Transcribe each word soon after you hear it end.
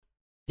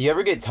Do you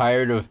ever get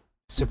tired of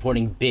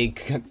supporting big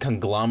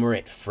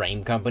conglomerate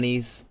frame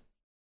companies?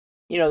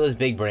 You know, those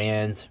big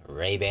brands,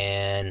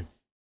 Ray-Ban,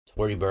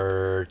 Tory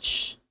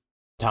Burch,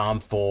 Tom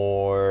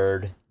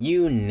Ford,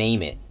 you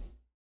name it.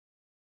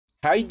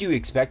 How do you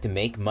expect to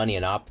make money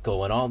in optical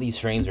when all these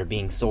frames are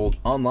being sold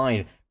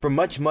online for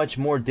much, much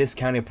more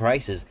discounted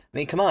prices? I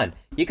mean, come on.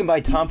 You can buy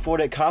Tom Ford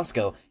at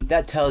Costco.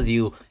 That tells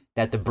you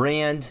that the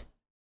brand,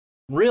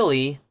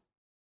 really,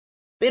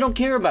 they don't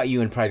care about you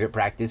in private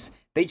practice.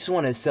 They just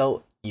want to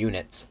sell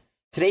units.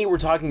 Today, we're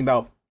talking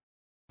about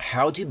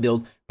how to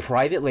build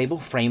private label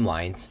frame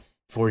lines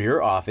for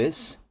your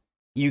office.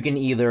 You can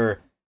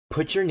either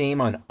put your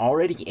name on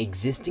already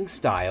existing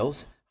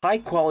styles, high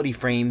quality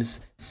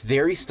frames,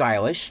 very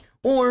stylish,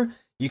 or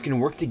you can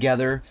work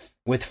together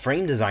with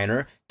Frame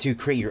Designer to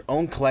create your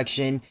own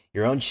collection,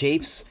 your own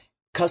shapes,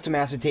 custom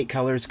acetate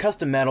colors,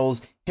 custom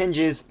metals,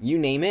 hinges, you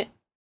name it.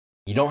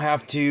 You don't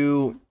have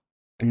to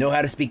know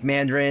how to speak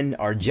Mandarin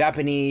or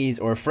Japanese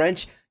or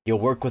French. You'll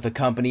work with a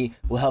company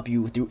who will help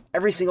you through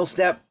every single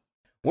step.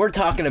 We're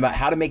talking about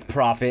how to make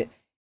profit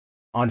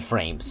on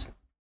frames.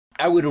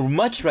 I would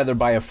much rather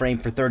buy a frame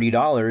for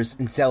 $30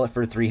 and sell it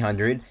for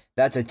 $300.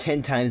 That's a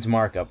 10 times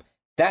markup.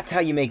 That's how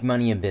you make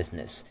money in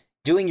business.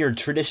 Doing your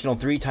traditional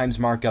 3 times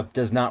markup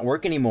does not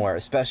work anymore,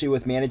 especially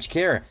with managed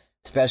care,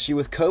 especially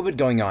with COVID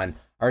going on.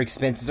 Our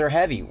expenses are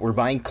heavy. We're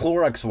buying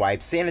Clorox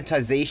wipes,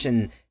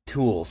 sanitization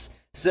tools.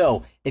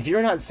 So if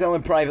you're not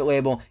selling private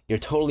label, you're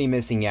totally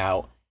missing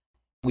out.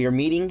 We are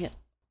meeting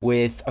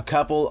with a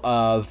couple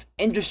of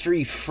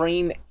industry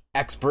frame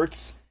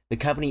experts. The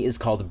company is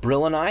called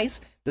Brill and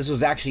Eyes. This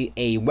was actually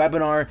a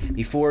webinar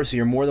before, so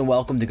you're more than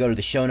welcome to go to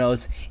the show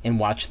notes and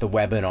watch the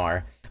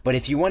webinar. But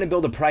if you want to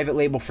build a private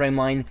label frame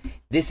line,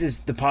 this is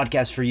the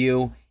podcast for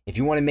you. If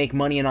you want to make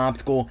money in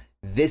optical,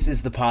 this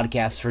is the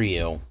podcast for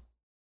you.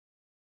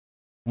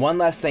 One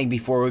last thing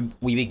before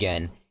we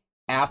begin.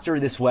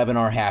 After this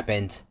webinar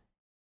happened,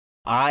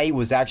 I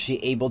was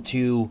actually able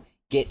to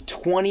get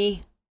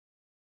 20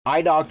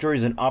 eye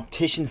doctors and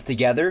opticians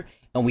together,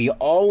 and we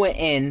all went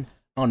in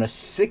on a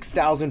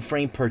 6,000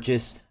 frame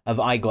purchase of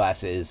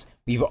eyeglasses.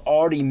 We've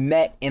already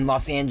met in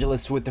Los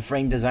Angeles with the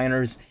frame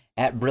designers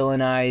at Brill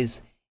and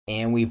Eyes,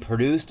 and we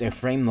produced a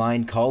frame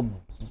line called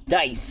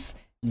DICE,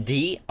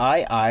 D-I-I-C-E.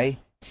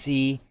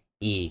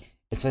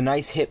 It's a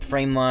nice hip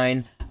frame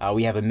line.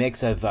 We have a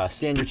mix of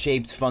standard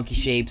shapes, funky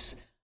shapes,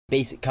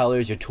 basic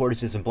colors, your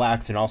tortoises and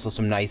blacks, and also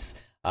some nice,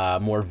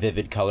 more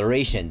vivid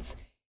colorations.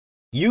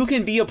 You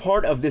can be a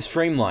part of this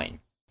frame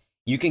line.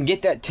 You can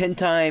get that 10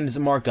 times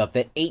markup,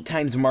 that 8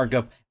 times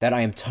markup that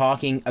I am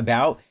talking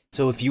about.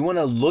 So if you want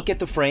to look at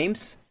the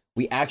frames,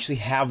 we actually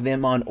have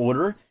them on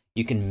order.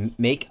 You can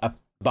make a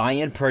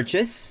buy-in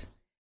purchase.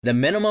 The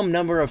minimum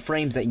number of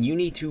frames that you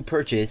need to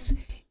purchase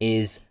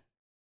is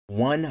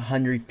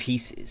 100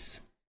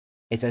 pieces.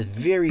 It's a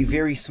very,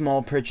 very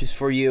small purchase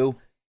for you,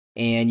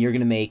 and you're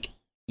going to make,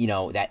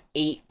 that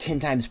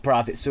 8-10 times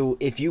profit. So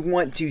if you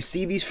want to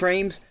see these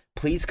frames,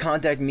 please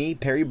contact me,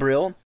 Perry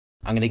Brill.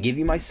 I'm going to give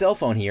you my cell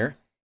phone here.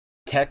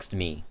 Text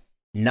me,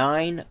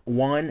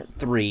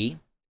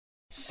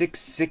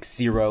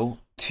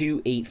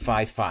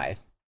 913-660-2855.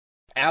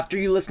 After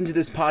you listen to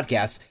this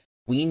podcast,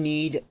 we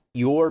need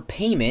your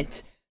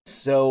payment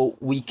so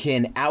we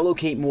can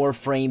allocate more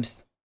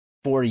frames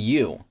for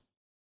you.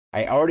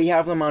 I already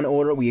have them on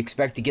order. We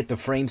expect to get the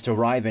frames to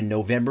arrive in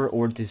November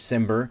or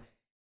December.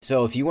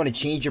 So if you want to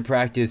change your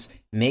practice,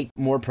 make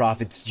more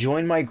profits,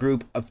 join my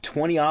group of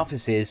 20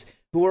 offices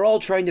who are all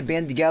trying to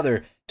band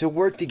together, to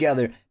work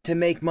together, to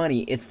make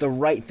money. It's the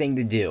right thing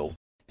to do.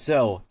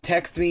 So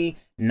text me,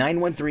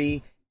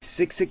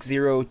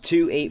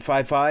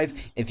 913-660-2855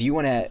 if you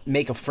want to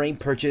make a frame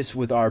purchase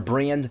with our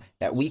brand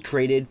that we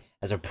created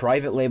as a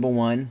private label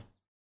one.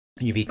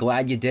 You'd be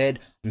glad you did.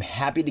 I'm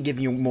happy to give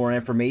you more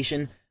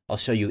information. I'll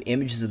show you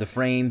images of the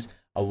frames.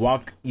 I'll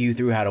walk you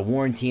through how to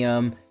warranty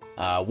them,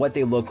 what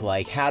they look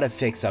like, how to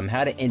fix them,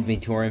 how to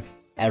inventory them,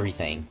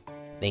 everything.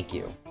 Thank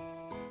you.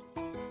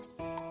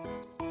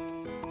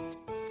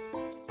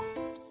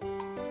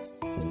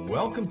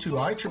 Welcome to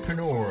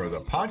Entrepreneur, the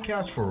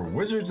podcast for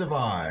Wizards of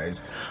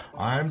Eyes.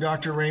 I'm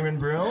Dr. Raymond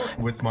Brill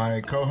with my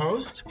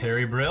co-host,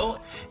 Perry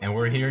Brill, and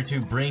we're here to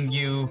bring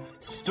you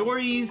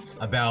stories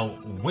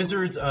about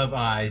Wizards of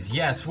Eyes.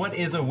 Yes, what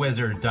is a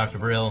wizard, Dr.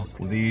 Brill?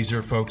 These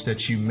are folks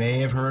that you may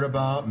have heard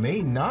about,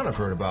 may not have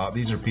heard about.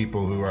 These are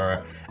people who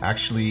are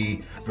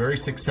actually very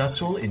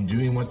successful in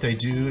doing what they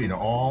do in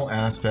all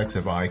aspects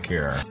of eye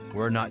care.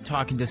 We're not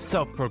talking to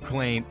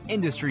self-proclaimed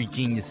industry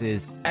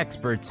geniuses,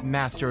 experts,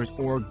 masters,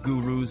 or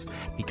gurus,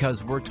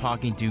 because we're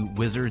talking to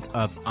Wizards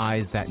of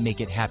Eyes that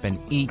make it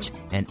happen each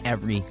and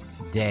every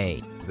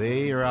day.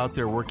 They are out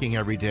there working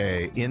every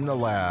day in the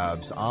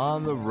labs,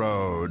 on the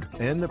road,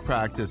 in the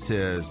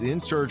practices, in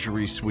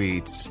surgery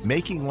suites,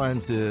 making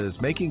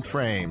lenses, making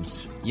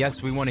frames.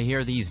 Yes, we want to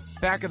hear these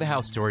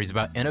back-of-the-house stories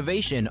about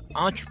innovation,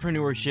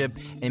 entrepreneurship,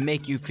 and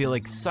make you feel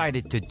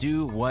excited to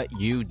do what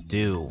you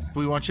do.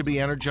 We want you to be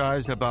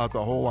energized about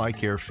the whole eye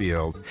care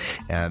field.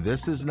 And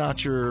this is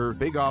not your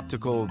big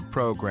optical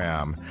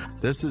program.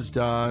 This is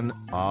done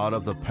out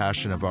of the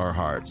passion of our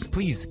hearts.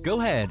 Please go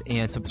ahead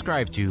and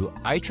subscribe to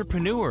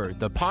Entrepreneur,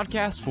 the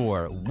podcast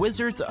for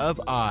Wizards of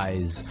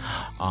Eyes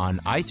on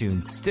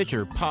iTunes,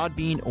 Stitcher,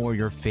 Podbean, or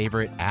your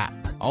favorite app.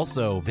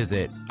 Also,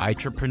 visit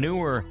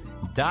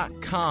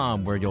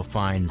Entrepreneur.com, where you'll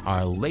find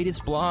our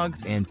latest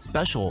blogs and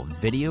special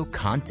video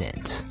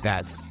content.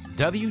 That's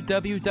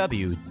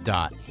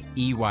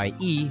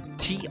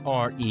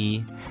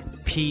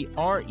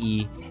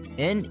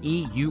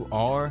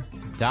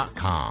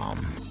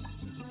www.eyetreepreneur.com.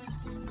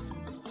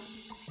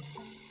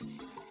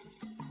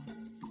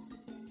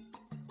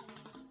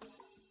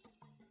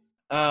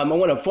 I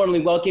want to formally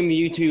welcome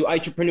you to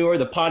Entrepreneur,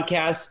 the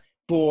podcast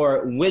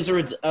for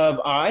Wizards of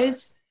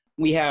Eyes.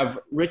 We have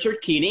Richard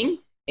Keating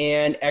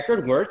and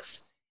Eckhard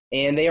Wirtz,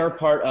 and they are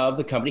part of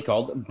the company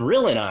called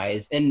Brillen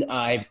Eyes. And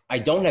I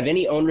don't have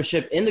any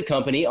ownership in the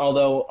company,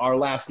 although our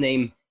last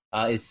name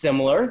is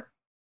similar.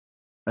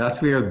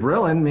 That's weird.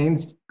 Brillen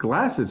means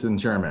glasses in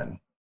German.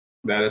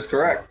 That is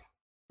correct.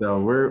 So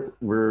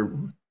we're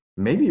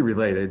maybe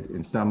related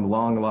in some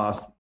long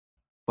lost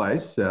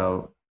place.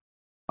 So,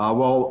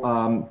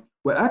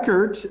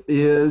 Eckhart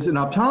is an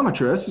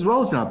optometrist as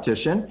well as an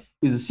optician.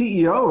 He's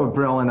the CEO of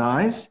Brillen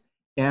Eyes.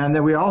 And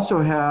then we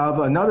also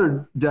have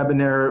another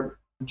debonair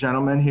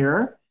gentleman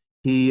here.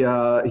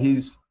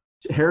 He's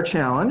hair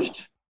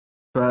challenged,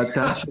 but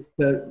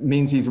that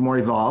means he's more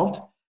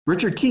evolved.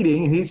 Richard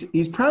Keating,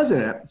 he's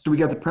president. So we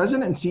got the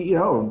president and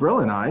CEO of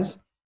Brillen Eyes.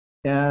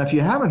 And if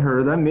you haven't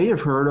heard of them, may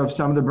have heard of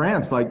some of the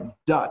brands like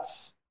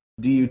Dutz,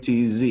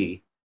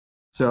 D-U-T-Z.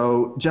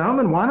 So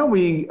gentlemen, why don't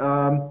we,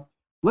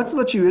 let's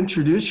let you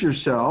introduce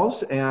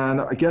yourselves,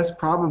 and I guess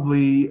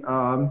probably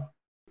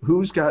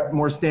who's got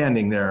more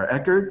standing there?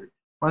 Eckhard,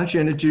 why don't you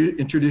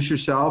introduce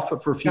yourself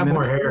for a few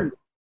minutes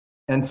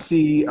and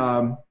see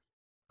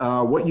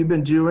what you've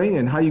been doing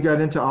and how you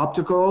got into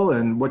optical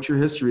and what your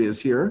history is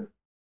here.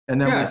 And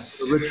then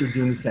yes. Richard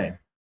doing the same.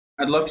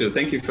 I'd love to.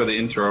 Thank you for the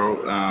intro,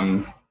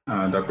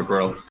 Dr.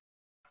 Brill.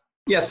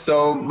 Yes,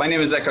 so my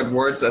name is Eckhard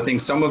Wirtz. I think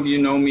some of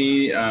you know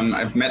me.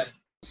 I've met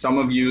some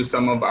of you.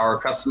 Some of our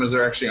customers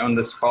are actually on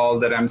this call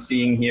that I'm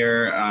seeing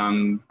here,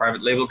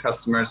 private label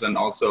customers and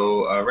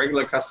also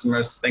regular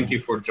customers. Thank you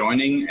for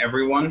joining,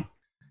 everyone.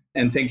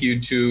 And thank you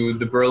to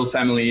the Brill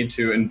family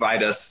to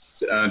invite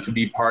us to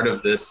be part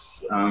of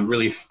this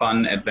really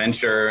fun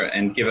adventure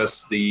and give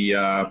us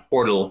the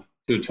portal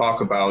to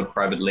talk about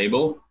private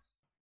label.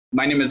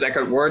 My name is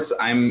Eckhard Wirtz.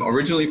 I'm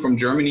originally from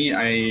Germany.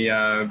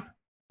 I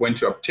went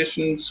to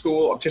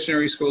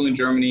opticianry school in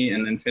Germany,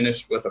 and then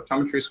finished with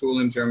optometry school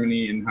in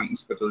Germany, in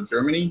Hankensviertel,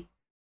 Germany.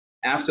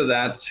 After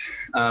that,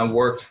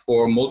 worked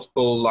for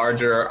multiple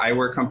larger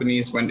eyewear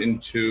companies,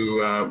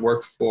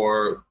 worked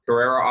for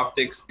Carrera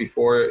Optics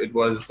before it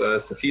was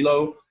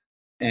Safilo,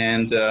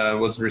 and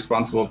was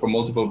responsible for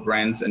multiple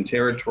brands and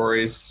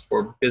territories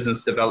for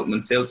business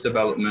development, sales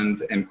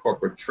development, and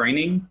corporate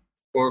training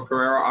for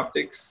Carrera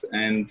Optics,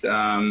 and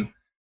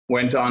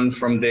went on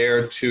from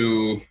there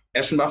to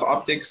Eschenbach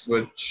Optics,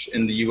 which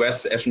in the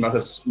US, Eschenbach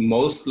is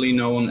mostly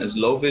known as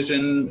low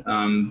vision,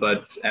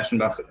 but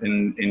Eschenbach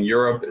in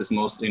Europe is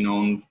mostly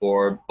known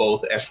for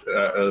both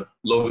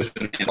low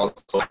vision and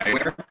also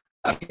eyewear.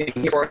 I came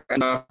here for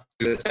Eschenbach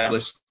to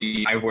establish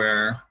the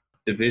eyewear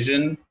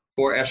division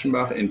for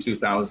Eschenbach in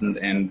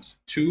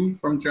 2002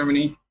 from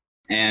Germany,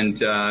 and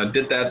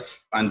did that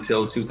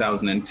until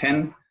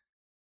 2010.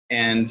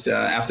 And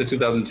after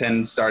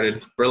 2010,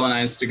 started Brillen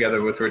Eyes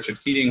together with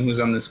Richard Keating, who's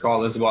on this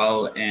call as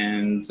well,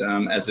 and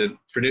as a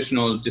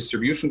traditional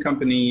distribution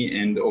company.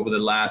 And over the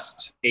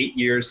last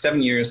 7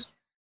 years,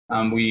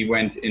 we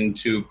went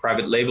into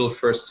private label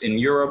first in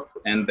Europe,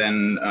 and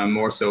then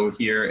more so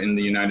here in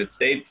the United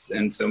States.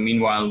 And so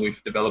meanwhile, we've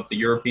developed the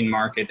European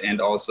market and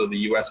also the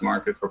US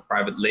market for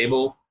private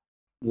label,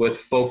 with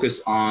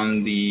focus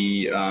on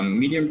the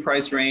medium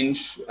price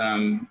range,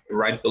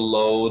 right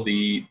below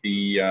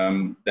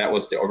that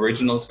was the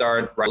original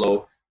start, right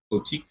below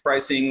boutique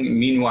pricing.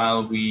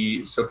 Meanwhile,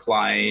 we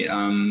supply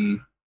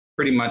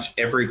pretty much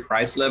every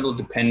price level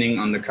depending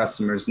on the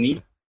customer's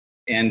need.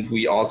 And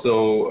we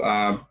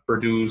also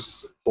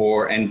produce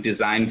for and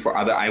design for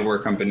other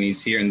eyewear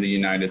companies here in the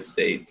United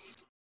States.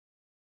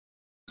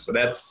 So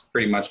that's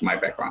pretty much my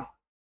background.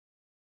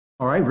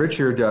 All right,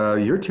 Richard,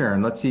 your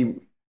turn. Let's see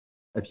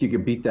if you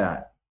could beat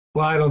that.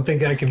 Well, I don't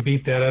think I can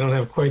beat that. I don't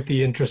have quite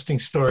the interesting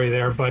story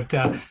there, but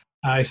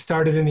I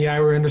started in the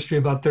eyewear industry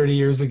about 30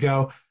 years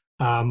ago.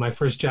 My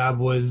first job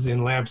was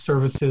in lab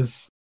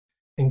services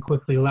and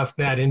quickly left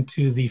that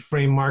into the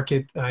frame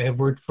market. I have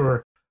worked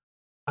for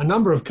a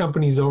number of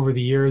companies over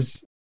the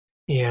years,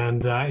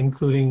 and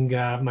including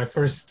my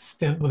first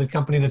stint with a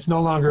company that's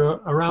no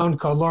longer around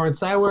called Lawrence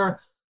Eyewear.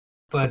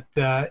 but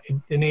it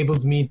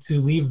enabled me to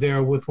leave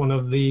there with one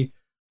of the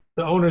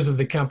owners of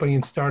the company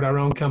and start our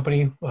own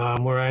company,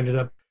 where I ended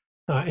up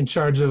in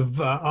charge of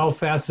all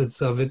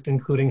facets of it,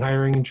 including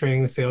hiring and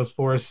training the sales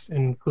force,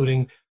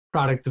 including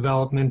product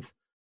development.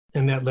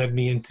 And that led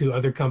me into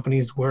other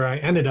companies where I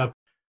ended up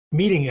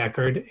meeting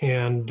Eckhard.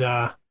 And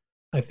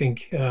I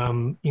think,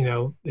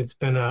 it's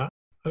been a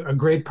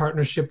great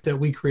partnership that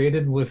we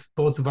created with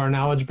both of our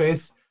knowledge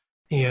base.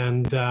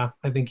 And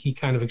I think he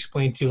kind of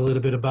explained to you a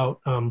little bit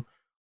about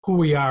who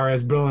we are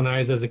as Brill and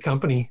Eyes as a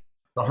company.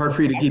 Hard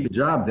for you to keep a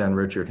job then,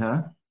 Richard,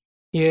 huh?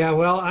 Yeah,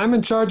 well, I'm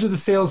in charge of the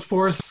sales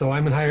force, so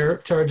I'm in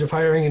charge of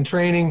hiring and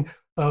training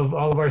of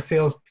all of our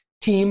sales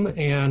team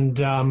and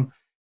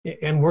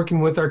working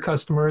with our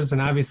customers.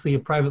 And obviously, a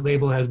private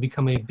label has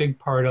become a big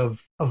part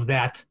of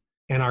that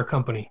and our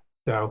company.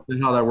 So This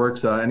is how that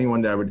works.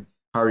 Anyone that would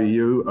hire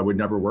you, I would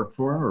never work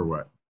for, or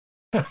what?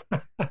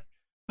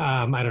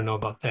 I don't know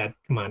about that.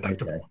 Come on,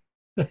 Dr. Okay.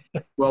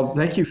 Well,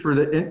 thank you for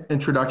the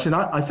introduction.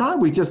 I thought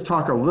we'd just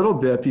talk a little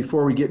bit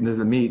before we get into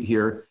the meat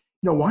here.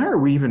 Why are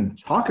we even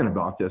talking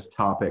about this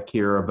topic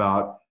here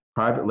about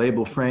private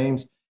label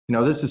frames?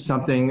 This is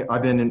something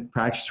I've been in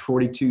practice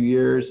 42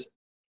 years.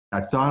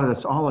 I've thought of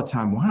this all the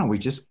time. Why don't we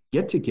just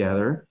get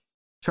together,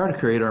 try to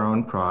create our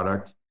own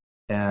product?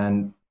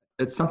 And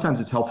sometimes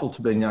it's helpful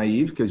to be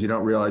naive because you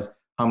don't realize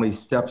how many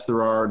steps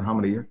there are and how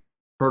many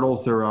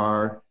hurdles there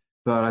are.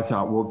 But I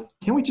thought, well,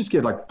 can we just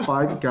get like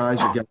 5 guys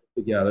or get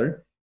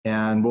together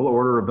and we'll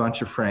order a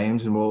bunch of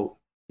frames and we'll,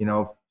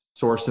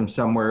 source them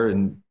somewhere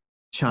in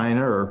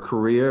China or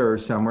Korea or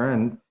somewhere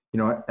and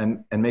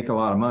make a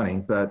lot of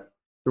money. But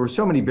there were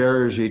so many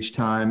barriers each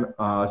time,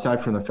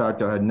 aside from the fact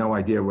that I had no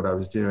idea what I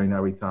was doing,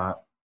 that we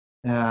thought,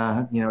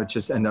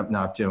 just end up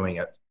not doing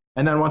it.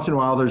 And then once in a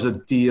while there's a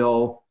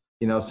deal,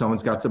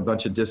 someone's got a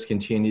bunch of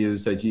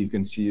discontinues that you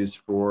can use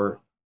for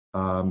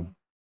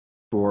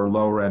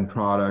lower end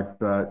product,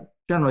 but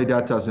generally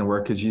that doesn't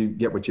work because you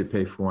get what you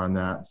pay for on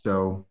that.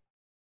 So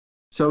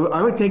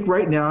I would think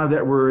right now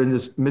that we're in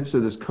this midst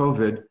of this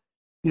COVID,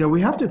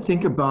 we have to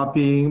think about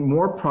being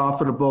more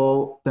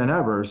profitable than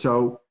ever.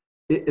 So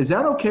is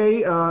that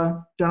okay,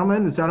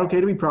 gentlemen? Is that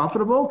okay to be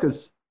profitable?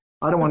 Because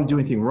I don't want to do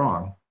anything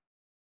wrong.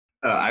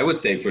 I would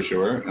say for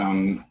sure.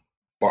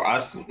 For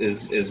us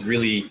is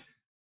really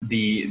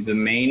the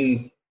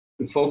main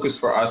focus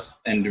for us,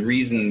 and the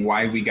reason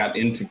why we got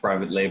into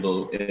private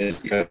label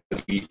is because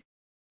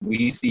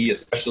we see,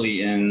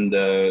 especially in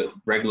the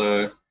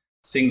regular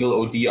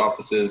single OD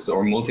offices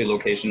or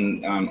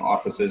multi-location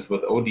offices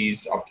with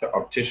ODs,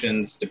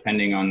 opticians,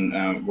 depending on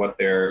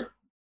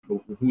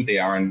who they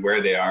are and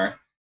where they are.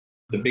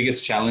 The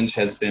biggest challenge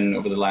has been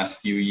over the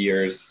last few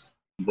years,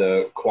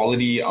 the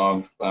quality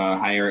of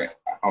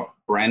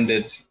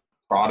branded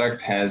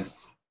product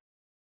has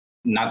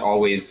not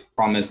always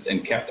promised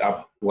and kept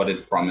up what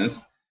it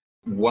promised.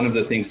 One of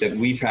the things that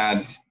we've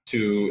had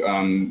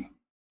to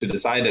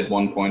decide at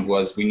one point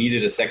was we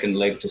needed a second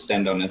leg to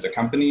stand on as a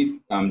company.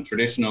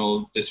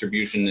 Traditional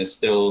distribution is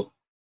still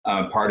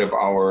part of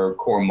our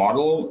core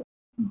model,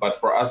 but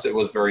for us it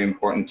was very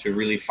important to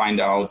really find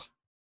out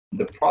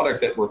the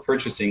product that we're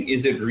purchasing,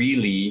 is it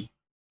really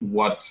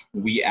what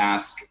we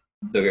ask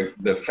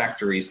the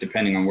factories,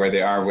 depending on where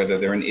they are, whether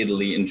they're in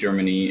Italy, in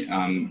Germany,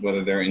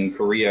 whether they're in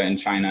Korea, in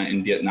China,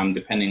 in Vietnam,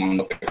 depending on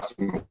what the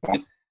customer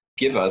wants,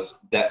 give us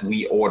that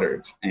we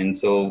ordered. And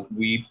so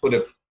we put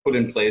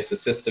in place a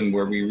system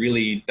where we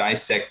really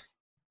dissect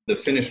the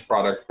finished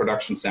product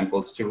production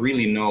samples to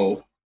really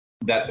know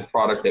that the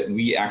product that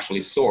we actually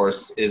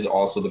sourced is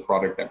also the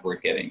product that we're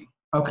getting.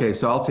 Okay,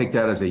 so I'll take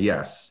that as a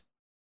yes.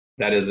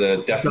 That is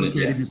a definite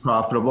yes. To be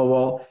profitable.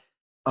 Well,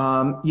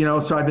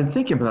 so I've been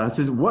thinking about this.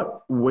 Is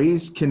what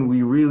ways can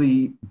we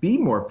really be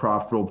more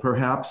profitable?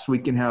 Perhaps we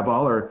can have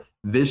all our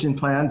vision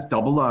plans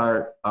double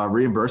our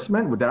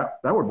reimbursement. That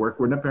would work,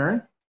 wouldn't it,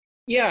 Barry?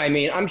 Yeah,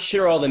 I'm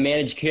sure all the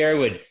managed care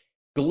would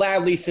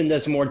gladly send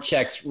us more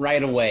checks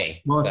right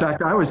away. Well, in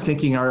fact, I was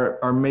thinking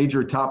our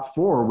major top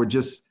 4 would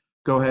just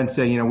go ahead and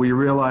say, we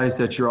realize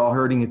that you're all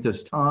hurting at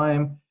this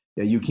time,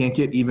 that you can't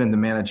get even the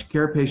managed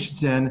care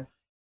patients in.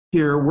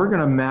 Here, we're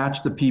going to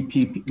match the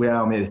PPP.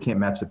 Well, maybe they can't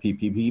match the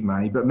PPP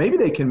money, but maybe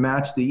they can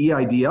match the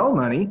EIDL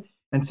money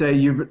and say,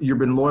 you've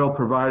been loyal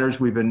providers.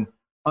 We've been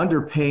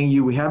underpaying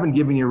you. We haven't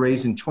given you a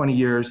raise in 20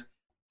 years.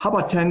 How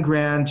about 10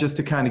 grand just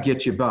to kind of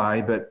get you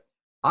by? But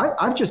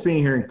I've just been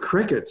hearing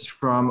crickets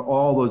from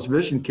all those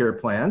vision care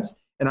plans,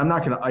 and I'm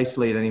not going to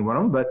isolate any one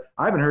of them, but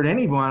I haven't heard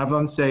any one of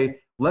them say,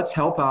 let's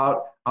help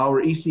out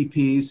our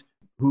ECPs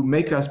who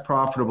make us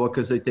profitable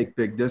because they take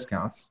big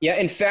discounts. Yeah,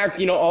 in fact,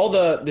 all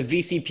the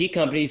VCP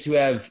companies who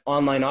have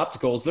online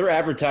opticals, they're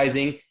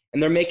advertising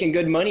and they're making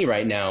good money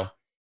right now.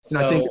 So,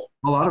 and I think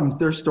a lot of them,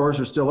 their stores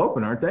are still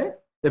open, aren't they?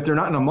 If they're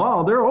not in a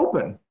mall, they're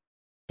open.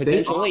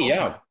 Potentially,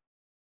 yeah.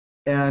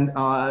 And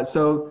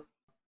so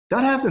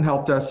that hasn't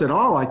helped us at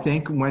all, I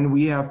think, when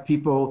we have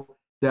people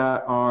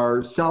that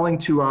are selling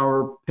to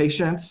our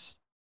patients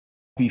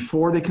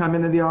before they come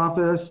into the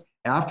office,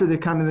 after they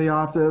come into the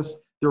office.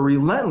 They're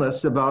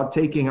relentless about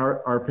taking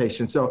our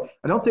patients. So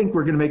I don't think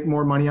we're going to make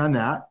more money on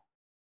that.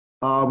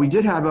 we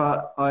did have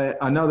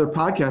another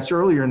podcast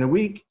earlier in the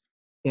week.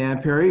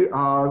 And Perry,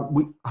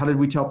 how did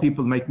we tell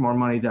people to make more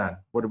money then?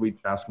 What did we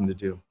ask them to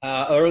do?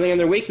 Earlier in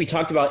the week, we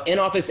talked about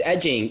in-office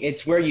edging.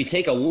 It's where you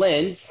take a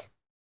lens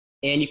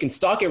and you can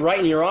stock it right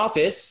in your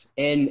office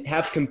and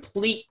have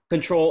complete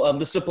control of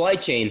the supply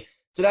chain.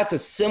 So that's a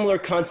similar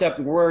concept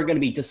we're going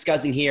to be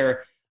discussing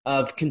here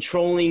of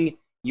controlling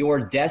your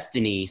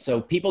destiny.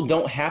 So people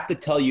don't have to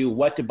tell you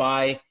what to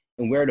buy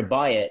and where to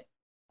buy it.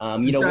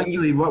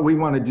 Essentially, what we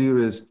want to do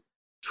is,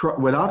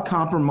 without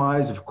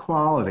compromise of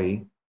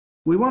quality,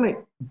 we want to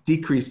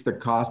decrease the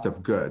cost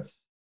of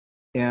goods.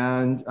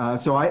 And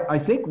so I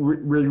think we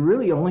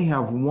really only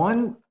have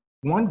one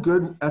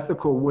good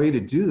ethical way to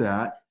do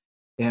that,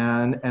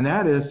 and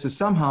that is to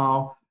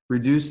somehow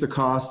reduce the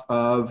cost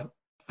of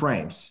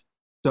frames.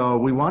 So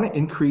we want to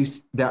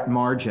increase that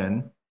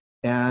margin.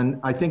 And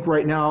I think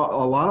right now,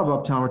 a lot of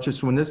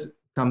optometrists, when this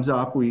comes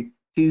up, we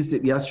teased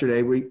it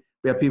yesterday, we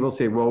have people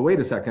say, well, wait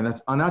a second,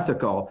 that's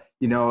unethical.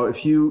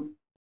 If you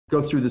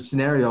go through the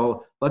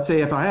scenario, let's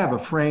say if I have a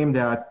frame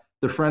that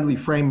the friendly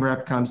frame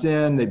rep comes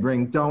in, they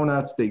bring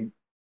donuts, they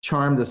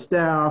charm the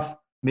staff,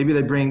 maybe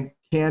they bring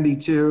candy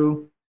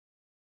too.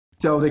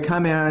 So they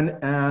come in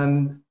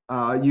and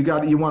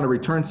you want to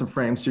return some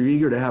frames, so you're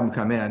eager to have them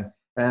come in.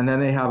 And then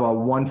they have a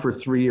 1 for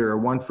 3 or a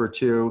 1 for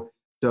 2.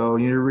 So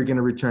you're going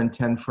to return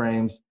 10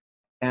 frames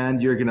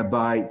and you're going to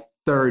buy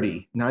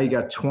 30. Now you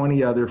got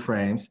 20 other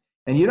frames.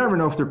 And you never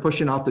know if they're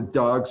pushing out the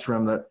dogs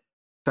from the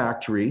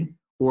factory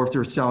or if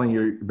they're selling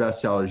your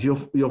best sellers.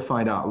 You'll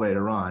find out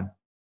later on.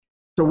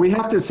 So we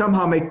have to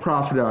somehow make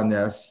profit on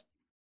this,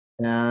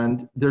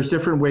 and there's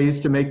different ways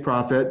to make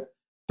profit.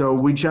 So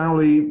we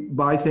generally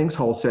buy things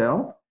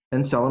wholesale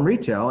and sell them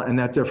retail, and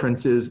that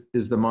difference is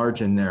the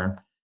margin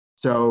there.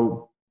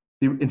 So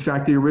in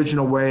fact, the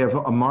original way of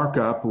a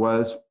markup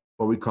was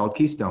what we called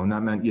Keystone.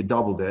 That meant you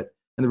doubled it.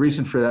 And the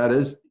reason for that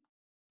is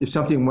if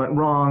something went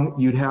wrong,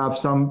 you'd have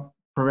some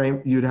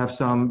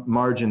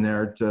margin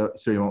there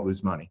so you won't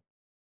lose money.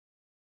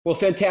 Well,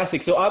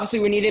 fantastic. So obviously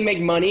we need to make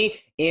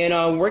money,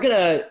 and we're going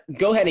to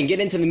go ahead and get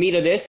into the meat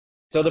of this.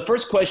 So the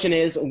first question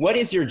is, what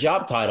is your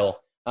job title?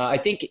 I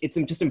think it's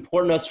just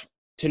important us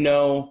to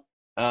know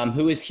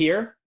who is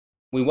here.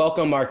 We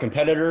welcome our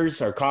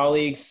competitors, our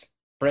colleagues,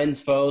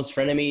 friends, foes,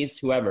 frenemies,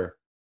 whoever.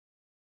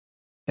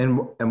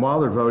 And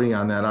while they're voting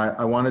on that,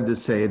 I wanted to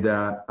say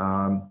that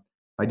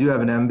I do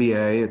have an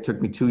MBA. It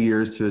took me 2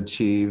 years to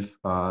achieve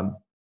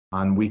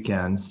on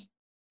weekends.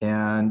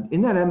 And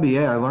in that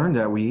MBA, I learned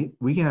that we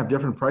can have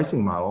different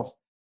pricing models.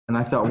 And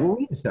I thought, well,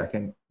 wait a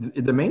second.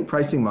 The main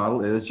pricing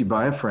model is you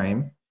buy a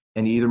frame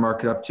and you either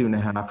mark it up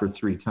 2.5 or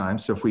 3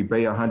 times. So if we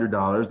pay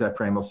 $100, that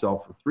frame will sell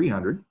for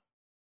 $300.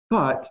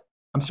 But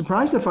I'm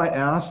surprised if I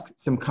ask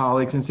some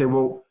colleagues and say,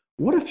 well,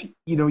 what if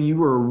you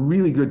were a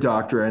really good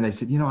doctor and they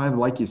said, I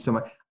like you so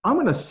much. I'm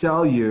going to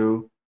sell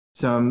you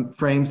some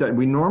frames that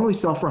we normally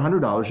sell for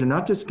 $100. They're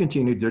not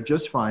discontinued. They're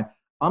just fine.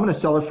 I'm going to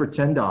sell it for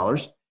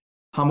 $10.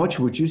 How much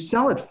would you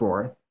sell it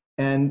for?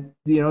 And,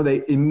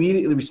 they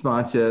immediately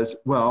respond says,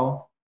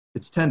 well,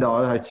 it's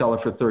 $10. I'd sell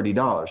it for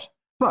 $30.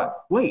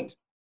 But wait,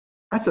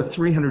 that's a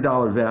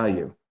 $300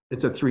 value.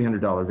 It's a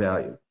 $300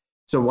 value.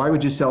 So why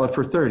would you sell it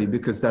for $30?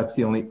 Because that's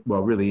the only,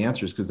 really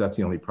answers because that's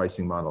the only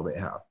pricing model they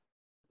have.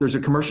 There's a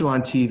commercial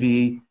on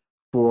TV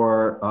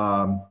for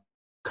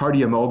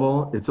Cardia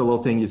Mobile. It's a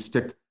little thing you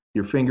stick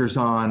your fingers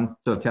on.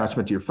 It's an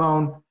attachment to your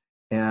phone.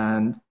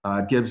 And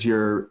tells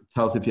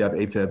if you have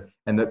AFib,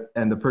 and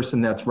the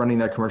person that's running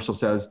that commercial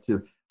says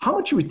how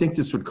much do we think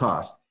this would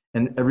cost?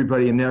 And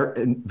everybody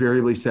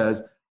invariably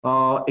says,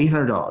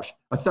 $800,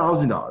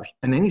 $1,000,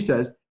 and then he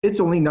says it's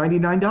only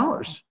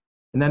 $99,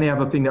 and then they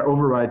have a thing that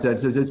overrides that and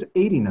says it's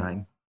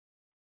 $89.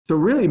 So it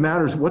really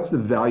matters what's the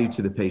value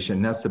to the patient,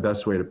 and that's the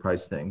best way to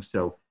price things.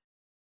 So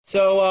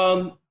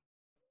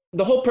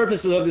the whole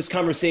purpose of this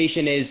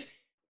conversation is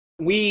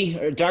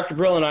Dr.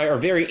 Brill and I are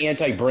very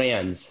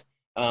anti-brands.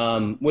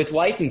 With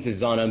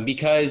licenses on them,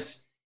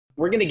 because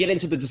we're going to get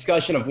into the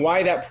discussion of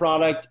why that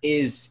product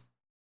is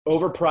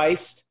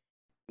overpriced.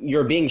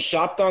 You're being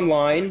shopped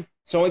online.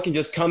 Someone can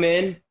just come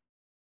in,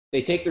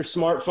 they take their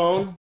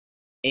smartphone,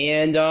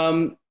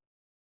 and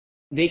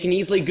they can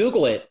easily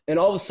Google it. And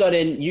all of a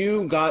sudden,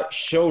 you got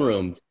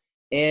showroomed.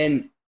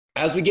 And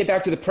as we get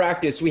back to the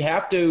practice, we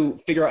have to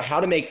figure out how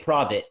to make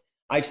profit.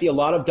 I see a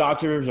lot of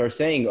doctors are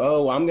saying,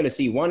 I'm going to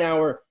see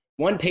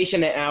 1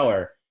 patient an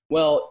hour.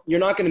 Well, you're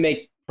not going to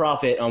make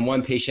profit on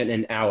 1 patient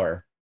an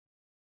hour.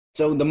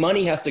 So the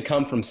money has to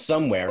come from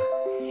somewhere,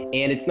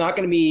 and it's not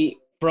going to be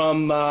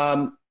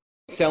from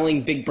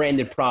selling big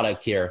branded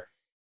product here.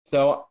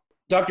 So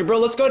Dr. Brill,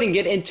 let's go ahead and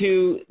get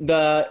into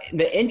the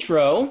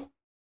intro.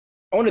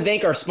 I want to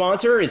thank our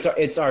sponsor.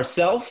 It's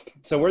ourself.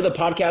 So we're the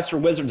podcast for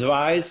Wizards of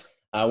Eyes.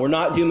 We're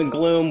not doom and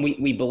gloom.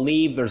 We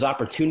believe there's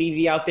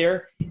opportunity out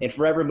there. And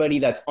for everybody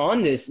that's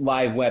on this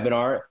live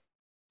webinar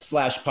 /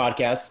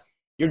 podcast,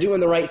 you're doing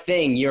the right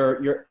thing.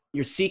 You're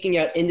seeking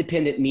out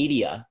independent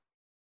media.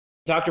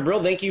 Dr.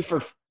 Brill, thank you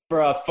for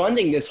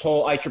funding this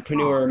whole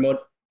entrepreneur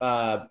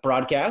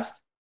broadcast.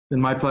 It's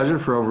been my pleasure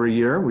for over a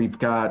year. We've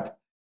got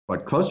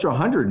close to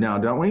 100 now,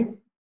 don't we?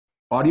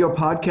 Audio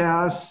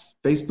podcasts,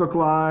 Facebook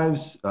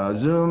Lives,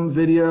 Zoom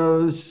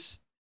videos.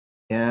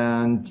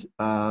 And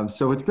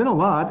so it's been a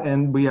lot.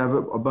 And we have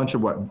a bunch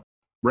of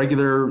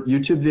regular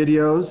YouTube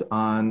videos.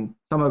 On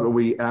some of it,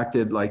 we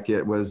acted like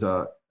it was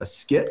a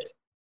skit.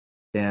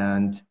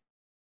 And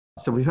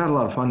so we've had a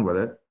lot of fun with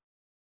it.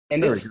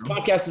 And this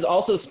podcast is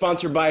also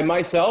sponsored by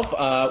myself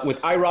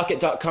with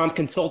iRocket.com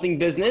consulting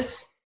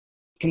business,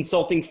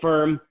 consulting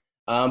firm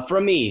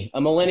from me, a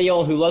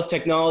millennial who loves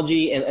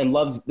technology and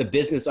loves the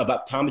business of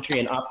optometry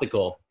and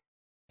optical.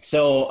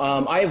 So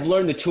I have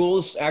learned the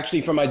tools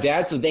actually from my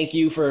dad. So thank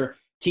you for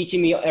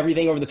teaching me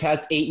everything over the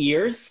past 8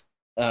 years.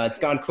 It's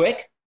gone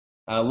quick.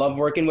 I love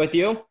working with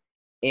you.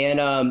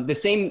 And the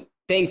same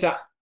things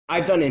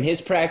I've done in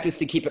his practice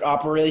to keep it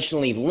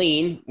operationally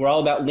lean. We're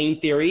all about lean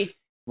theory.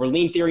 We're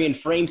lean theory in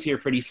frames here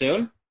pretty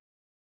soon.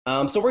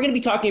 So we're going to be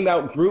talking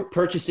about group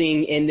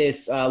purchasing in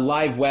this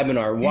live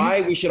webinar,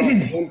 why we should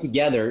all come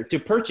together to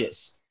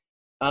purchase.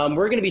 We're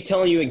going to be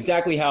telling you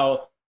exactly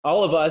how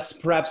all of us,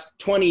 perhaps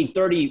 20,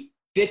 30,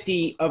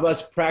 50 of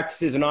us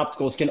practices and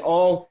opticals can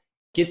all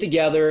get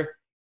together.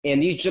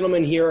 And these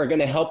gentlemen here are going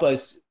to help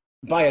us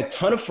buy a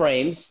ton of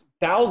frames,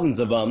 thousands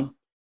of them,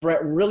 for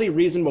at really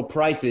reasonable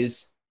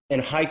prices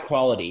and high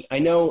quality. I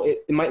know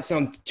it might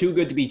sound too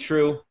good to be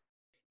true,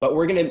 but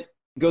we're going to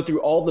go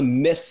through all the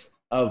myths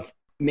of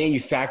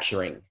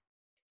manufacturing.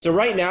 So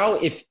right now,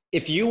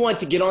 if you want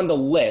to get on the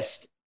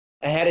list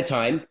ahead of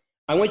time,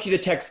 I want you to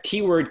text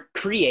keyword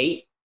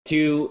create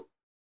to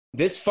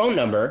this phone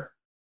number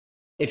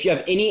if you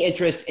have any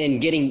interest in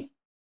getting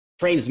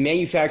frames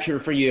manufactured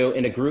for you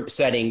in a group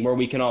setting where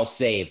we can all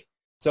save.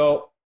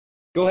 So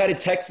go ahead and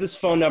text this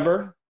phone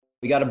number.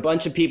 We got a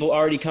bunch of people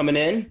already coming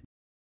in.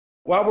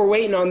 While we're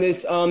waiting on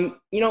this,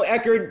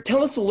 Eckhard,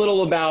 tell us a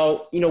little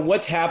about,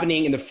 what's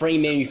happening in the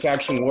frame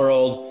manufacturing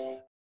world.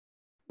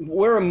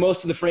 Where are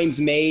most of the frames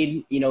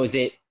made? Is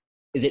it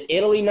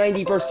Italy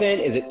 90%?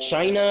 Is it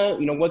China?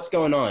 What's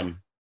going on?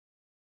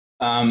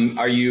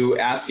 Are you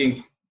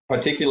asking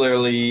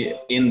particularly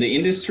in the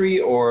industry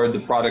or the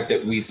product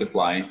that we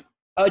supply?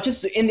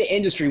 Just in the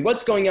industry.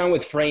 What's going on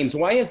with frames?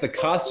 Why has the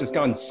cost just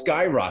gone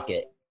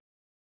skyrocket?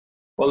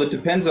 Well, it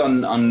depends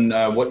on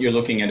what you're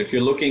looking at. If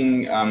you're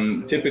looking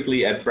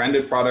typically at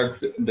branded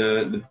product,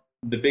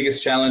 the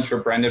biggest challenge for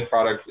branded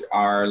product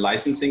are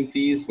licensing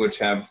fees, which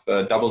have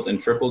doubled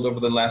and tripled over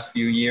the last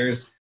few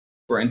years.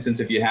 For instance,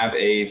 if you have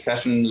a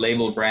fashion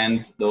label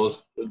brand,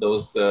 those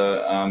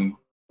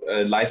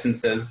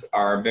licenses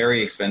are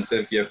very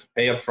expensive. You have to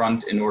pay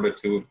upfront in order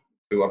to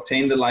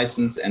obtain the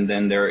license, and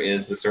then there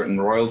is a certain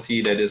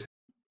royalty that is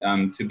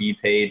to be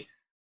paid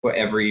for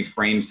every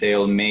frame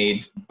sale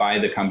made by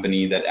the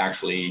company that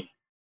actually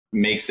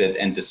makes it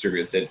and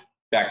distributes it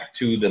back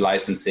to the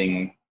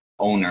licensing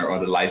owner or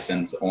the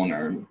license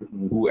owner,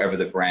 whoever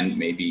the brand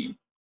may be.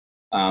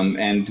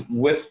 And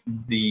with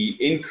the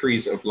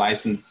increase of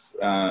license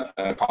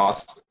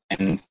costs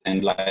and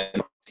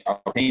license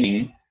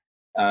obtaining,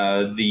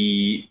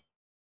 the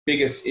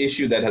biggest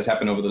issue that has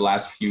happened over the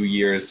last few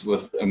years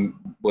with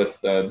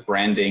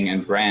branding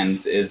and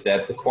brands is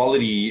that the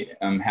quality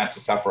had to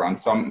suffer at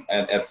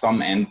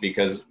some end,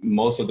 because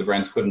most of the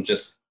brands couldn't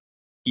just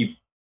keep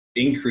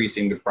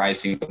increasing the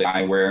pricing for the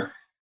eyewear.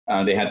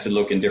 They had to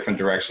look in different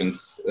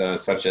directions,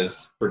 such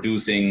as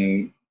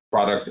producing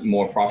product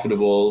more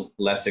profitable,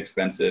 less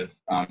expensive,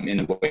 in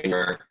a way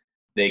where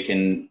they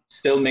can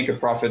still make a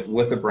profit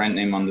with a brand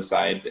name on the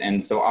side.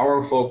 And so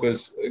our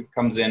focus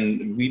comes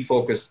in. We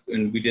focused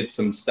and we did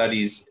some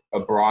studies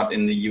abroad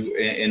in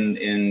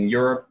in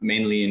Europe,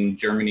 mainly in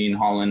Germany and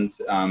Holland,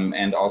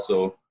 and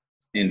also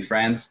in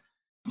France,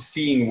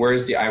 seeing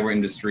where's the eyewear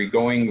industry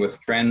going with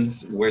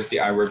trends, where's the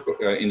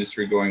eyewear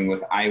industry going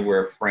with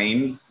eyewear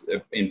frames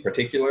in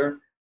particular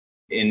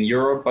in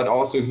Europe, but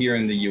also here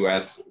in the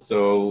US.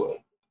 So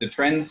the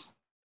trends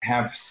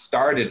have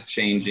started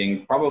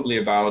changing probably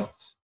about,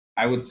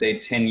 I would say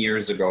 10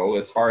 years ago.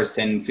 As far as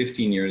 10,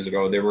 15 years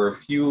ago, there were a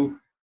few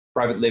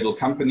private label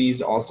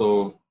companies,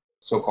 also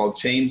so-called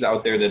chains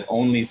out there that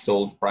only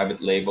sold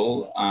private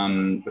label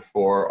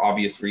for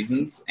obvious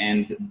reasons.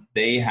 And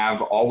they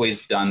have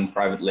always done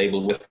private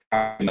label with a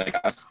company like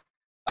us,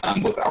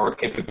 with our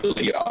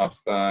capability of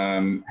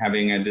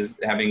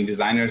having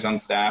designers on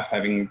staff,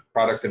 having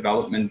product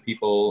development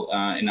people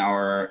in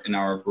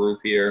our group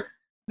here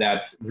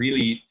that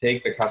really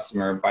take the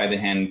customer by the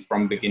hand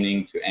from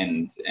beginning to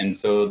end. And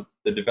so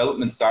the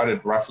development started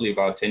roughly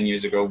about 10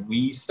 years ago.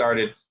 We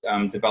started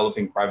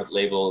developing private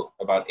label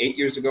about 8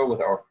 years ago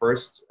with our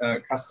first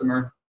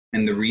customer.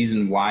 And the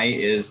reason why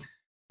is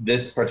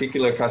this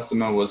particular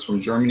customer was from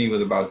Germany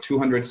with about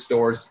 200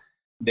 stores.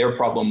 Their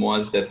problem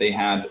was that they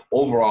had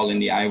overall in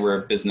the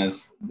eyewear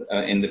business,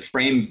 in the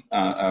frame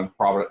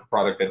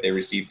product that they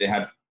received, they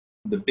had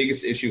the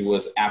biggest issue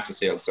was after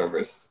sales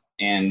service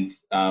and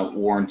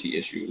warranty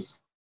issues.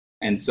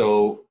 And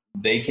so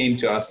they came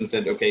to us and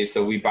said, okay,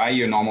 so we buy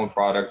your normal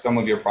product, some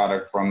of your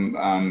product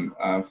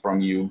from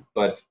you,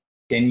 but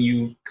can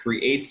you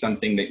create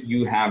something that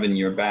you have in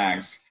your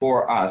bags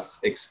for us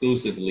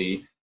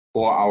exclusively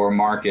for our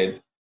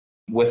market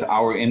with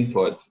our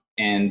input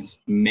and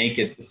make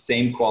it the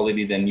same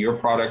quality than your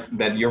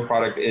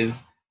product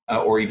is,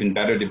 or even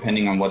better,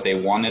 depending on what they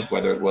wanted,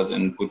 whether it was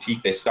in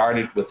boutique. They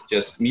started with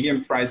just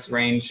medium price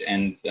range,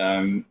 and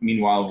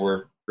meanwhile,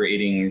 we're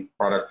creating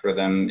product for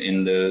them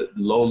in the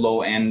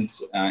low end,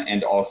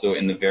 and also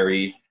in the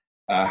very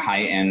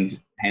high end,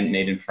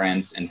 handmade in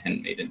France and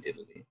handmade in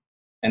Italy.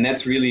 And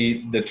that's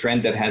really the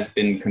trend that has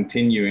been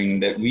continuing,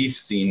 that we've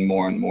seen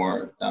more and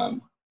more,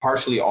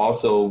 partially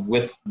also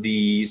with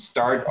the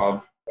start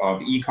of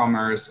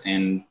e-commerce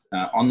and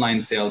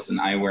online sales in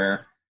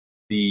eyewear.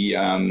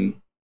 The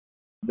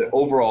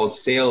overall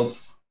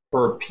sales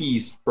per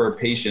piece per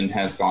patient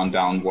has gone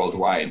down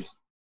worldwide.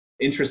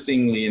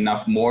 Interestingly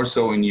enough, more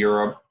so in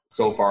Europe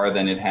so far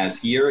than it has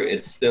here.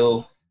 It's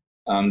still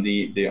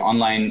the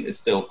online is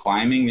still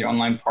climbing, the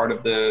online part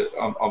of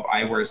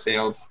eyewear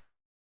sales,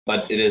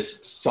 but it is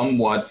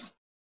somewhat,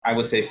 I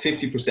would say,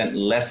 50%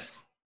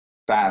 less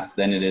fast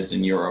than it is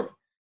in Europe,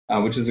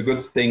 which is a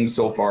good thing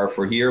so far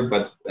for here.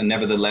 But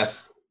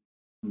nevertheless,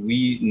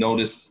 we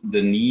noticed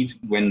the need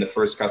when the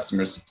first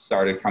customers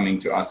started coming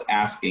to us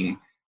asking,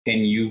 can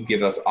you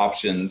give us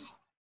options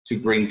to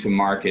bring to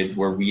market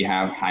where we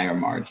have higher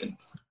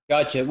margins?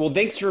 Gotcha. Well,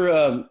 thanks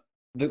for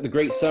the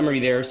great summary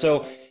there.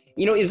 So,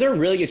 is there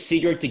really a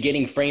secret to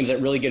getting frames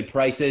at really good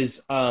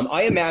prices?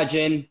 I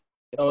imagine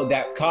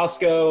that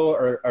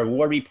Costco or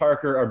Warby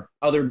Parker or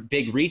other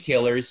big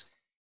retailers,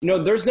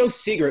 there's no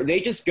secret.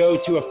 They just go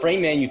to a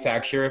frame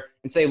manufacturer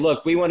and say,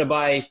 look, we want to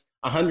buy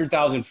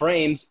 100,000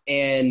 frames,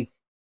 and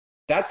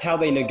that's how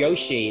they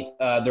negotiate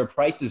their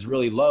prices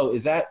really low.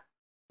 Is that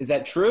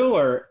true,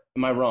 or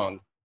am I wrong?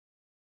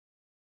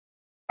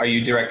 Are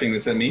you directing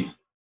this at me?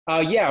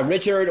 Yeah,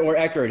 Richard or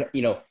Eckert,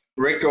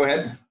 Rick, go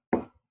ahead.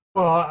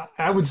 Well,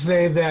 I would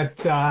say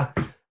that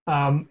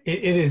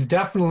it is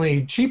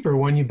definitely cheaper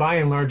when you buy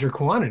in larger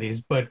quantities,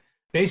 but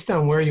based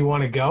on where you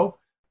want to go,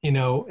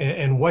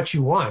 and what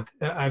you want.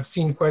 I've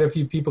seen quite a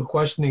few people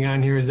questioning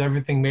on here, is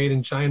everything made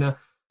in China?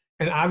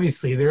 And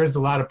obviously there is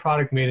a lot of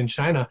product made in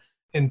China,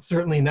 and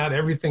certainly not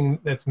everything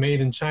that's made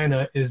in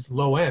China is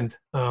low end.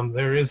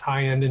 There is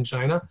high end in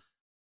China,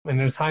 and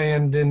there's high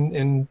end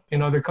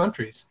in other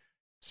countries.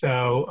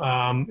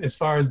 So as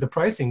far as the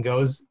pricing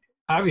goes,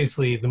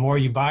 obviously the more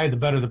you buy, the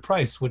better the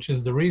price, which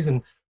is the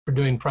reason for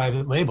doing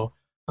private label.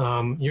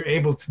 You're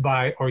able to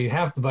buy, or you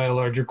have to buy, a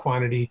larger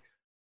quantity.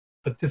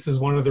 But this is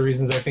one of the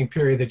reasons, I think,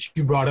 Perry, that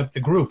you brought up the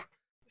group.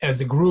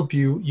 As a group,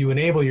 you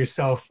enable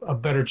yourself a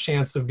better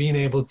chance of being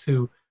able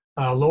to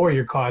lower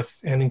your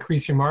costs and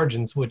increase your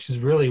margins, which is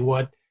really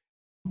what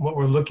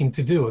we're looking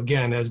to do.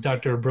 Again, as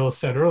Dr. Brill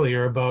said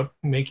earlier, about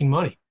making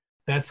money.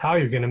 That's how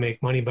you're going to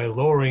make money, by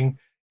lowering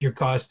your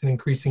cost and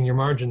increasing your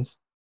margins.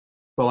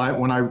 Well,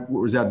 when I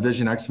was at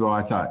Vision Expo,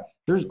 I thought,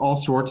 there's all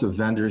sorts of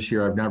vendors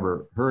here I've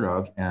never heard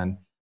of, and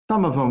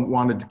some of them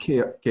wanted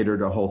to cater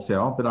to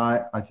wholesale, but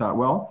I thought,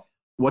 well,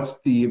 what's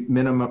the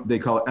minimum? They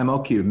call it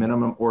MOQ,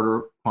 minimum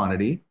order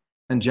quantity,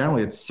 and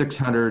generally it's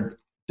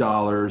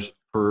 $600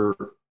 per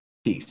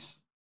piece.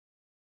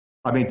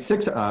 I mean,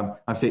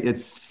 I'm saying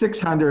it's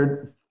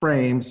 600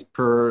 frames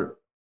per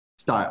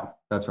style.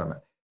 That's what I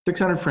meant.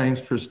 600 frames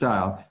per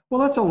style.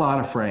 Well, that's a lot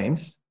of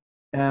frames.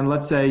 And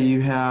let's say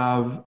you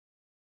have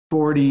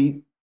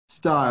 40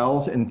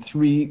 styles in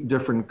 3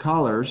 different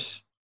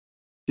colors.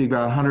 You've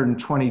got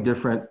 120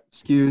 different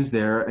SKUs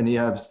there, and you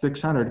have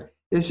 600.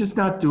 It's just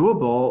not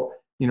doable,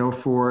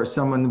 for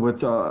someone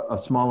with a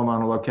small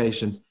amount of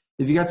locations.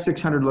 If you got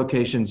 600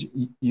 locations,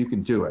 you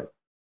can do it,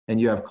 and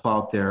you have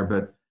clout there.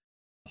 But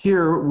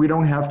here, we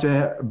don't have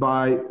to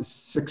buy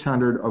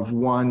 600 of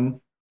one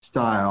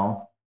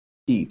style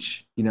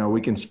each.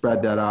 We can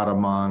spread that out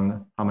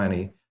among how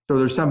many? So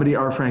there's somebody,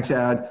 R. Frank's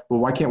ad,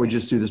 well, why can't we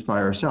just do this by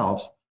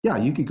ourselves? Yeah,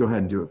 you could go ahead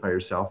and do it by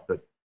yourself,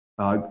 but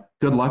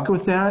good luck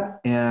with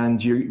that.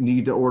 And you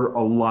need to order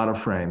a lot of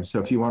frames.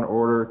 So if you want to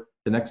order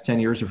the next 10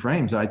 years of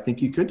frames, I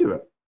think you could do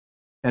it.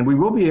 And we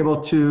will be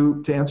able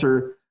to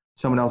answer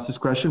someone else's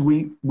question.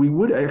 We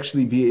would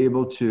actually be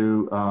able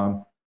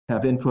to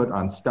have input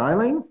on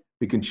styling.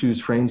 We can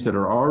choose frames that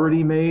are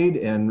already made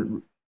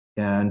and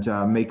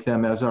make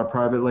them as our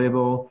private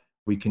label.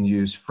 We can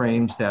use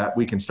frames that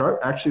we can start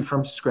actually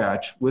from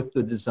scratch with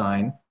the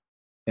design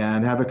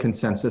and have a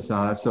consensus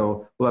on it.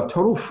 So we'll have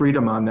total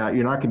freedom on that.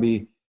 You're not going to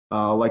be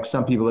like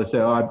some people that say,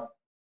 oh,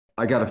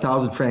 I got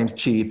 1,000 frames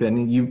cheap,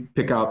 and you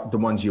pick out the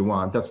ones you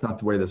want. That's not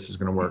the way this is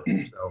going to work.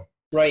 So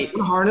right.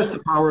 Harness the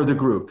power of the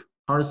group.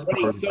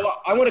 So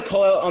I want to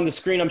call out on the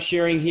screen I'm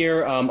sharing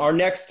here. Our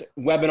next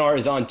webinar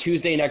is on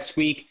Tuesday next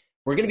week.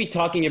 We're going to be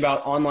talking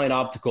about online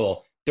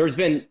optical. There's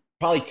been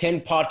probably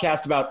 10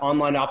 podcasts about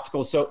online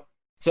optical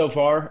so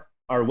far,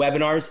 our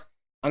webinars.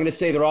 I'm going to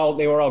say they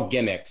were all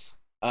gimmicks.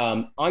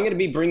 I'm going to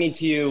be bringing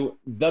to you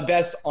the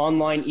best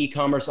online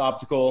e-commerce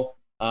optical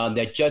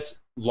that just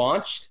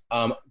launched.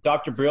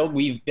 Dr. Brill,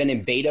 we've been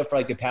in beta for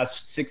like the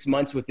past 6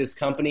 months with this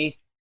company,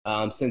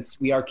 since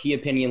we are key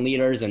opinion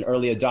leaders and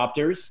early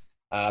adopters.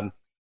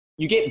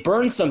 you get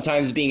burned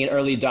sometimes being an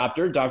early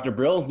adopter. Dr.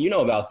 Brill, you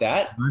know about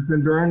that. I've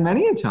been burned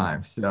many a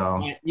time.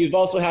 So, You've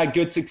also had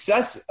good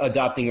success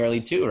adopting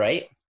early too,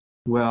 right?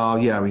 well,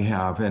 yeah, we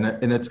have.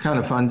 And it's kind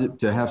of fun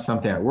to have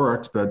something that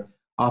works, but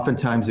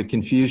oftentimes the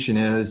confusion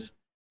is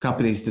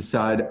companies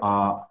decide,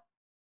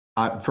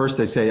 first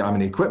they say I'm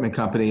an equipment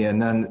company,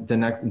 and then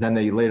then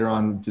they later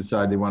on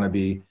decide they want to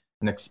be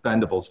an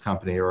expendables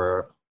company,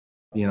 or,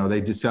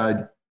 they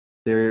decide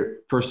they're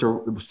first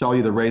sell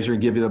you the razor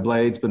and give you the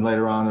blades, but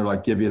later on they're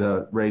like, give you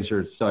the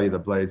razor, sell you the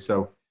blades.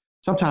 So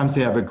sometimes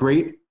they have a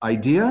great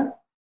idea,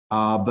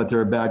 but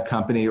they're a bad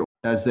company.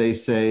 As they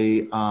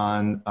say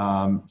on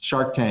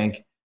Shark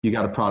Tank, you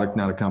got a product,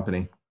 not a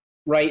company.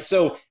 Right.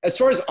 So as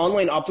far as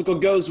online optical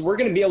goes, you're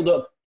going to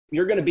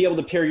be able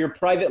to pair your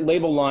private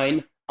label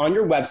line on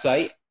your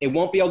website. It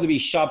won't be able to be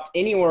shopped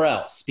anywhere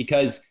else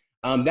because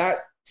that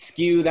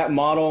SKU, that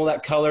model,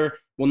 that color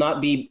will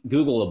not be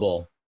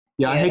Googleable.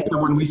 Yeah, I hate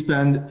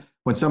that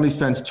when somebody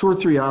spends 2 or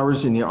 3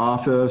 hours in the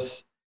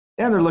office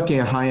and they're looking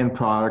at high-end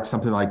products,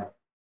 something like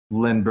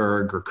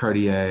Lindbergh or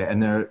Cartier,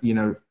 and they're,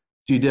 you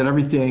did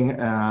everything,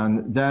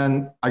 and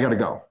then I got to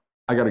go.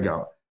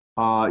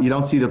 You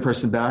don't see the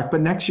person back,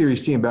 but next year you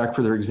see them back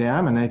for their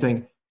exam, and they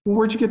think, well,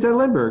 where'd you get that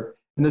Lindbergh?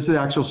 And this is an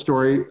actual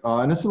story,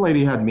 and this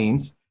lady had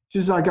means. She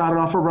says, I got it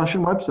off a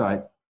Russian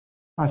website.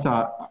 I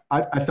thought,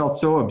 I felt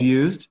so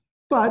abused.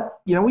 But,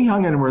 we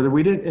hung in with her.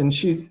 We didn't, and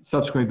she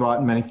subsequently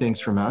bought many things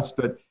from us.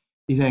 But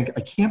you think,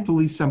 I can't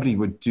believe somebody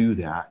would do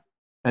that.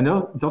 And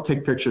they'll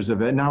take pictures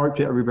of it. Now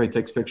everybody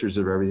takes pictures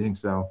of everything.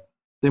 So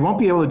they won't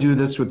be able to do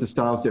this with the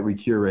styles that we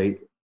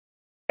curate.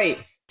 Right.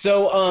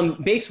 So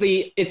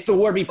basically, it's the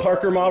Warby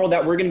Parker model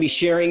that we're going to be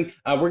sharing.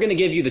 We're going to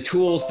give you the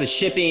tools, the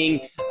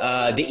shipping,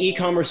 the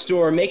e-commerce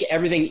store, make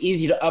everything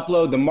easy to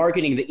upload, the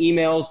marketing, the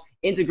emails,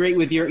 integrate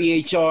with your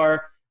EHR.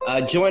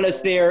 Join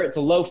us there. It's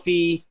a low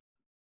fee.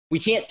 We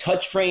can't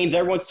touch frames.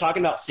 Everyone's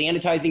talking about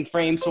sanitizing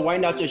frames, so why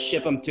not just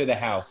ship them to the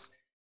house?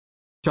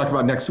 Talk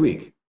about next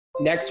week.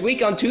 Next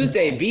week on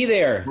Tuesday, be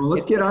there. Well,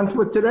 let's get on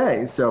to it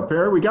today. So,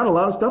 Perry, we got a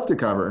lot of stuff to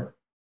cover.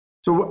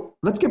 So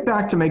let's get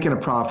back to making a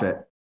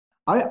profit.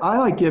 I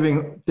like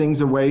giving things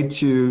away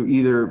to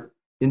either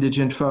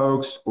indigent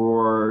folks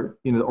or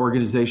the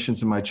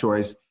organizations of my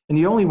choice. And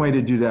the only way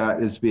to do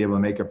that is to be able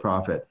to make a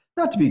profit.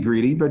 Not to be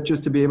greedy, but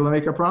just to be able to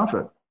make a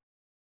profit.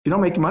 If you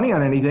don't make money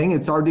on anything,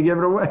 it's hard to give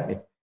it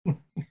away.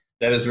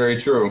 That is very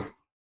true,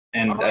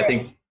 and I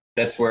think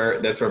that's where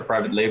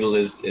private label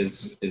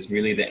is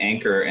really the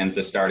anchor and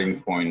the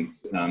starting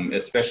point,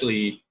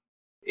 especially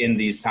in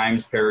these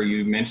times. Perry,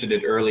 you mentioned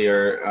it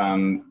earlier.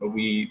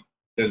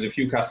 There's a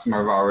few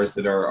customers of ours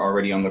that are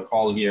already on the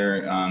call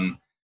here,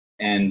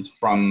 and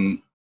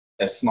from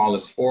as small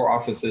as 4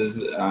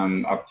 offices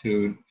up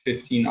to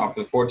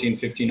 14,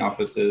 15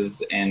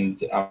 offices,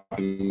 and up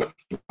to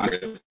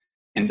 200.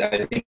 And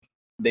I think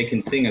they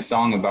can sing a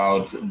song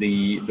about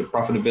the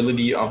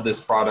profitability of this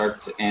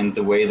product and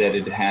the way that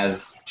it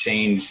has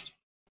changed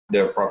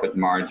their profit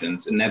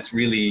margins. And that's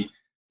really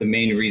the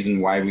main reason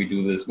why we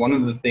do this. One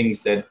of the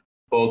things that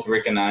both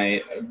Rick and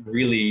I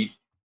really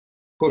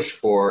push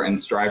for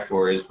and strive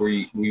for is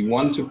we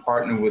want to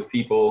partner with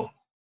people,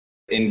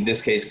 in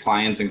this case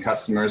clients and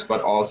customers,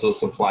 but also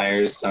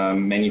suppliers,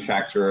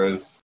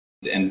 manufacturers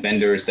and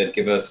vendors that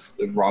give us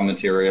raw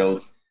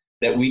materials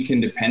that we can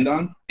depend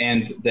on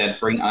and that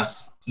bring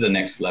us to the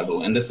next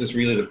level. And this is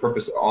really the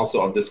purpose also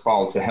of this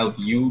call, to help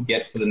you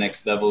get to the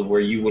next level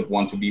where you would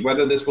want to be,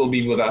 whether this will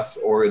be with us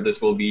or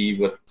this will be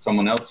with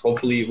someone else.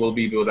 Hopefully it will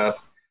be with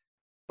us.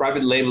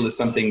 Private label is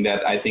something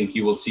that I think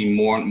you will see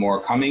more and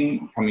more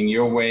coming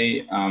your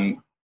way.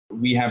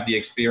 We have the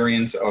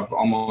experience of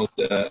almost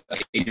 8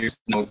 years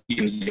now here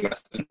in the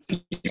US and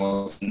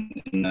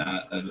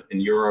in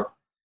Europe,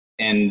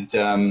 and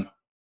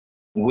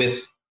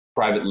with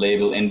private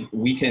label, and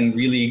we can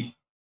really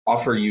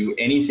offer you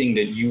anything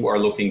that you are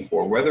looking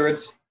for, whether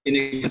it's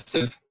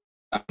inexpensive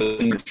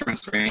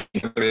insurance range,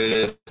 whether it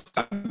is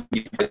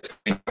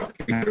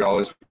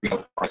 $300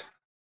 price,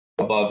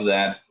 above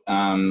that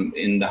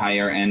in the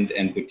higher end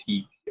and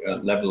boutique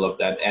level of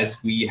that,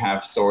 as we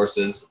have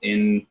sources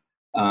in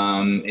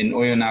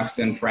Oyonnax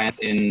in France,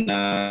 in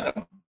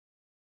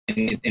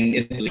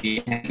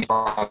Italy,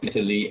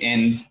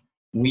 and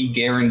we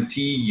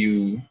guarantee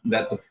you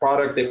that the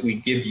product that we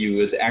give you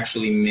is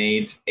actually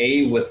made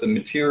with the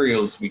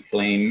materials we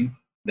claim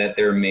that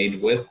they're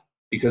made with,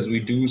 because we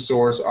do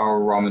source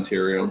our raw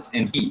materials,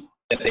 and B,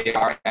 that they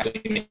are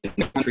actually made in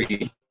the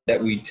country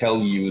that we tell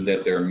you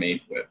that they're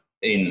made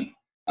in.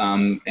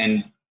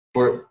 And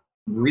for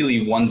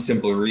really one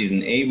simple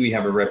reason: A, we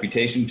have a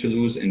reputation to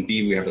lose, and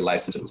B, we have a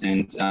license to lose.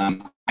 And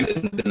I'm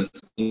in the business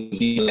of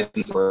losing a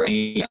license or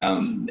any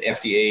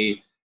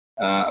FDA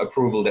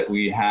approval that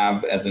we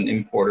have as an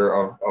importer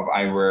of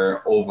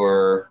eyewear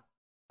over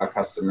a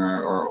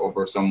customer or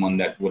over someone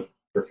that would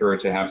prefer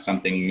to have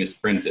something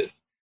misprinted,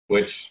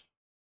 which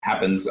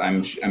happens,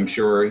 I'm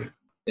sure,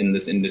 in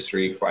this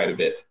industry quite a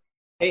bit.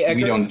 Hey,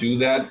 Edgar, we don't do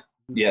that.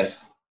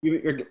 Yes.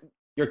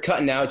 You're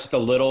cutting out just a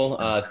little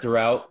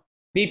throughout.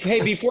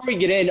 Hey, before we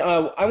get in,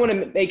 I want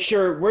to make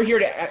sure we're here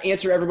to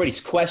answer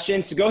everybody's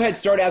questions. So go ahead,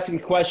 start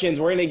asking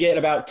questions. We're going to get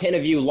about 10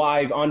 of you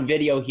live on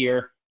video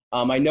here.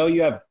 I know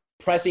you have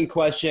pressing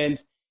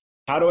questions.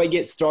 How do I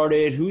get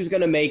started? Who's going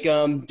to make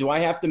them? Do I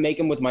have to make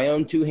them with my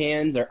own two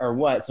hands or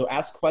what? So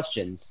ask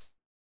questions.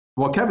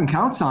 Well, Kevin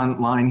Count's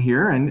online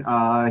here,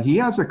 and he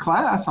has a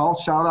class. I'll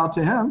shout out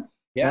to him.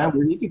 Yeah,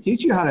 where he can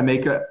teach you how to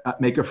make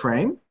a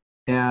frame.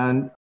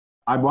 And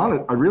I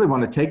really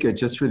want to take it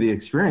just for the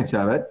experience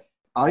of it.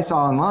 I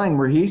saw online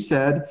where he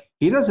said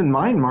he doesn't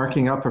mind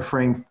marking up a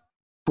frame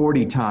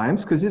 40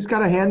 times because it's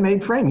got a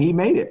handmade frame. He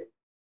made it.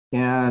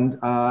 And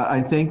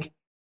I think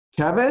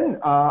Kevin,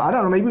 I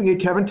don't know, maybe we can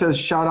get Kevin to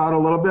shout out a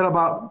little bit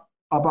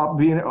about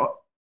being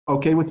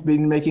okay with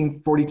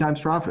making 40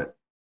 times profit.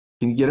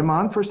 Can you get him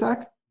on for a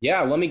sec?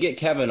 Yeah, let me get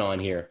Kevin on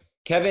here.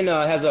 Kevin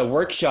has a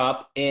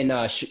workshop in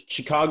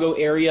Chicago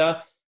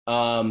area.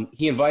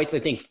 He invites, I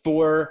think,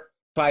 4 or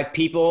 5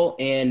 people,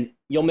 and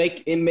you'll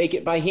make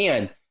it by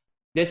hand.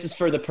 This is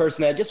for the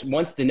person that just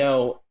wants to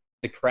know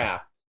the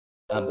craft,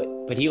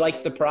 but he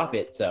likes the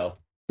profit. So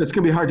it's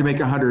gonna be hard to make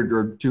 100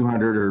 or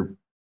 200 or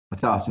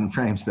 1,000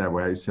 frames that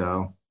way.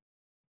 So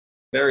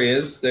There he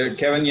is. There,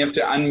 Kevin, you have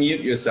to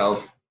unmute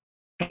yourself.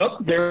 Oh,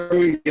 there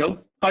we go.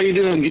 How you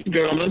doing,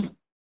 gentlemen?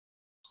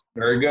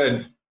 Very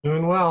good.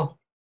 Doing well.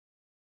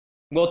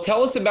 Well,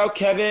 tell us about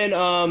Kevin.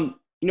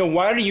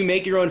 Why do you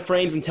make your own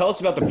frames, and tell us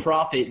about the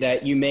profit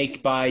that you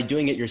make by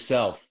doing it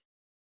yourself.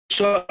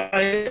 So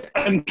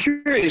I'm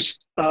curious.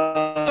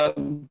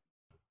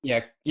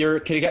 Yeah, your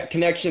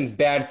connection's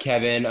bad,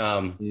 Kevin.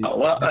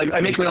 Well,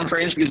 I make my own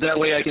frames because that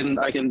way I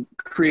can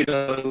create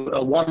a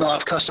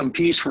one-off custom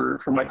piece for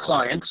my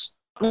clients.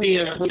 Let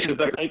me make it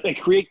better. I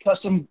create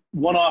custom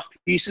one-off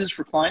pieces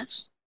for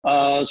clients.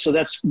 So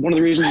that's one of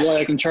the reasons why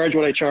I can charge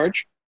what I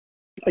charge.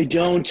 I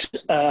don't.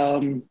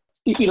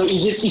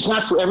 It's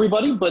not for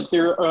everybody, but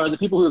there are the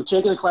people who have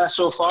taken the class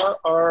so far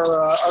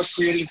are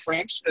creating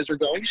frames as they're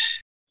going.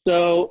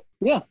 So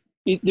yeah,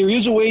 there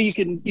is a way you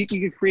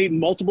can create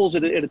multiples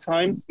at a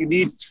time. You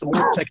need some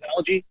more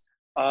technology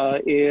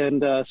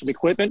and some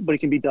equipment, but it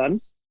can be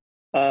done.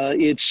 But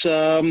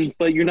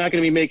you're not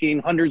going to be making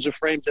hundreds of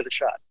frames at a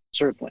shot,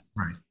 certainly.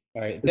 Right.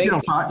 All right.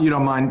 You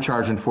don't mind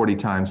charging 40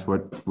 times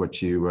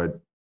what you're.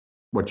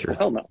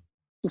 Hell no,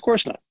 of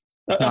course not.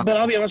 But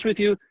I'll be honest with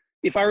you.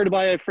 If I were to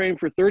buy a frame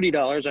for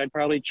 $30, I'd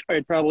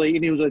probably,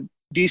 and it was a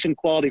decent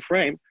quality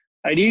frame,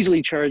 I'd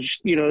easily charge,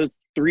 $300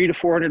 to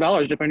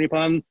 $400 depending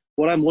upon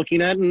what I'm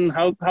looking at and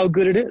how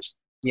good it is.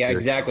 Yeah,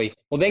 exactly.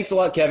 Well, thanks a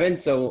lot, Kevin.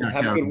 So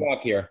have a good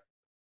walk here.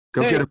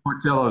 Go get a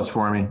Portillo's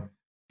for me.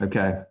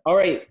 Okay. All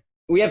right.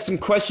 We have some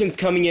questions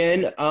coming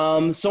in.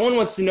 Someone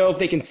wants to know if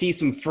they can see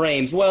some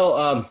frames.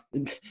 Well,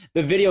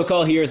 the video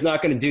call here is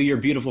not going to do your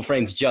beautiful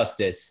frames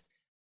justice.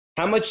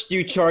 How much do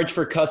you charge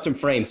for custom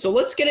frames? So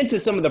let's get into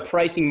some of the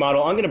pricing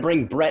model. I'm going to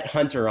bring Brett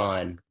Hunter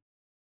on.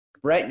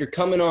 Brett, you're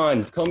coming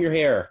on. Comb your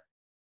hair.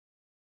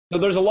 So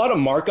there's a lot of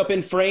markup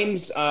in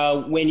frames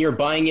when you're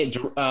buying it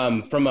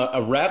from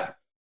a rep.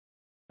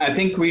 I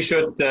think we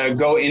should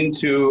go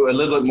into a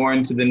little bit more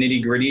into the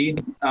nitty gritty,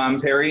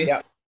 Perry.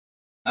 Yeah.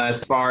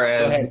 As far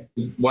as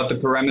what the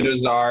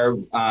parameters are,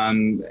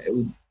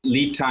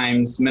 lead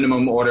times,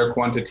 minimum order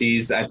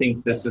quantities. I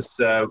think this is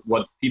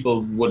what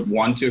people would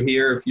want to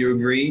hear, if you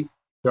agree.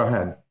 Go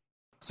ahead.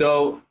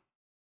 So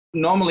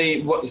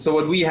normally,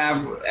 what we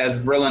have as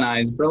Brilliant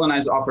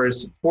Eyes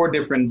offers 4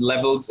 different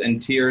levels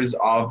and tiers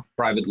of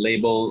private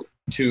label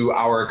to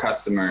our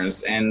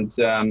customers. And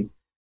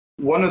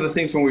one of the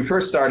things when we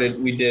first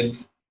started, we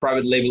did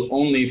private label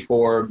only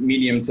for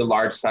medium to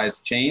large size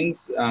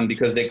chains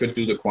because they could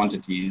do the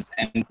quantities.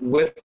 And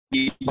with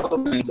the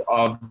development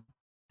of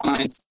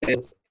online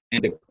sales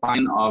and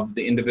decline of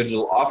the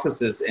individual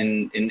offices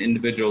in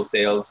individual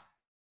sales,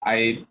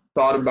 I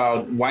thought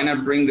about why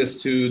not bring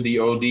this to the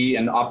OD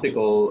and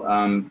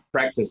optical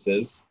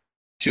practices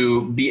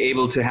to be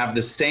able to have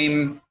the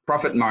same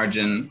profit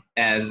margin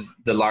as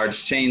the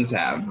large chains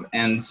have.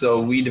 And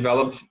so we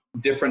developed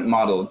different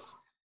models.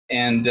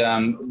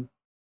 And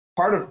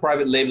part of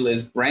private label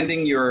is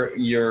branding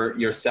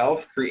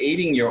yourself,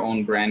 creating your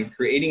own brand,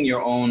 creating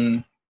your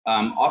own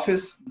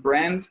office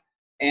brand,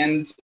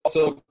 and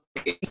also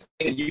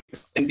you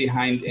stand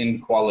behind in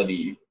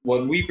quality.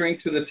 What we bring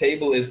to the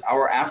table is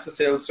our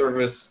after-sales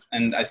service,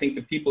 and I think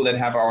the people that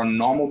have our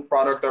normal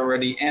product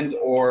already and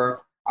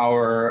or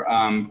our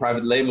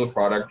private label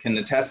product can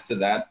attest to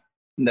that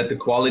the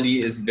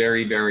quality is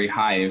very, very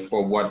high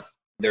for what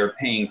they're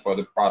paying for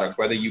the product,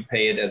 whether you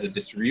pay it as a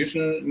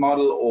distribution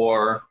model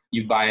or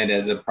you buy it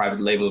as a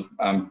private label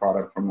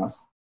product from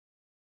us.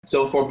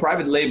 So for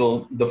private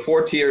label, the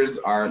 4 tiers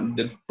are,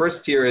 the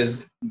first tier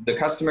is the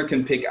customer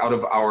can pick out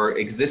of our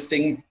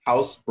existing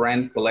house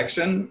brand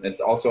collection. It's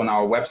also on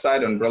our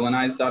website on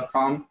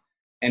brillianteyes.com.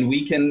 And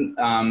we can,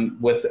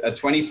 with a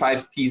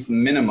 25-piece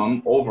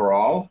minimum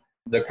overall,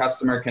 the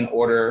customer can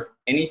order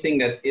anything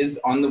that is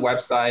on the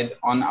website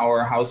on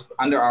our house,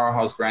 under our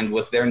house brand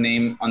with their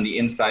name on the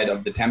inside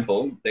of the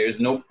temple. There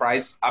is no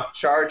price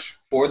upcharge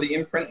for the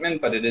imprintment,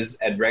 but it is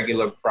at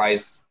regular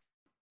price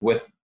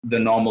with the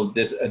normal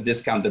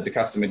discount that the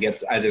customer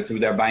gets either through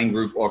their buying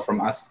group or from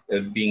us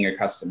being a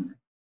customer.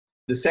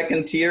 The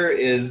second tier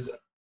is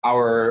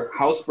our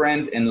house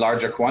brand in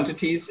larger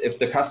quantities. If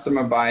the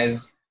customer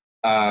buys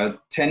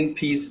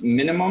 10-piece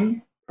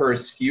minimum per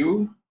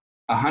SKU,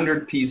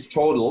 100-piece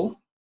total,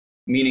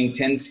 meaning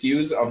 10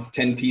 SKUs of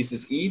 10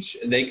 pieces each,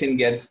 they can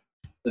get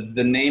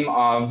the name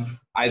of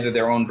either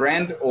their own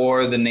brand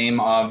or the name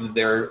of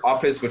their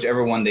office,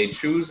 whichever one they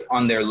choose,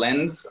 on their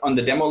lens, on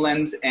the demo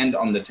lens, and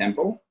on the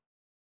tempo.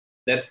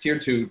 That's tier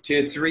 2.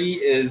 Tier 3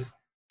 is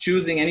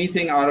choosing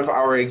anything out of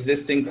our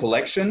existing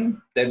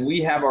collection that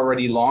we have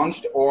already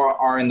launched or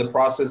are in the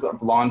process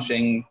of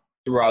launching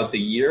throughout the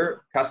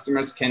year.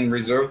 Customers can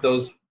reserve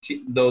those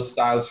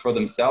styles for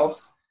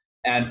themselves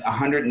at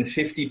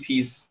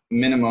 150-piece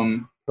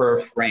minimum per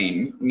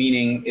frame,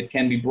 meaning it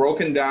can be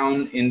broken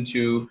down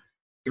into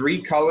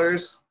 3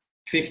 colors,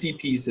 50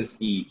 pieces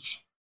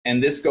each.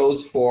 And this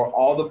goes for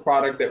all the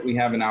product that we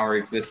have in our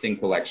existing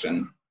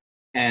collection.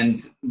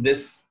 And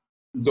this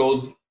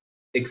goes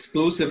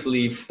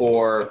exclusively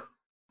for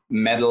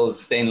metal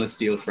stainless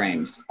steel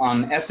frames.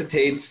 On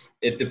acetates,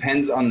 it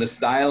depends on the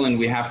style, and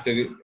we have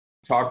to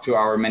talk to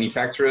our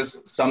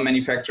manufacturers. Some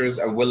manufacturers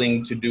are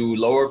willing to do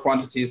lower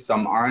quantities,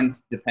 some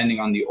aren't, depending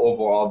on the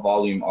overall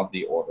volume of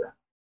the order.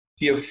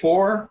 Tier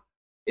 4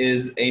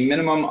 is a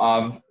minimum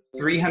of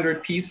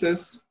 300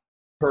 pieces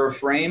per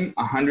frame,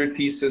 100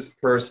 pieces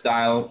per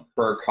style,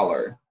 per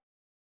color.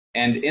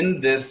 And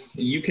in this,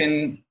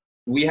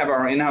 we have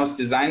our in-house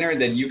designer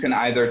that you can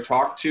either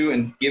talk to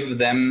and give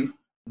them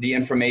the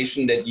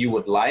information that you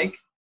would like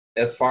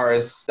as far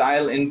as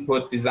style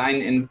input, design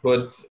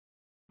input,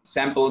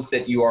 samples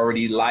that you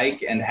already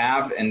like and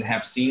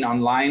have seen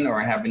online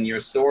or have in your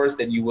stores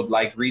that you would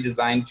like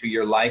redesigned to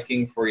your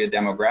liking for your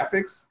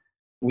demographics.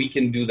 We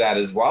can do that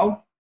as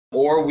well.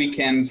 Or we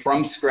can,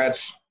 from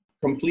scratch,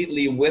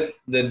 completely with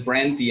the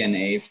brand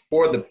DNA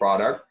for the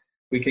product,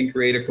 we can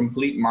create a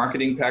complete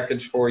marketing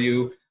package for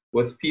you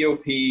with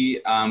POP.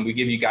 We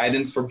give you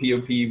guidance for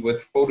POP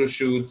with photo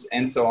shoots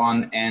and so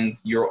on, and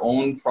your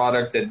own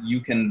product that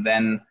you can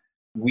then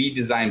we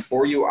design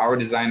for you. Our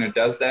designer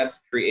does that,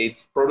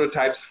 creates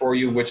prototypes for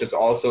you, which is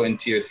also in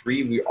tier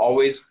 3. We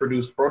always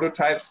produce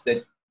prototypes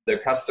that the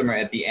customer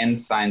at the end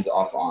signs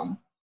off on.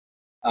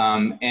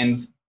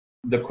 And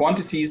the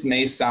quantities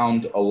may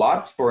sound a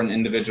lot for an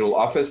individual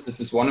office.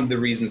 This is one of the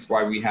reasons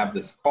why we have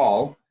this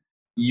call.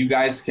 You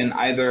guys can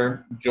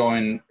either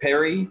join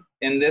Perry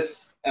in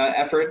this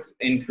effort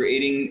in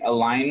creating a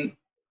line,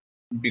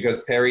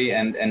 because Perry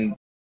and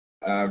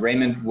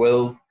Raymond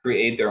will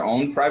create their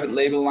own private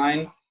label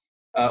line,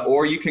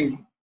 or you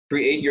can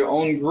create your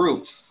own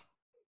groups.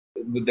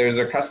 There's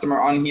a customer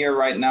on here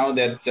right now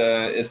that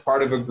is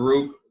part of a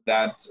group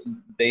that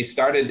they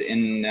started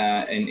in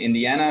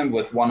Indiana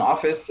with one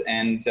office,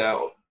 and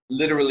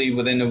literally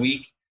within a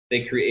week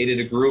they created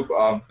a group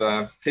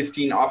of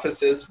 15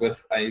 offices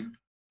with, I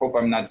hope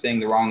I'm not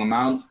saying the wrong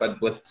amounts, but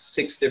with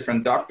 6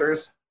 different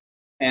doctors.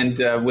 And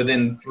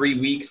within 3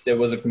 weeks, there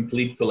was a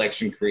complete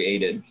collection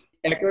created.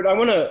 Eckert,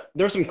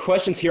 there's some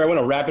questions here I want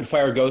to rapid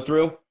fire go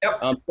through.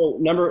 Yep.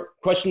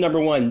 Question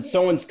number 1,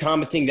 someone's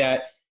commenting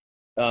that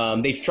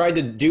they've tried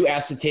to do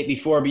acetate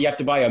before, but you have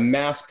to buy a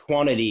mass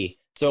quantity.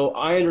 So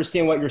I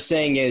understand what you're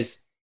saying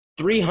is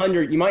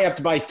 300, you might have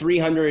to buy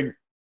 300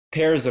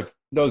 pairs of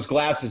those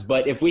glasses,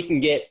 but if we can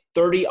get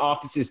 30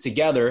 offices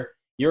together,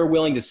 you're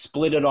willing to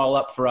split it all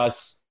up for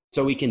us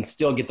so we can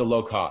still get the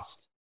low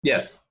cost.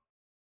 Yes.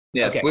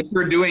 Yes, okay. Which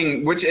we're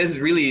doing, which is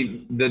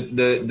really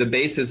the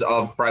basis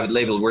of private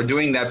label. We're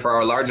doing that for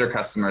our larger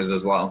customers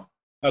as well.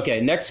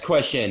 Okay, next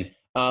question.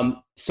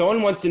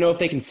 Someone wants to know if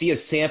they can see a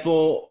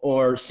sample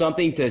or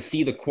something to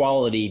see the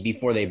quality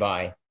before they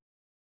buy.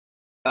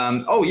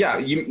 Oh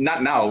yeah,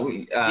 not now,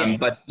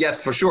 but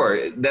yes, for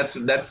sure. That's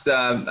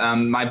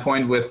my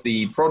point with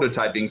the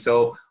prototyping.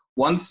 So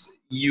once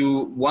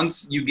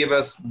you give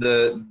us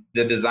the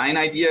design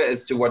idea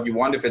as to what you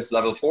want, if it's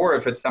level 4,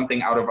 if it's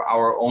something out of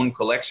our own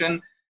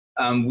collection,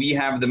 we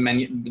have the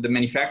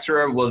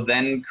manufacturer will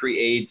then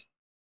create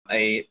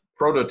a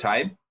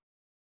prototype,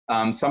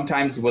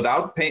 sometimes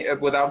without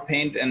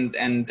paint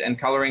and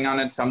coloring on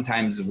it,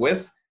 sometimes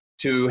with,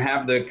 to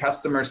have the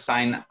customer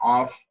sign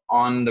off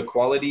on the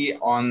quality,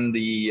 on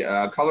the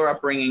color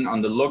upbringing,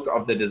 on the look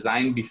of the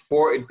design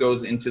before it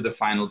goes into the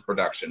final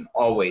production,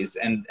 always.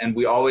 And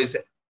we always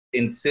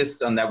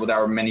insist on that with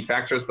our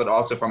manufacturers, but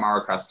also from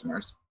our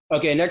customers.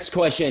 Okay, next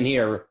question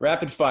here,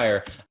 rapid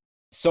fire.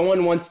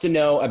 Someone wants to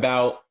know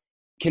about,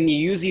 can you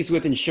use these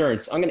with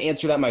insurance? I'm gonna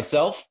answer that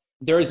myself.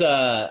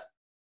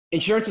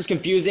 Insurance is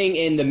confusing,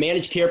 and the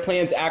managed care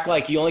plans act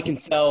like you only can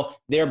sell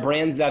their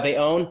brands that they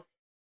own.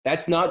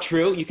 That's not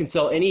true. You can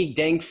sell any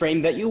dang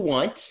frame that you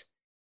want,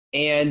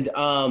 and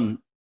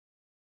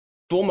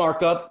full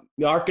markup,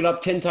 mark it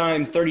up 10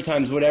 times, 30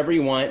 times, whatever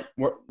you want.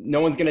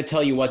 No one's going to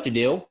tell you what to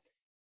do.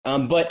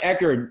 But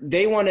Eckert,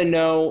 they want to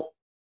know,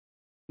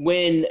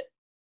 when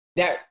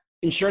that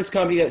insurance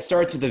company that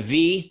starts with a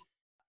V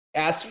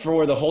asks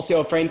for the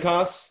wholesale frame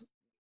costs,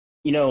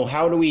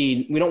 how do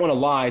we don't want to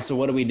lie, so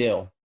what do we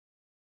do?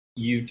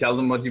 you tell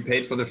them what you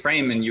paid for the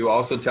frame, and you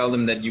also tell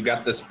them that you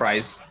got this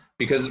price,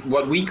 because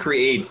what we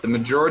create, the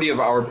majority of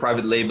our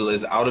private label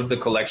is out of the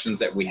collections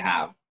that we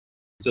have.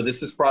 So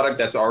this is product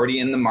that's already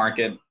in the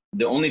market.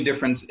 The only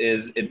difference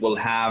is it will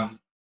have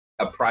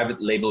a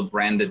private label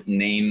branded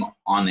name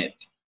on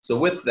it. So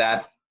with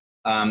that,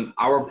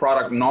 our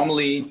product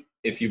normally,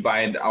 if you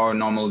buy it, our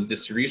normal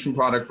distribution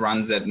product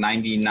runs at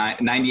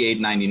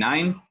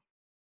 $98.99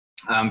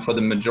 for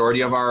the majority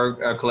of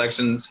our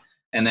collections.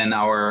 And then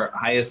our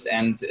highest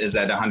end is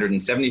at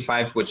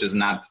 $175, which is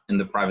not in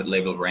the private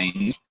label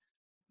range.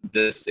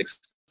 This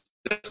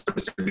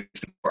distribution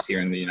price here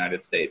in the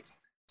United States.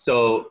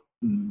 So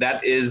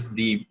that is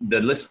the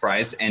list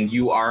price, and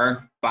you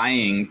are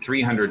buying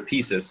 300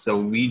 pieces. So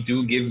we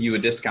do give you a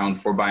discount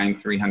for buying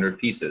 300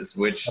 pieces,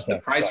 which the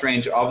price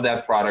range of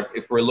that product,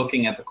 if we're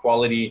looking at the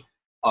quality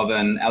of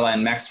an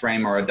LN Max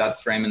frame or a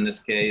Dutz frame in this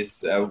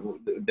case,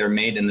 they're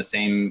made in the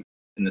same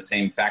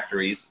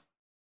factories.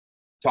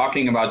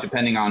 Talking about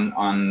depending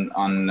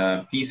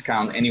on piece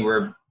count,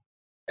 anywhere,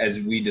 as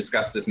we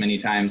discussed this many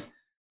times,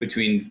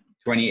 between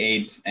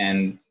 $28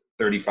 and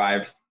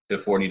 $35 to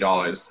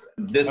 $40.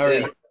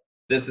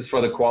 This is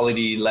for the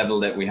quality level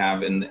that we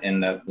have in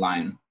that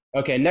line.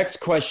 Okay, next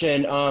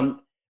question.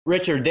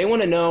 Richard, they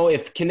want to know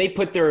can they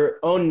put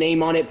their own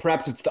name on it?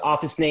 Perhaps it's the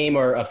office name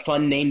or a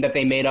fun name that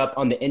they made up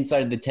on the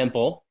inside of the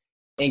temple.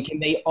 And can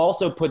they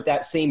also put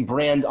that same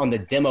brand on the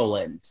demo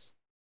lens?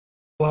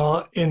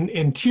 Well,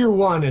 in tier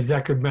 1, as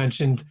Eckhard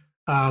mentioned,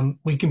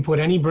 we can put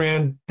any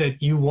brand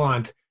that you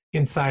want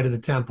inside of the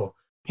temple.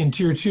 In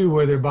tier 2,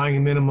 where they're buying a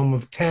minimum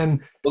of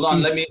 10. Hold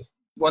on, let me,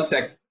 one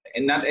sec.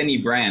 And not any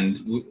brand,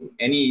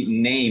 any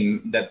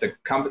name that the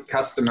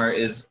customer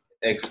is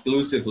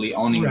exclusively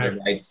owning the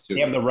rights to.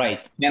 They have the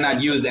rights. You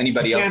cannot use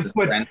anybody else's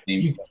brand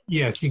name.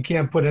 Yes, you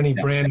can't put any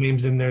brand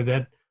names in there.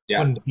 That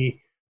wouldn't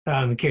be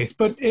the case.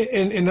 But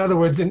in other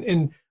words,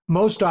 in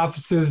most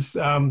offices,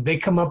 they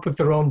come up with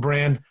their own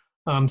brand,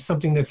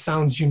 something that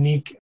sounds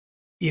unique,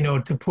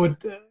 to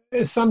put.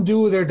 Some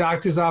do their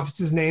doctor's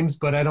offices names,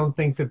 but I don't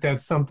think that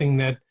that's something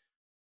that,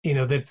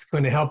 that's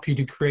going to help you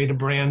to create a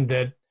brand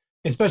that,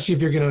 especially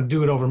if you're going to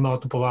do it over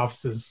multiple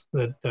offices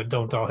that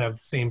don't all have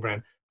the same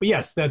brand. But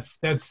yes,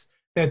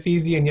 that's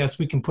easy, and yes,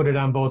 we can put it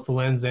on both the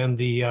lens and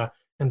the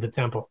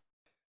temple.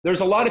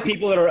 There's a lot of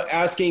people that are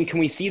asking, can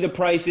we see the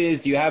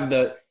prices? You have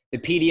the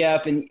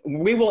PDF, and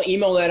we will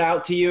email that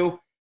out to you.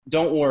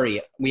 Don't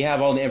worry, we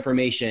have all the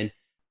information.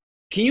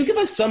 Can you give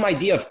us some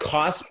idea of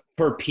cost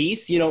per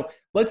piece?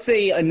 Let's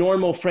say a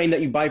normal frame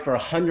that you buy for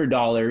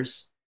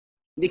 $100.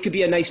 It could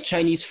be a nice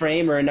Chinese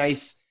frame or a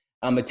nice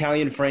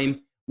Italian frame.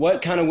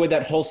 What kind of would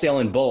that wholesale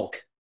in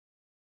bulk?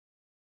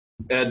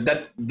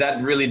 That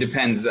really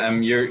depends.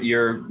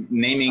 You're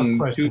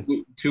naming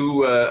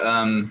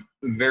two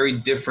very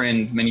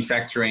different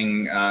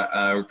manufacturing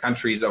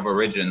countries of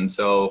origin.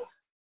 So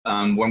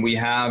when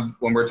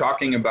we're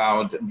talking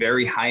about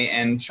very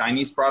high-end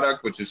Chinese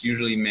product, which is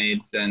usually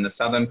made in the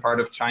southern part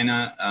of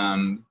China,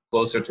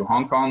 closer to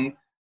Hong Kong,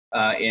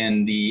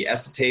 in the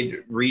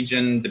acetate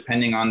region,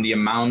 depending on the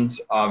amount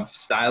of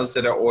styles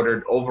that are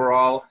ordered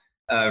overall,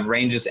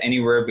 ranges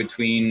anywhere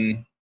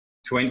between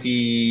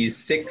 $26,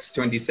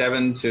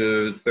 $27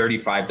 to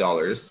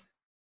 $35.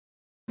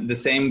 The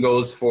same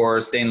goes for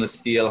stainless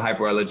steel,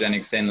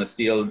 hypoallergenic stainless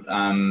steel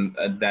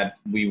that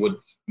we would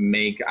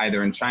make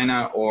either in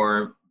China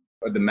or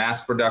the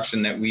mass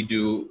production that we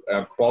do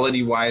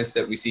quality-wise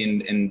that we see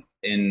in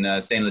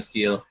stainless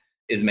steel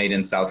is made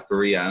in South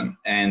Korea,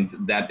 and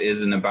that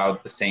is in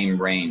about the same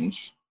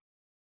range.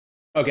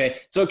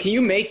 Okay, so can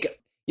you make,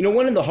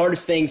 one of the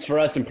hardest things for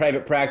us in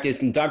private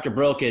practice, and Dr.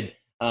 Brill could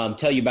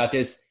tell you about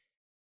this,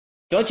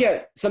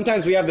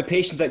 sometimes we have the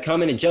patients that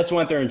come in and just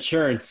want their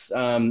insurance.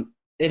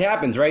 It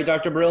happens, right,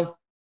 Dr. Brill?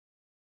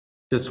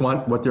 Just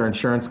want what their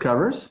insurance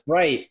covers?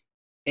 Right.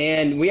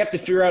 And we have to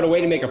figure out a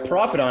way to make a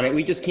profit on it.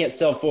 We just can't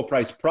sell full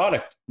price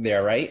product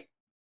there, right?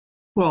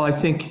 Well, I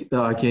think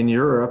like in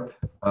Europe,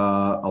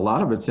 a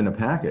lot of it's in a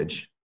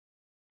package.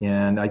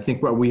 And I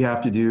think what we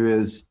have to do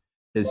is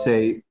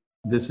say,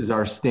 this is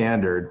our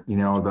standard,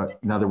 in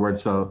other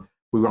words, so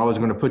we were always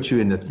going to put you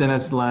in the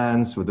thinnest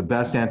lens with the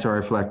best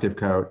anti-reflective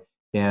coat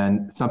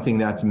and something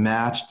that's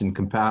matched and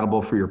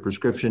compatible for your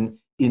prescription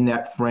in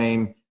that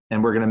frame.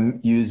 And we're going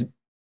to use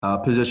a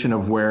position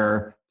of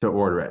where to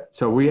order it.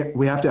 So we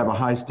have to have a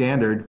high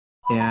standard.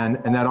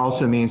 And that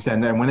also means that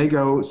when they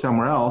go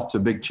somewhere else to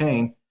a big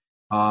chain,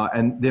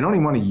 and they don't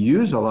even want to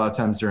use a lot of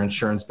times their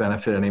insurance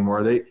benefit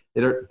anymore.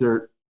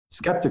 They're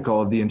skeptical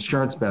of the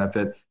insurance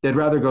benefit. They'd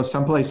rather go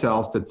someplace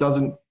else that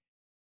doesn't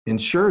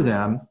insure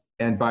them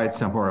and buy it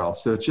somewhere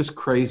else. So it's just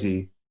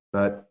crazy.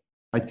 But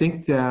I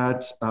think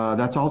that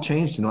that's all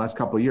changed in the last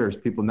couple of years,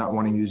 people not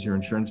wanting to use your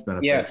insurance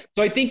benefit. Yeah,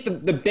 so I think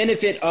the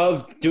benefit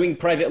of doing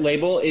private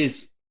label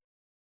is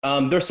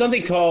there's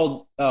something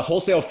called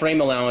wholesale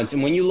frame allowance.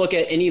 And when you look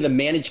at any of the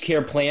managed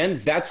care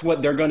plans, that's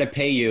what they're going to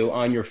pay you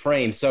on your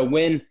frame. So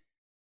when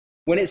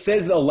it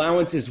says the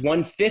allowance is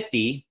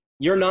 $150,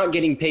 you're not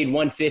getting paid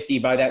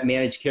 $150 by that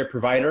managed care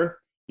provider.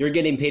 You're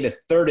getting paid a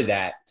third of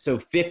that, so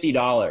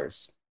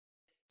 $50.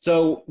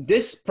 So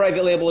this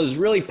private label is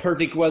really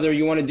perfect whether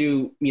you want to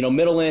do,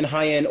 middle end,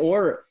 high end,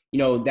 or,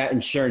 that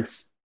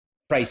insurance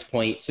price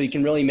point. So you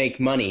can really make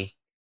money.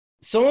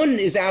 Someone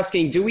is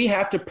asking, do we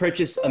have to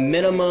purchase a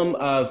minimum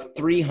of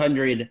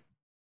 300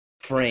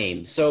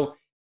 frames? So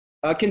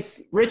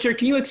Richard,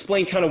 can you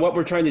explain kind of what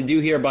we're trying to do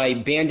here by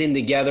banding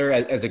together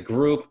as a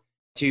group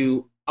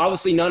to,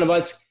 obviously none of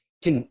us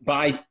can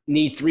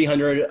need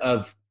 300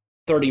 of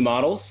 30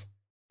 models.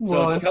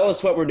 So Well, tell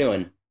us what we're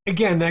doing.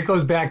 Again, that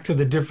goes back to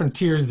the different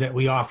tiers that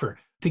we offer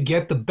to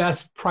get the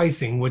best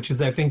pricing, which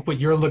is, I think, what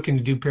you're looking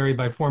to do, Perry,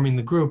 by forming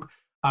the group.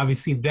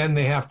 Obviously, then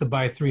they have to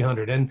buy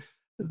 300. And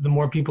the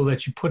more people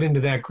that you put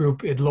into that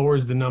group, it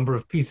lowers the number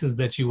of pieces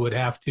that you would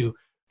have to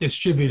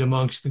distribute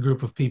amongst the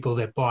group of people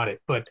that bought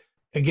it. But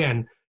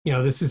again,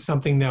 this is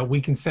something that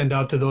we can send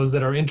out to those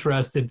that are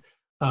interested,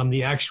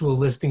 the actual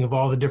listing of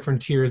all the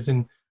different tiers.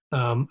 And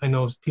I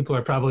know people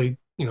are probably,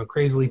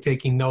 crazily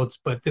taking notes,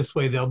 but this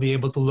way they'll be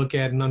able to look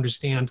at and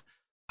understand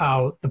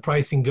how the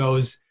pricing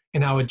goes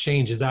and how it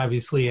changes.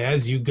 Obviously,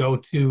 as you go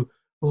to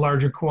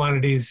larger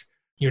quantities,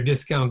 your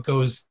discount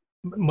goes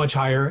much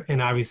higher,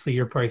 and obviously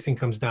your pricing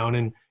comes down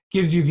and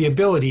gives you the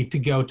ability to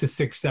go to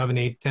 6, 7,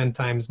 8, 10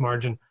 times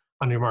margin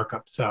on your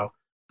markup. So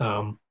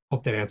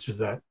hope that answers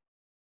that.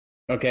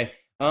 Okay.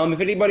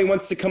 If anybody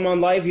wants to come on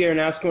live here and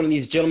ask one of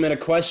these gentlemen a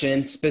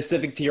question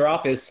specific to your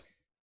office,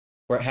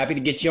 we're happy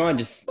to get you on.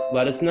 Just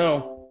let us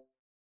know.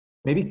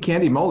 Maybe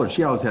Candy Moeller,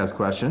 she always has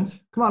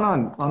questions. Come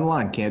on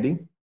online, Candy.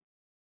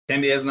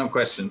 Candy has no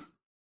questions.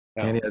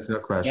 No. Candy has no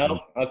questions.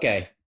 No?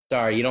 Okay.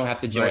 Sorry, you don't have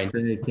to join.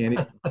 Right,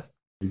 Candy.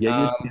 You get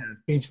your chance.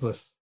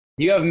 Speechless.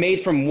 Do you have made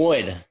from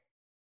wood?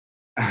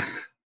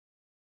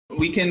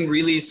 We can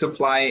really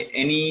supply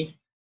any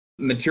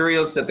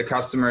materials that the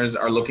customers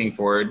are looking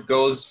for. It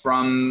goes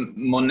from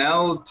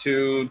Monel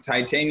to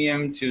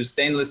titanium to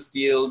stainless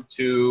steel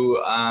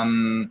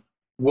to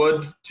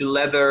wood to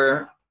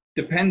leather.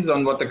 Depends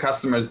on what the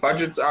customer's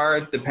budgets are,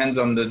 depends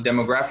on the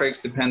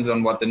demographics, depends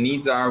on what the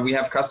needs are. We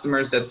have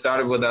customers that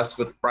started with us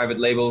with private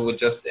label with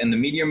just in the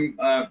medium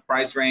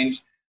price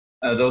range.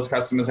 Those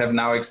customers have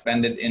now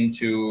expanded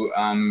into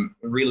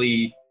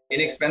really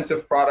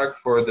inexpensive product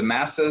for the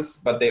masses,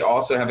 but they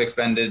also have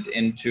expanded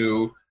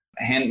into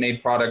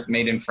handmade product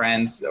made in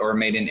France or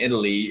made in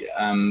Italy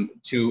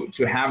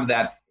to have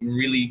that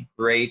really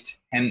great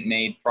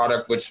handmade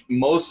product, which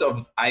most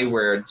of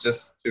eyewear,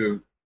 just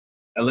to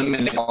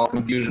eliminate all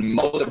confusion,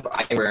 most of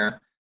eyewear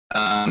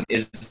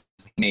is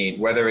made,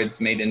 whether it's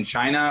made in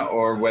China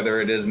or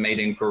whether it is made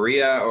in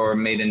Korea or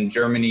made in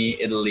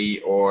Germany,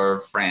 Italy,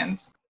 or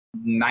France.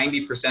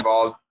 90%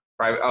 of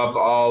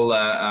all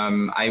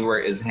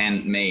eyewear is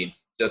handmade,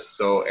 just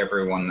so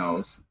everyone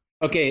knows.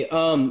 Okay,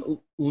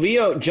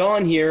 Leo,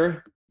 John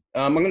here.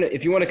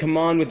 If you want to come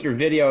on with your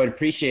video, I'd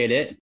appreciate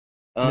it.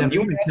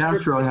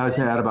 Castro has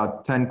had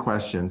about 10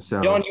 questions.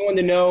 So John, you want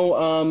to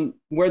know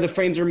where the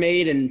frames are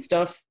made and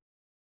stuff?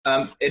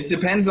 It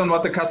depends on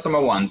what the customer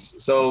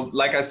wants. So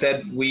like I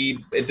said,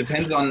 it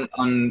depends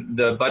on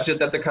the budget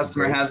that the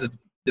customer has. It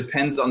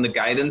depends on the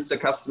guidance the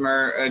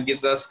customer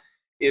gives us.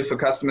 If a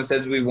customer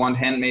says we want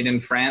handmade in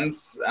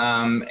France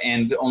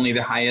and only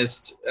the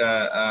highest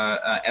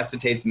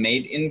acetates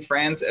made in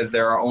France, as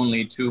there are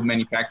only 2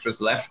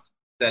 manufacturers left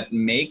that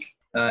make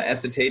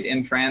acetate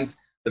in France,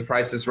 the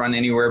prices run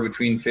anywhere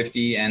between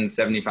 $50 and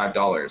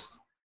 $75.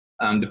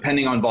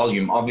 Depending on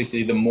volume.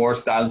 Obviously, the more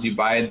styles you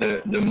buy,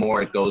 the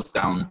more it goes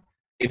down.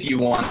 If you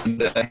want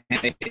the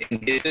handmade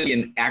in Italy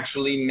and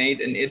actually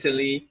made in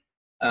Italy,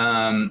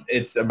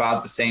 it's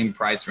about the same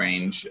price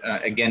range.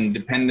 Again,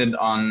 dependent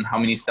on how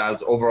many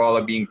styles overall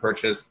are being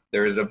purchased,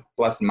 there is a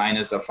plus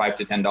minus of $5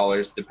 to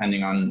 $10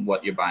 depending on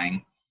what you're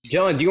buying.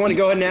 John, do you want to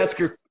go ahead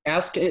and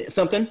ask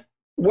something?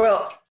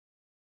 Well,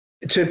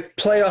 to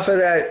play off of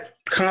that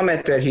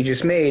comment that he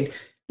just made,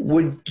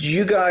 would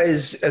you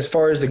guys, as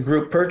far as the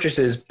group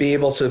purchases, be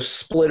able to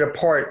split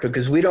apart?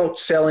 Because we don't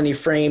sell any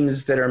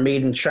frames that are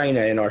made in China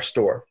in our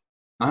store.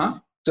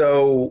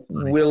 So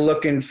we're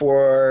looking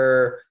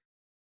for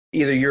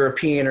either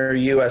European or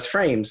US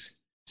frames.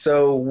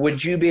 So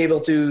would you be able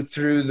to,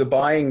 through the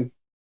buying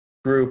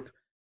group,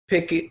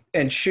 pick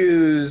and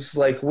choose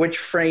like which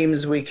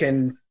frames we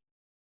can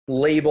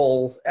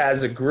label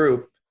as a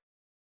group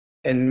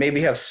and maybe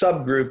have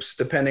subgroups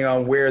depending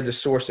on where the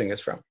sourcing is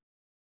from?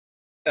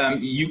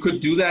 You could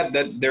do that.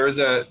 There's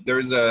a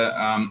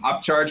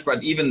upcharge,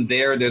 but even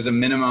there's a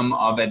minimum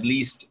of at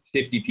least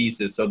 50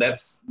 pieces. So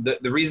that's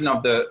the reason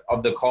of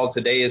the call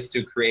today is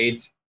to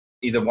create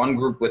either one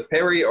group with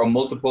Perry or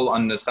multiple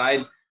on the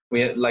side.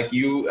 We had, like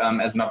you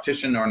as an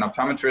optician or an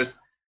optometrist,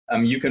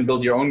 you can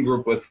build your own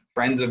group with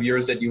friends of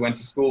yours that you went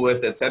to school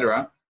with,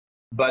 etc.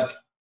 But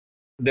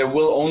there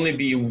will only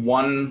be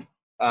one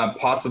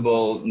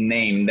possible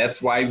name. That's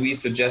why we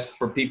suggest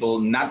for people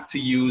not to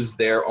use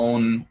their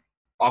own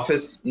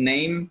office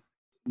name,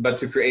 but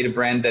to create a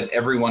brand that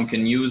everyone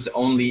can use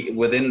only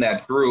within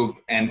that group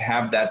and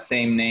have that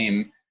same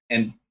name.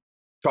 And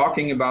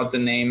talking about the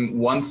name,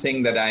 one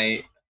thing that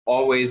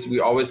we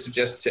always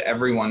suggest to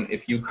everyone,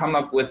 if you come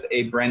up with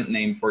a brand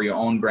name for your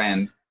own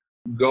brand,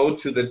 go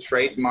to the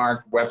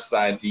trademark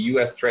website, the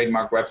US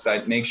trademark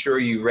website, make sure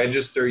you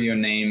register your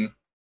name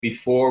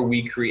before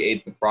we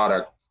create the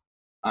product.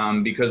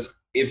 Because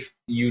if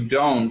you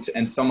don't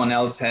and someone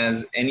else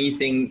has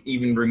anything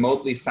even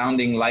remotely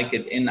sounding like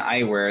it in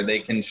eyewear, they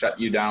can shut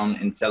you down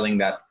in selling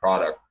that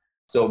product.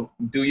 So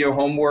do your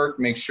homework,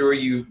 make sure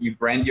you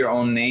brand your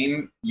own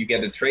name, you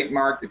get a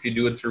trademark. If you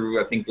do it through,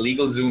 I think,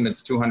 LegalZoom,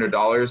 it's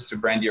 $200 to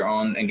brand your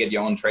own and get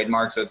your own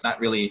trademark. So it's not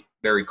really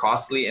very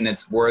costly, and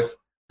it's worth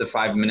the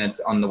 5 minutes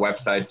on the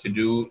website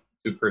to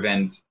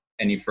prevent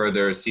any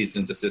further cease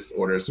and desist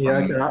orders.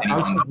 Yeah, from I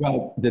was thinking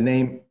about the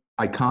name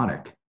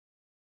Iconic.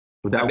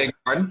 Would that, I beg your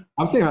pardon?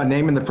 I'm thinking about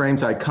naming the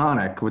frames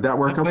Iconic. Would that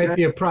work That okay? might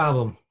be a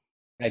problem.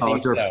 I Oh, think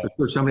is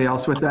there somebody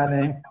else with that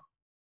name?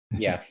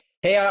 Yeah.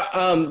 Hey,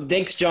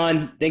 thanks,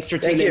 John. Thanks for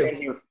Thank tuning you. in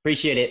here.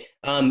 Appreciate it.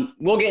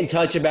 We'll get in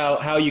touch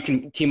about how you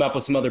can team up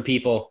with some other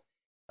people.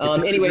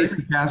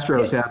 Anyways,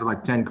 Castro's had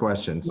like 10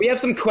 questions. we have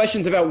some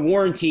questions about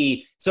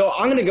warranty. So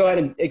I'm going to go ahead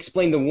and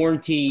explain the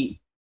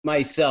warranty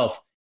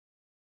myself.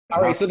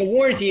 All right. So the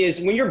warranty is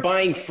when you're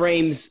buying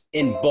frames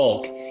in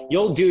bulk,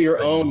 you'll do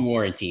your own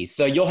warranty.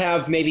 So you'll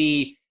have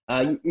maybe,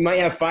 you might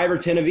have 5 or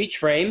 10 of each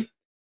frame,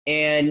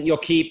 and you'll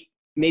keep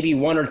maybe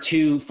 1 or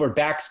 2 for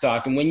back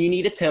stock. And when you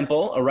need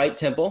a right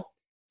temple,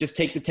 just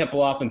take the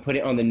temple off and put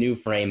it on the new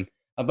frame.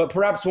 But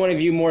perhaps one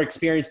of you more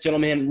experienced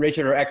gentlemen,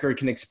 Richard or Eckert,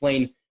 can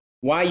explain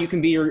why you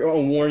can be your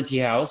own warranty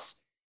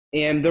house.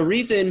 And the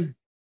reason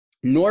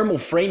normal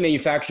frame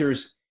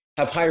manufacturers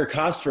have higher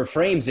costs for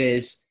frames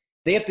is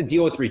they have to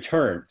deal with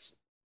returns.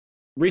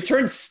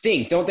 Returns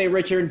stink, don't they,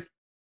 Richard?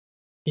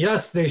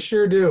 Yes, they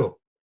sure do.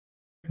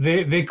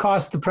 They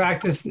cost the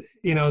practice.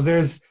 You know,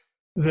 there's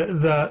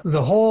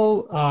the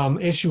whole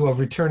issue of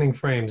returning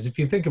frames. If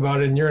you think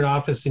about it, and you're in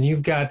office and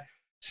you've got,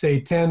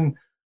 say, 10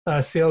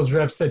 sales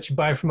reps that you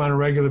buy from on a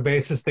regular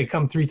basis. They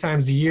come 3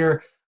 times a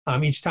year.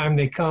 Each time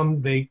they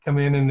come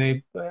in and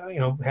they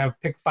have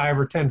pick 5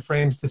 or 10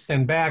 frames to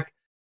send back.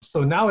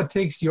 So now it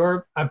takes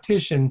your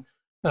optician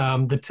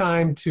the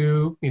time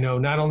to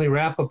not only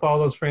wrap up all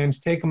those frames,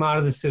 take them out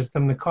of the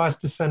system, the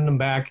cost to send them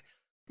back.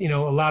 A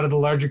lot of the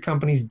larger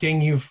companies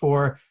ding you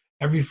for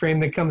every frame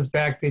that comes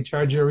back. They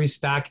charge you a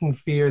restocking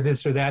fee or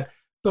this or that.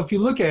 So if you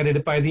look at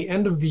it by the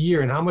end of the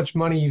year and how much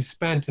money you've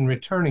spent in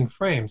returning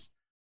frames,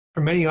 for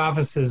many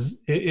offices,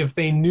 if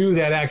they knew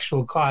that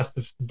actual cost,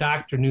 if the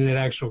doctor knew that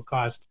actual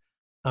cost,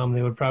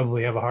 they would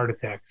probably have a heart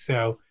attack.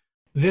 So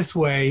this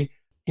way,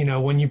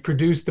 when you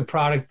produce the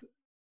product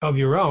of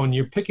your own,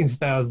 you're picking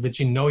styles that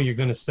you're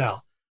going to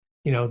sell.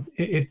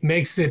 It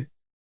makes it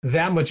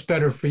that much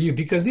better for you,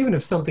 because even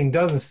if something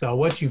doesn't sell,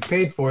 what you've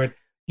paid for it,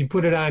 you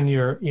put it on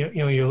your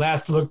your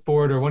last look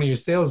board or one of your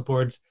sales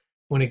boards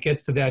when it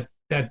gets to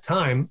that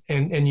time,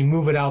 and you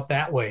move it out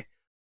that way.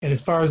 And as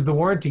far as the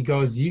warranty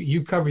goes,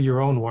 you cover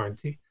your own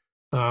warranty.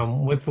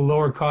 With the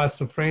lower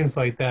costs of frames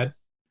like that,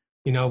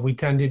 we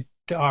tend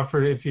to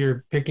offer, if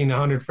you're picking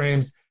 100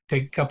 frames,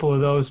 take a couple of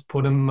those,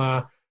 put them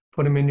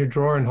in your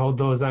drawer and hold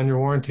those on your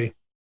warranty.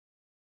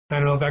 I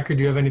don't know if Ecker,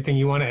 do you have anything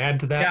you want to add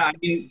to that? Yeah, I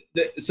mean,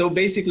 so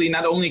basically,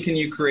 not only can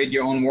you create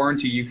your own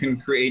warranty, you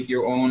can create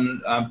your own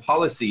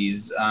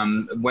policies.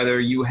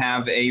 Whether you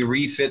have a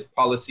refit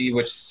policy,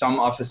 which some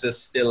offices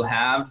still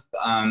have,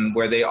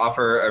 where they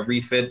offer a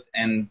refit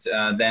and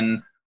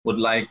then would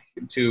like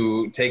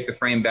to take the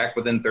frame back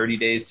within 30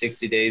 days,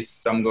 60 days,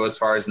 some go as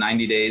far as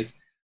 90 days.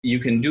 You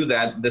can do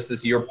that. This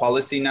is your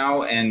policy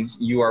now, and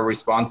you are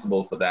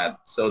responsible for that.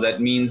 So that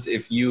means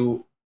if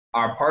you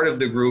are part of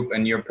the group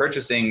and you're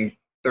purchasing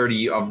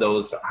 30 of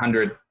those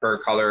 100 per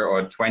color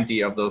or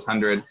 20 of those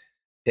 100,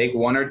 take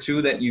 1 or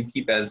 2 that you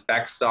keep as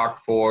backstock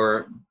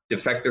for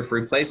defective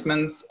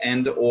replacements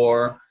and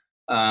or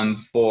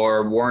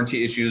for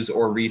warranty issues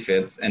or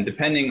refits. And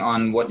depending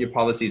on what your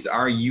policies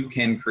are, you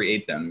can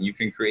create them. You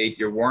can create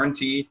your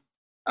warranty.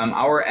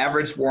 Our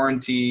average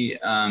warranty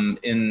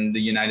in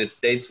the United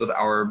States with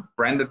our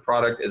branded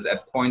product is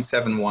at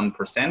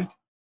 0.71%,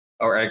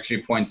 or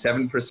actually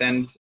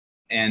 0.7%.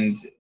 And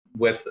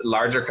with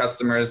larger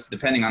customers,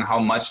 depending on how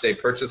much they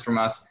purchase from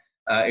us,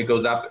 it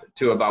goes up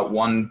to about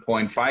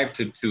 1.5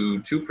 to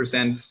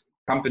 2%.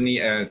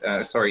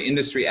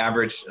 Industry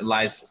average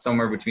lies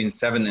somewhere between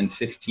 7 and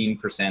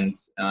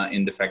 15%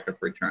 in defective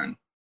return.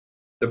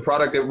 The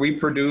product that we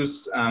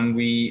produce,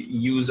 we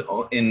use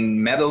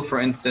in metal, for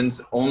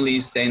instance, only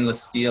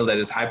stainless steel that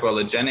is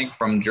hypoallergenic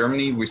from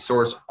Germany. We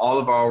source all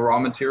of our raw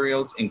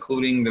materials,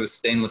 including the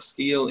stainless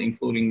steel,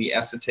 including the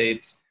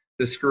acetates,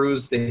 the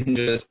screws, the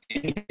hinges,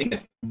 anything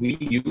that we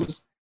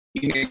use,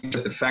 even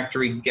that the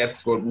factory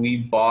gets what we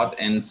bought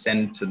and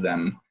sent to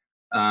them.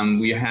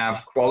 We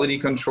have quality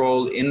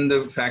control in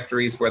the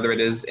factories, whether it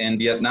is in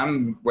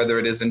Vietnam, whether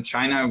it is in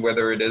China,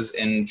 whether it is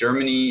in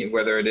Germany,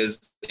 whether it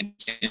is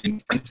in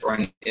France or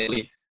in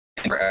Italy,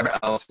 and wherever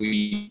else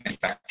we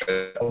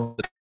manufacture.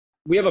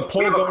 We have a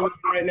poll going on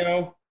right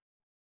now.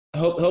 I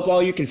hope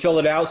all you can fill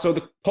it out. So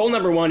the poll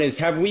number 1 is,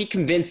 have we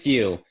convinced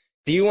you?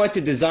 Do you want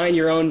to design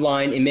your own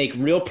line and make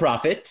real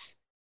profits?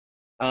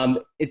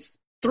 It's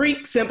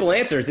 3 simple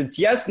answers. It's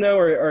yes, no,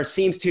 or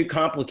seems too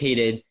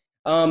complicated.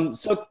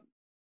 So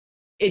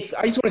I just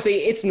want to say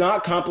it's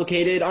not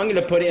complicated. I'm going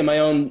to put it in my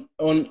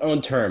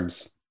own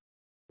terms.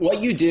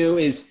 What you do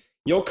is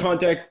you'll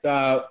contact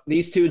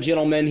these two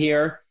gentlemen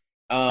here.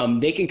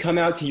 They can come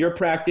out to your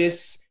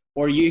practice,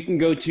 or you can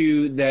go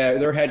to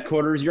their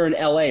headquarters. You're in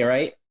LA,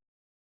 right?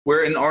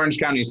 We're in Orange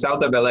County,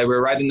 south of LA.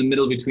 We're right in the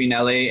middle between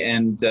LA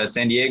and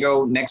San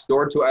Diego. Next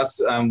door to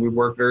us, we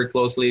work very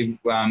closely.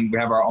 We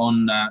have our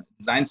own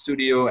design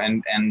studio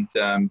and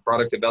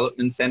product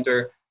development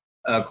center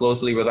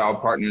closely with our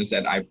partners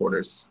at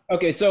iPorters.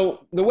 Okay,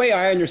 so the way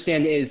I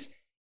understand it is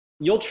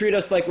you'll treat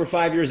us like we're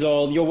 5 years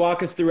old. You'll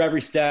walk us through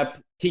every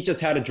step, teach us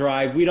how to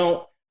drive.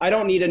 I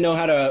don't need to know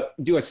how to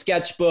do a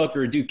sketchbook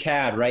or do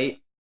CAD, right?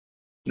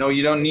 No,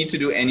 you don't need to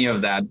do any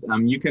of that.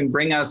 You can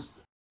bring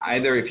us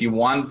either, if you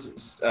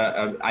want,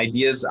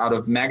 ideas out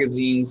of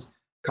magazines,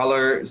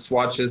 color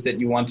swatches that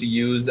you want to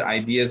use,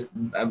 ideas.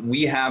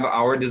 We have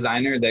our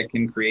designer that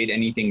can create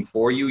anything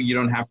for you. You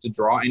don't have to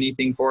draw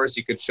anything for us.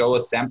 You could show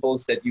us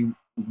samples that you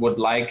would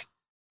like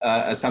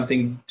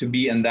something to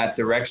be in that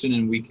direction,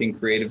 and we can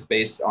create it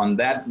based on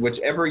that.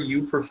 Whichever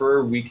you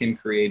prefer, we can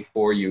create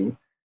for you.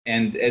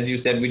 And as you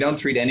said, we don't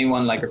treat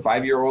anyone like a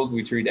 5-year-old.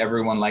 We treat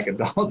everyone like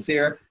adults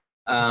here.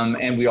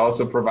 And we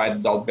also provide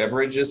adult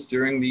beverages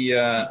during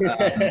the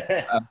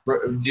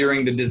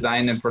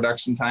design and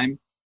production time.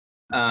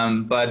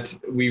 But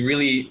we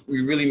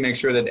really make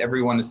sure that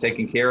everyone is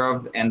taken care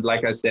of. And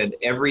like I said,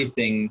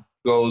 everything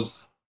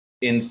goes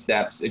in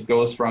steps. It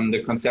goes from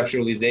the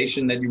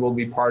conceptualization that you will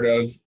be part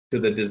of to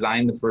the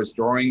design, the first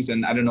drawings.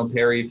 And I don't know,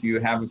 Perry, if you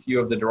have a few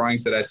of the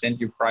drawings that I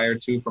sent you prior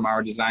to from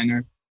our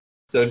designer.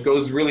 So it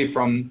goes really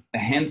from a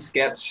hand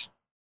sketch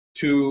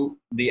to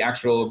the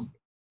actual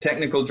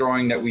technical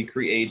drawing that we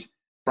create.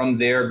 From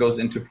there goes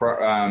into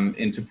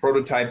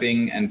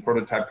prototyping and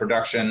prototype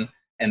production,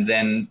 and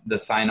then the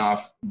sign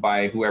off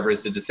by whoever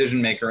is the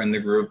decision maker in the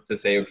group to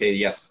say, okay,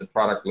 yes, the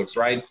product looks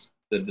right,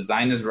 the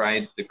design is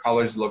right, the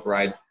colors look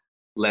right,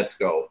 let's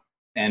go.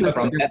 And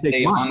from that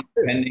day on,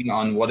 depending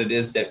on what it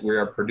is that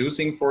we're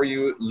producing for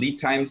you, lead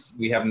times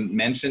we haven't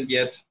mentioned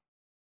yet.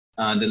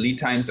 The lead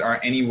times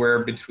are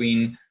anywhere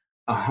between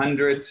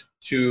 100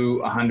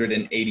 to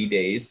 180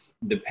 days,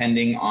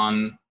 depending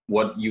on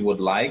what you would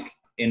like.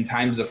 In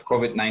times of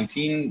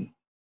COVID-19,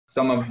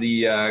 some of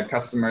the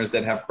customers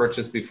that have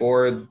purchased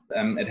before,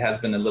 it has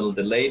been a little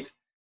delayed.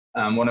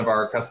 One of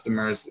our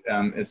customers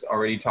is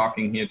already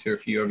talking here to a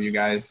few of you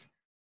guys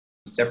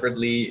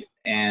separately,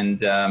 and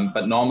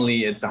but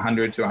normally it's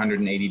 100 to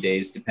 180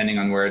 days, depending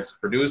on where it's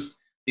produced.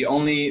 The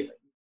only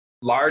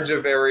larger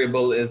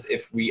variable is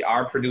if we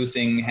are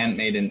producing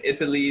handmade in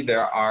Italy,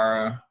 there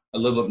are a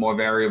little bit more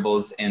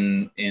variables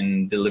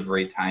in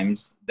delivery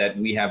times that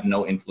we have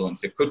no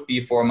influence. It could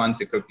be 4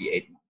 months, it could be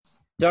 8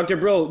 months. Dr.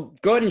 Brill,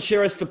 go ahead and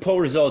share us the poll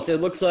results.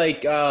 It looks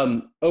like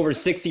over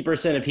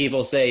 60% of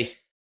people say,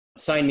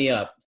 sign me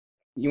up.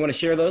 You want to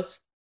share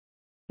those?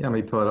 Yeah, let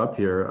me pull it up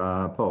here,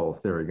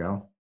 polls, there we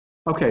go.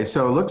 Okay,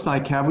 so it looks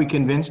like, have we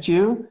convinced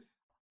you?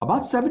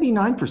 About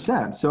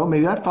 79%, so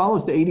maybe that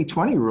follows the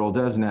 80-20 rule,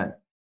 doesn't it?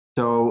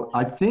 So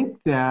I think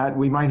that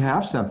we might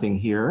have something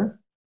here,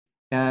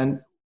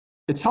 and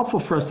it's helpful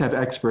for us to have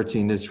experts in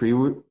the industry.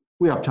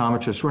 We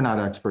optometrists, we're not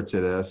experts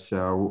at this,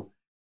 so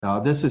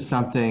this is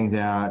something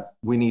that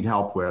we need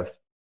help with.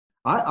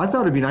 I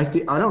thought it'd be nice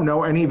to, I don't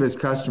know any of his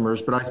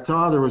customers, but I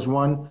saw there was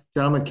one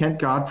gentleman, Kent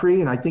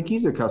Godfrey, and I think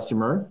he's a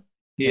customer.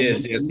 He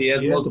is, yes. He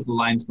has multiple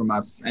lines from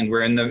us, and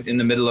we're in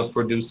the middle of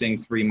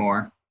producing 3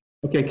 more.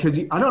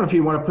 Okay, I don't know if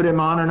you want to put him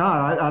on or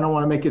not. I don't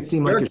want to make it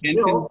seem like a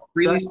show.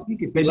 Freely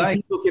speak if you like.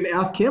 People can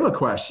ask him a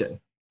question.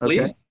 Okay?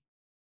 Please.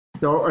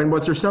 So, and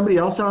was there somebody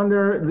else on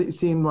there that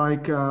seemed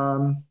like,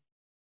 I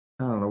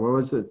don't know, what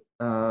was it?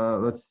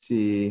 Let's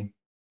see.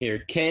 Here,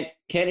 Kent,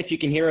 if you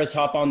can hear us,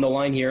 hop on the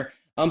line here.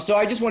 So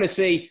I just want to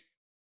say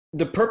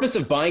the purpose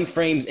of buying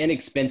frames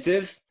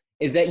inexpensive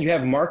is that you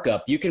have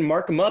markup. You can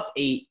mark them up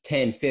 8,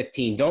 10,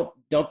 15.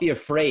 Don't be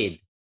afraid.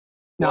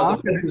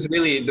 Well,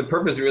 the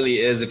purpose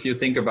really is, if you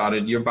think about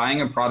it, you're buying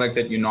a product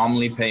that you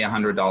normally pay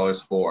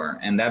 $100 for,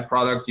 and that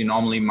product you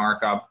normally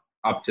mark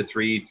up to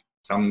 3,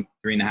 some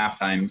 3.5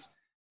 times.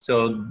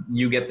 So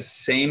you get the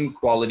same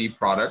quality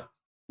product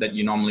that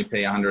you normally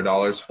pay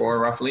 $100 for,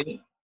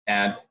 roughly,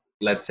 at,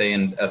 let's say,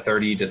 in a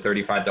 $30 to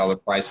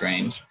 $35 price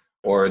range,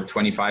 or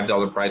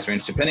 $25 price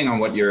range, depending on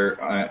what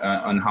you're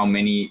on how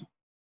many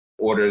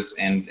orders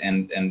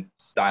and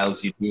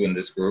styles you do in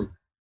this group.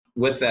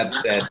 With that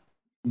said,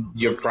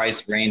 your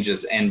price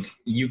ranges, and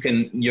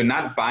you're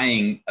not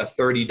buying a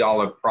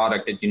 $30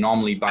 product that you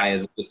normally buy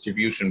as a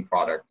distribution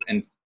product.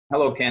 And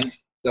hello,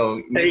 Kent.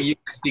 So maybe you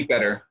can speak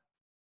better.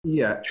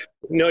 Yeah.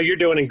 No, you're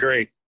doing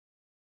great.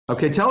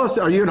 Okay, tell us,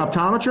 are you an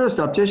optometrist,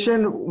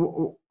 optician?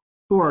 Who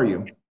are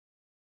you?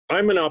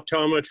 I'm an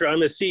optometrist.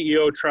 I'm a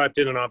CEO trapped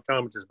in an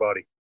optometrist's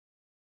body.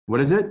 What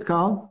is it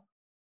called?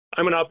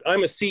 I'm a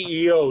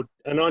CEO,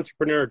 an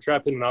entrepreneur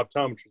trapped in an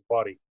optometrist's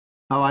body.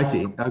 Oh, I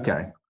see.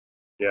 Okay.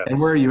 Yeah.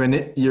 And where are you?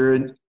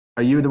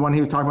 Are you the one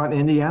he was talking about in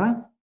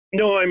Indiana?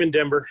 No, I'm in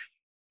Denver.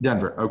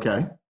 Denver.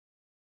 Okay.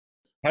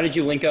 How did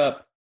you link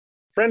up?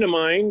 A friend of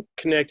mine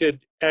connected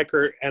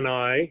Eckert and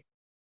I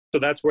So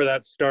that's where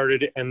that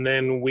started. And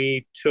then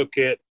we took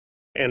it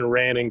and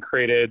ran and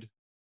created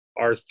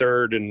our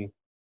third and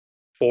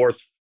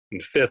fourth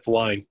and fifth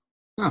line.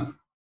 Huh.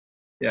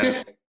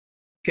 Yes.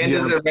 Kent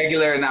is a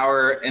regular in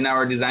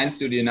our design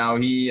studio now.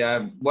 He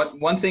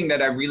one thing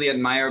that I really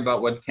admire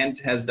about what Kent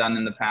has done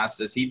in the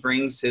past is he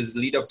brings his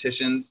lead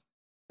opticians.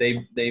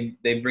 They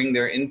bring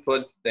their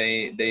input.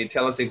 They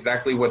tell us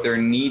exactly what they're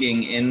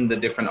needing in the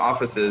different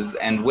offices,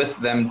 and with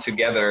them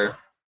together,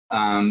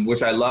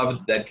 which I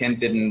loved that Kent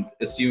didn't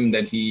assume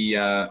that he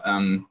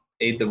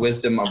ate the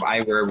wisdom of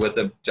eyewear with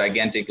a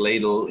gigantic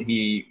ladle.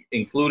 He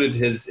included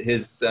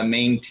his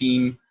main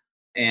team,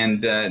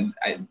 and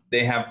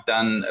they have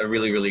done a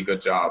really, really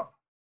good job.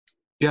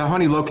 Yeah, how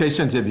many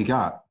locations have you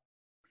got?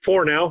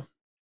 4 now.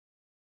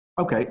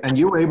 Okay, and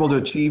you were able to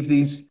achieve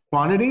these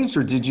quantities,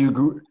 or did you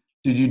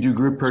do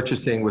group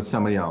purchasing with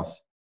somebody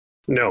else?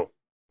 No.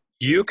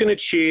 You can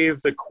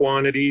achieve the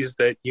quantities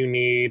that you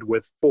need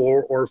with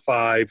 4 or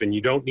 5, and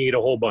you don't need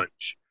a whole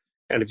bunch.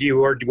 And if you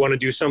want to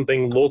do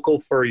something local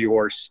for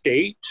your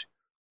state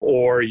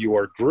or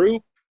your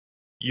group,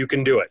 you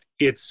can do it.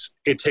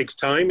 It takes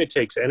time, it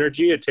takes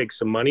energy, it takes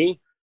some money,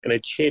 and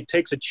it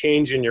takes a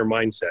change in your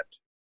mindset.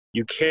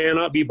 You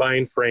cannot be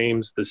buying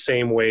frames the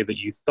same way that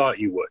you thought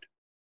you would.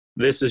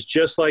 This is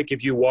just like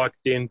if you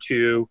walked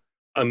into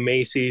a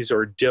Macy's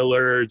or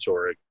Dillard's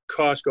or a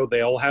Costco.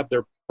 They all have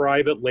their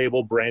private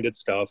label branded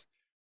stuff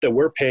that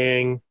we're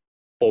paying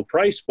full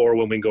price for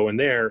when we go in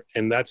there.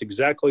 And that's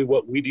exactly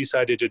what we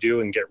decided to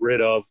do and get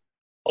rid of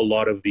a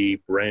lot of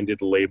the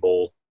branded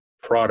label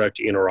product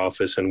in our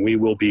office. And we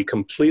will be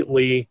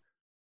completely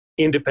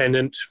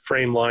independent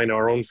frame line,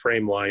 our own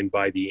frame line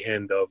by the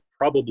end of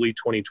probably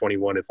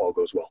 2021 if all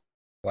goes well.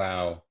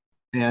 Wow.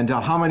 And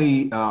how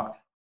many,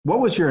 what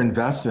was your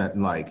investment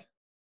like?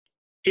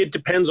 It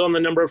depends on the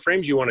number of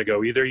frames you want to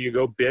go. Either you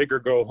go big or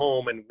go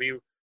home. And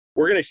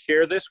we're going to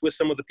share this with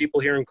some of the people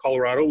here in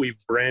Colorado. We've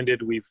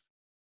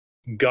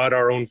got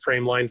our own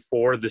frame line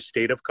for the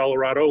state of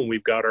Colorado, and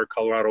we've got our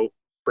Colorado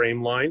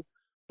frame line,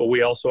 but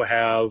we also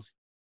have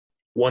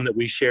one that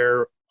we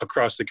share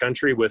across the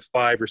country with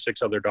 5 or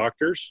 6 other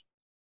doctors.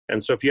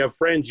 And so if you have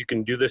friends, you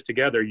can do this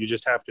together. You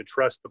just have to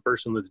trust the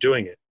person that's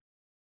doing it.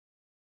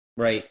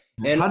 Right.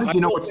 And how did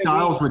you know what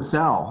styles would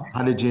sell?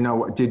 How did you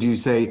know? Did you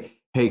say,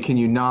 hey, can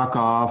you knock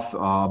off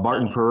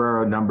Martin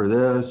Pereira number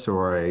this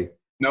or a?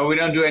 No, we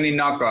don't do any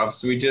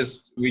knockoffs. We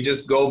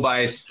just go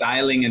by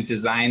styling and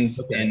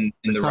designs in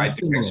the right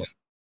direction.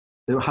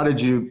 How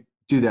did you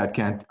do that,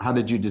 Kent? How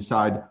did you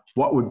decide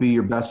what would be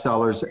your best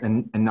sellers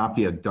and not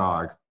be a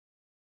dog?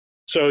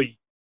 So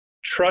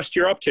trust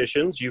your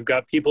opticians. You've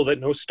got people that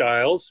know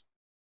styles.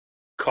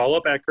 Call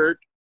up Eckert,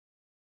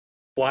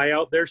 fly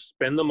out there,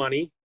 spend the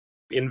money,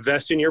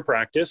 invest in your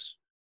practice,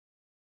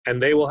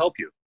 and they will help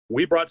you.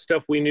 We brought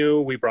stuff we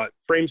knew. We brought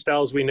frame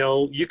styles we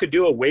know. You could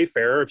do a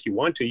Wayfarer if you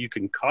want to. You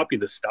can copy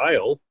the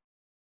style.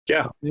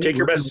 Yeah, take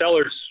your best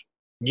sellers.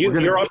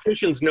 Your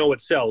opticians know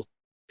what sells.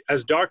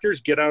 As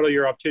doctors, get out of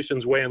your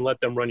optician's way and let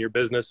them run your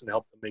business and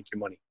help them make you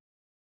money.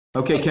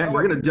 Okay, Kent,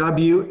 we're going to dub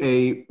you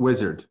a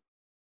wizard.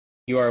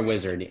 You are a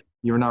wizard.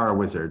 You're not a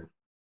wizard.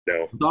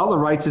 No. With all the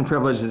rights and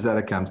privileges that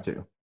it comes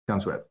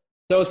with.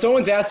 So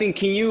someone's asking,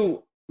 can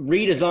you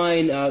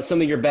redesign some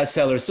of your best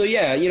sellers? So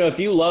yeah, if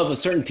you love a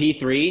certain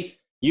P3,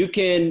 you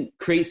can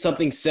create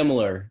something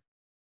similar.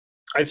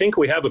 I think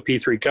we have a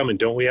P3 coming,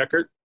 don't we,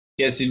 Eckert?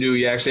 Yes, you do.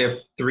 You actually have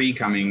 3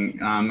 coming.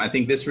 I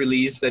think this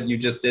release that you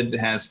just did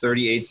has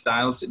 38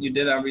 styles that you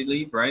did, I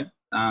believe, right?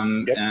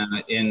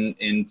 Yep.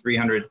 In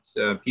 300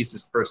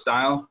 pieces per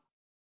style.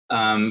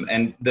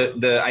 And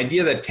the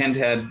idea that Kent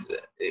had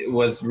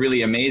was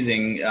really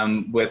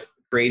amazing with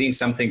creating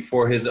something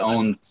for his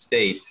own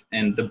state.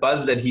 And the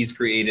buzz that he's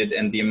created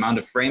and the amount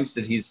of frames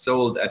that he's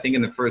sold, I think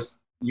in the first,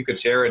 you could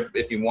share it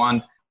if you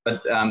want,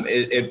 but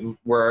it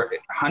were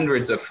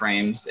hundreds of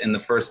frames in the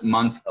first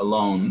month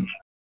alone.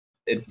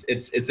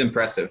 It's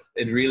impressive.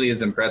 It really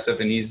is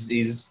impressive, and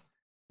he's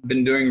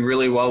been doing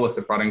really well with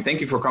the product. Thank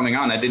you for coming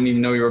on. I didn't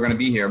even know you were going to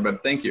be here,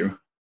 but thank you.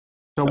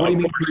 So what do you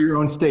mean for your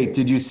own state?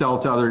 Did you sell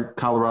to other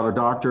Colorado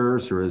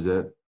doctors, or is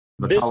it?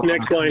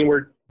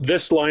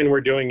 This line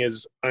we're doing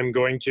is I'm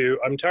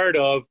tired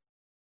of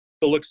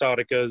the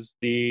Luxotticas,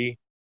 the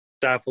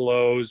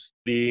Staphylos,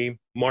 the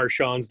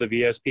Marchands, the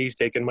VSPs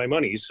taking my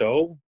money.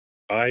 So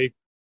I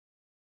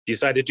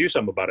decided to do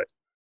something about it.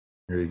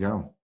 There you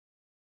go.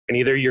 And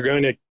either you're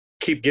going to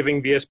keep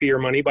giving VSP your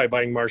money by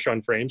buying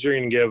Marchand frames, or you're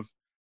going to give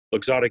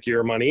Luxottica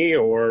your money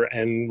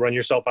and run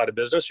yourself out of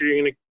business, or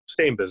you're going to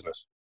stay in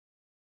business.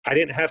 I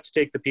didn't have to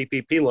take the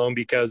PPP loan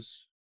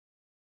because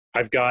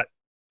I've got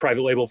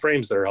private label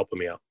frames that are helping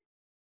me out.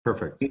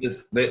 Perfect.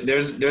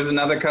 There's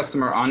another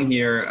customer on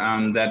here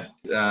that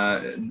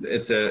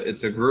it's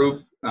a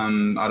group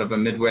out of a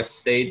Midwest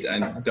state. I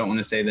don't want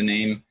to say the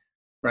name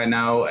right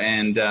now,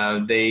 and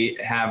they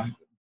have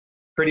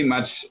pretty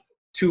much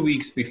 2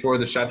 weeks before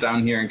the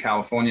shutdown here in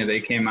California, they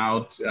came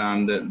out,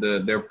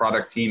 their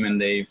product team, and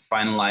they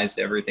finalized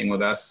everything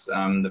with us.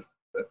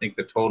 I think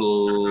the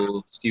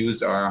total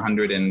SKUs are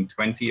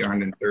 120 or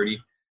 130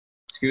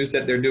 SKUs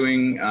that they're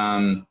doing.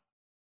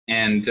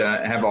 and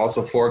have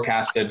also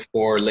forecasted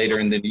for later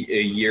in the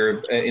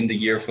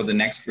year for the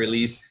next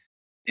release.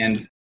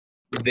 And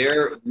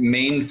their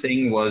main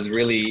thing was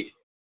really,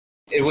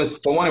 it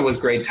was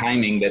great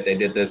timing that they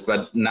did this,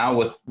 but now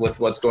with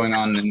what's going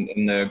on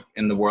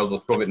in the world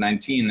with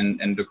COVID-19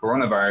 and the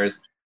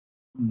coronavirus,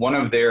 one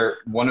of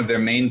their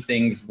main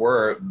things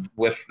were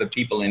with the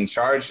people in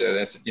charge.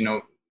 They said,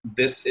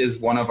 this is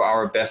one of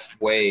our best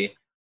way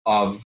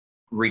of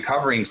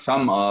recovering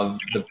some of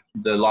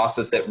the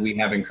losses that we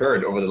have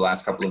incurred over the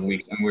last couple of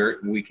weeks, and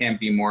we can't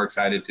be more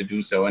excited to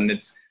do so. And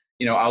it's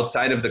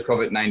outside of the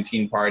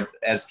COVID-19 part,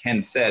 as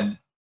Ken said,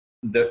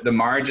 the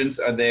margins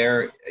are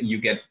there. You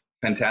get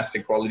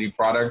fantastic quality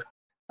product,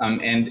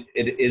 and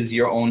it is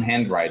your own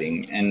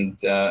handwriting. And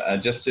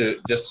just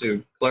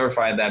to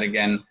clarify that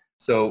again,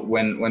 so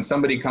when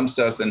somebody comes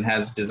to us and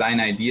has design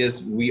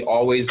ideas, we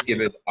always give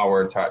it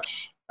our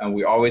touch, and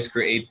we always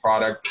create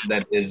product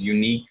that is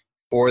unique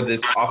for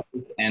this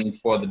office and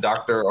for the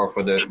doctor or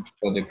for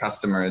the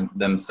customer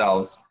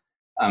themselves,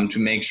 to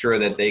make sure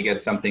that they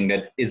get something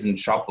that isn't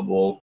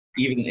shoppable,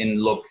 even in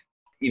look.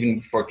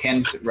 Even for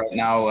Kent right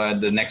now,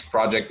 the next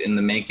project in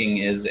the making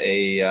is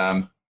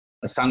a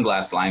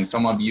sunglass line.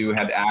 Some of you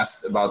had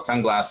asked about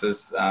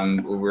sunglasses.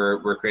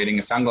 We're creating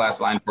a sunglass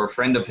line for a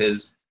friend of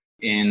his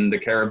in the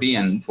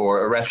Caribbean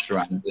for a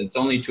restaurant. It's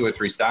only 2 or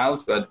 3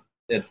 styles, but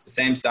it's the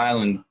same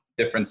style in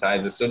different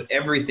sizes. So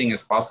everything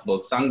is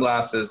possible.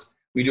 Sunglasses,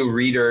 we do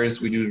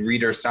readers, we do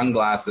reader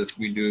sunglasses,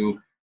 we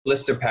do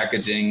blister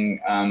packaging,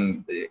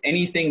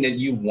 anything that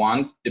you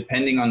want,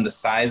 depending on the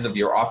size of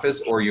your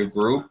office or your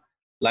group.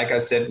 Like I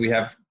said, we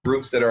have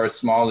groups that are as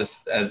small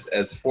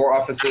as 4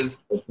 offices,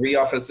 or 3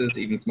 offices,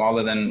 even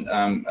smaller than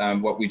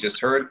what we just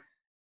heard,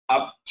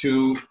 up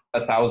to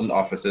 1,000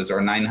 offices or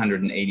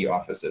 980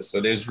 offices. So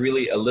there's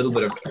really a little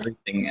bit of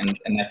everything,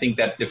 and I think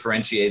that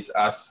differentiates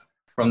us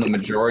from the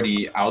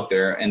majority out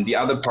there. And the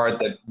other part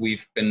that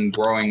we've been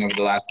growing over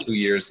the last 2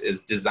 years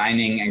is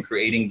designing and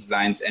creating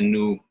designs and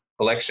new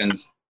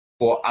collections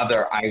for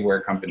other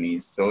eyewear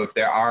companies. So if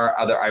there are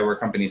other eyewear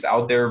companies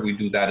out there, we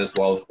do that as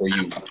well for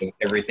you, because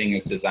everything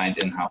is designed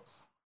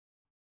in-house.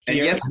 And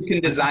yes, you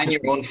can design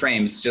your own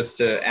frames. Just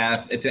to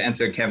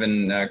answer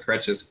Kevin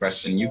Kretsch's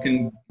question, you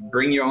can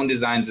bring your own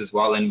designs as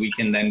well, and we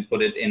can then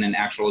put it in an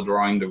actual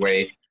drawing the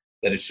way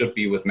that it should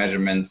be with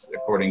measurements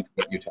according to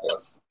what you tell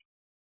us.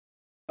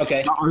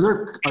 Okay. Are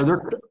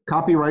there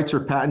copyrights or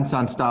patents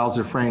on styles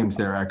or frames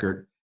there,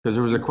 Eckert? Because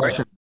there was a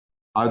question.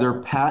 Are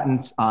there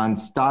patents on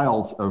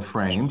styles of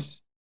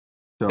frames?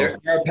 So there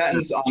are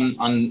patents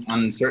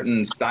on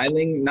certain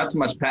styling, not so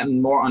much patent,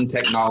 more on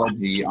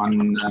technology, on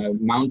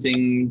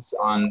mountings,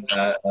 on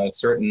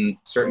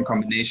certain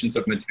combinations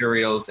of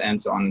materials, and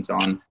so on and so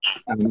on.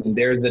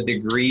 There's a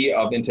degree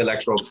of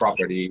intellectual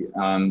property,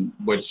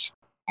 which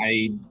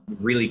I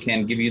really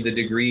can't give you the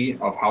degree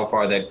of how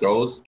far that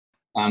goes.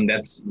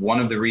 That's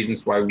one of the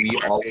reasons why we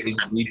always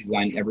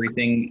redesign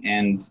everything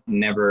and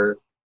never,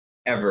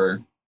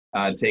 ever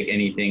take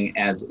anything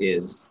as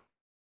is.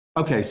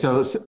 Okay,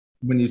 so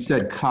when you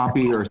said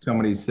copy, or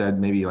somebody said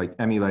maybe like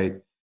emulate,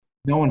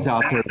 no one's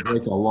out there to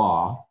break a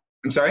law.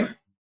 I'm sorry?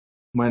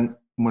 When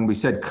we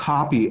said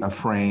copy a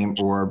frame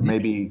or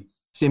maybe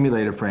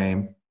simulate a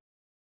frame,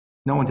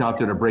 no one's out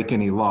there to break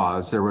any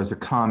laws. There was a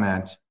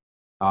comment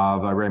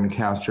by Raymond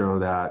Castro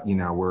that,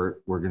 we're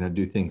going to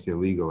do things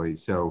illegally.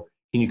 So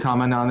can you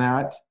comment on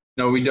that?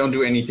 No, we don't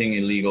do anything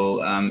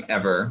illegal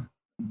ever,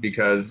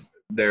 because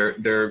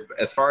they're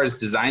as far as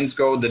designs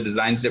go, the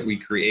designs that we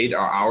create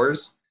are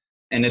ours,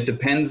 and it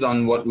depends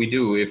on what we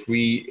do.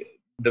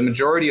 The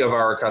majority of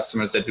our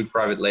customers that do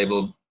private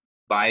label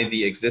buy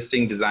the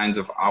existing designs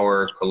of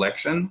our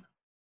collection.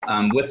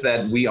 With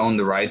that, we own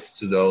the rights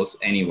to those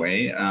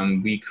anyway.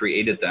 We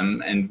created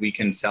them, and we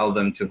can sell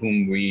them to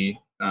whom we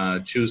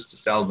choose to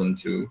sell them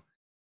to.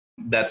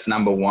 That's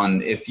number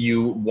one. If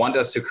you want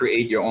us to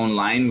create your own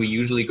line, we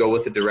usually go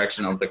with the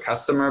direction of the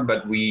customer,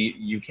 but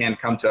you can't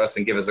come to us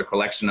and give us a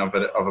collection of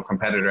a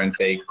competitor and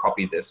say,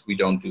 copy this. We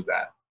don't do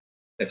that,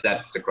 if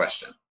that's the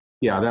question.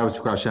 Yeah, that was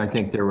the question. I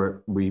think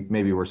we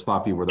maybe were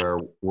sloppy with our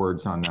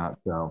words on that.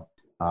 So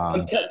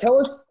tell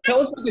us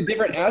about the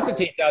different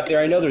acetates out there.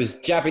 I know there's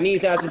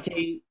Japanese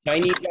acetate,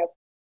 Chinese acetate.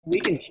 We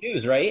can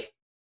choose, right?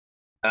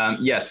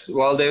 Yes.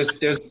 Well,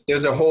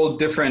 there's a whole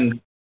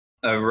different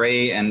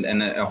array and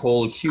a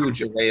whole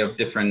huge array of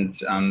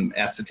different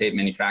acetate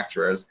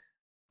manufacturers.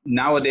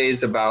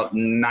 Nowadays, about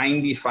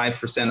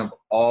 95% of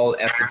all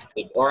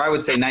acetate, or I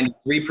would say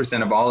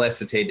 93% of all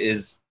acetate,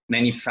 is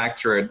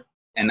manufactured,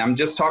 and I'm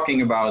just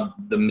talking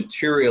about the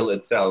material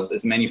itself,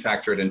 is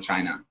manufactured in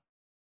China.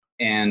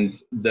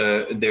 And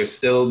there's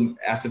still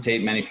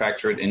acetate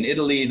manufactured in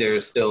Italy.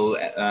 There's still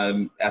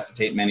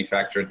acetate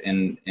manufactured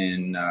in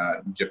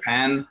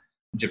Japan.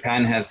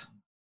 Japan has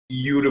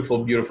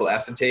beautiful, beautiful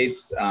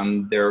acetates.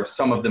 They're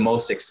some of the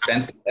most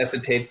expensive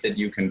acetates that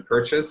you can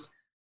purchase.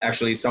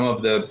 Actually, some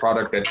of the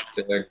product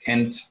that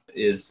Kent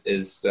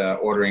is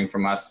ordering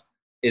from us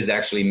is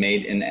actually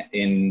made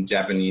in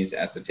Japanese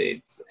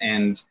acetates.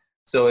 And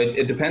So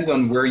it depends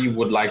on where you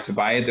would like to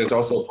buy it. There's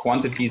also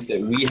quantities that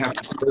we have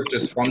to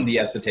purchase from the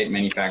acetate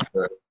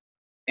manufacturer.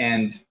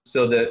 And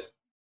so that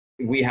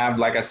we have,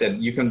 like I said,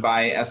 you can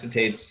buy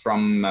acetates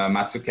from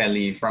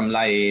Mazzucchelli, from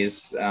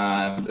Laes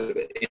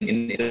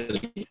in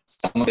Italy.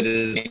 Some of it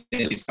is made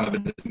in Italy, some of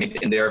it is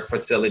made in their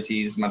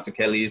facilities,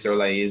 Mazzucchellis or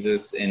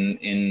Laeses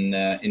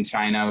in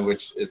China,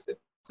 which is,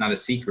 it's not a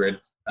secret.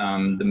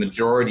 The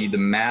majority, the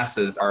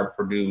masses are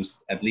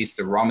produced, at least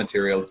the raw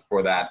materials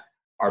for that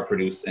are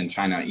produced in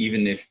China,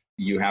 even if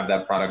you have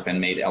that product then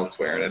made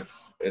elsewhere.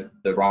 That's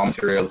the raw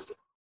materials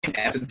in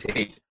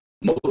acetate,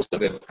 most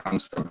of it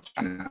comes from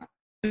China.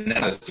 And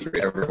that's a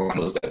secret, everyone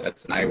knows that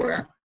that's an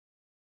eyewear.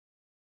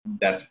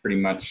 That's pretty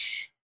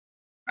much,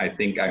 I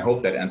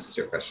hope that answers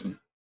your question.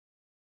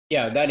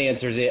 Yeah, that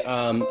answers it.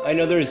 I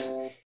know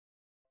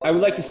I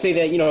would like to say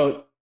that, you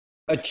know,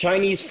 a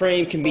Chinese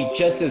frame can be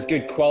just as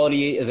good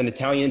quality as an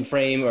Italian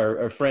frame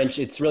or French.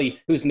 It's really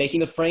who's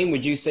making the frame.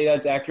 Would you say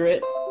that's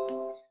accurate?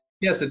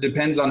 Yes, it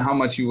depends on how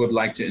much you would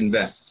like to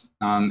invest.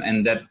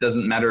 And that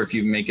doesn't matter if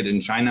you make it in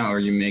China or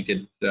you make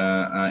it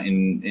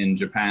in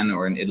Japan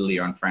or in Italy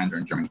or in France or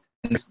in Germany.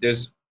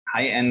 There's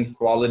high-end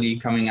quality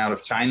coming out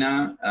of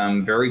China,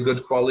 very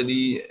good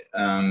quality.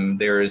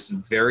 There is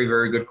very,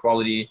 very good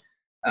quality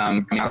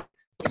coming out.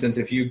 Since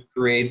if you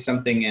create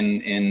something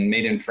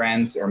made in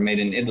France or made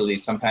in Italy,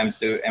 sometimes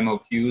the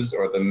MOQs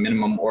or the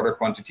minimum order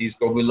quantities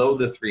go below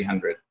the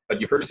 300, but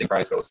your purchasing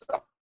price goes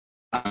up.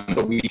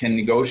 So we can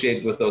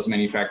negotiate with those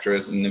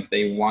manufacturers, and if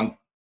they want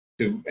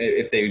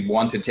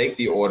to take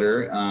the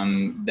order,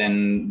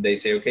 then they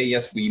say, okay,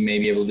 yes, we may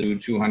be able to do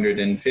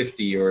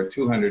 250 or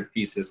 200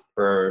 pieces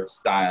per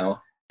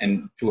style,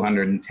 and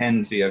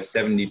 210, so you have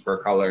 70 per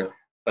color.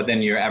 But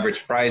then your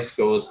average price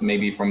goes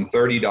maybe from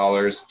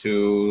 $30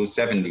 to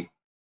 $70.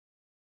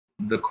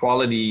 The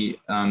quality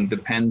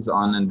depends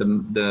on, and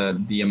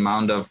the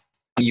amount of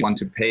you want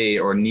to pay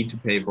or need to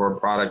pay for a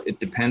product. It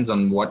depends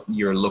on what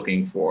you're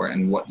looking for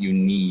and what you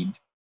need.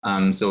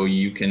 So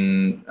you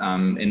can,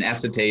 in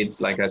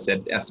acetates, like I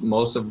said,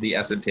 most of the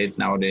acetates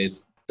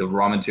nowadays, the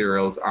raw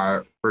materials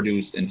are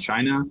produced in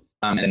China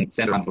and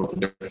sent around to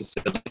their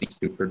facilities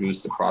to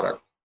produce the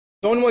product.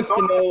 Someone wants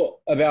to know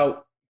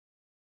about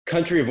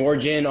country of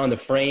origin on the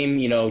frame.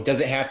 You know,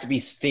 does it have to be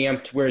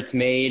stamped where it's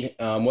made?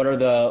 What are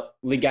the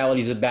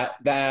legalities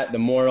about that, the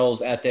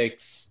morals,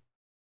 ethics?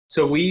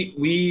 So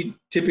we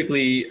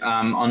typically,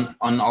 on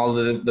all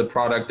the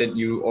product that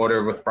you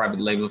order with private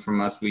label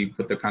from us, we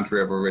put the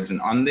country of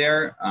origin on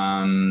there.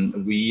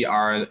 We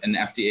are an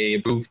FDA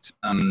approved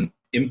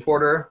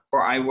importer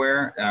for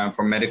eyewear,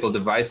 for medical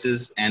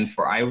devices and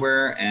for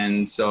eyewear.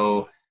 And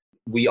so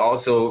we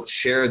also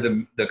share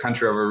the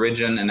country of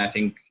origin, and I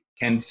think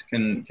Kent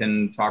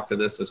can talk to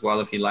this as well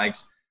if he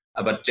likes.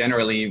 But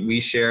generally,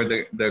 we share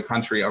the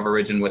country of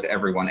origin with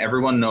everyone.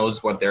 Everyone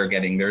knows what they're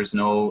getting. There's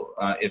no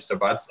ifs or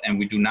buts, and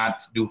we do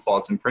not do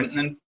false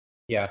imprintment.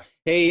 Yeah.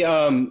 Hey,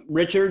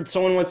 Richard,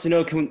 someone wants to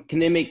know, can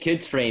they make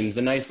kids' frames,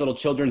 a nice little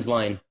children's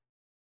line?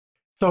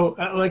 So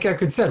like I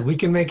could said, we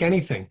can make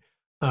anything.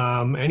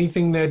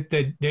 Anything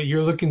that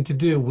you're looking to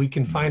do, we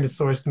can find a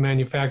source to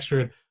manufacture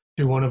it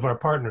through one of our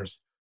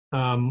partners.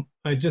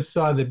 I just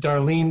saw that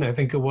Darlene, I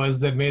think it was,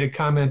 that made a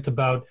comment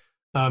about,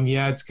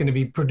 it's going to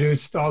be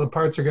produced, all the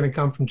parts are going to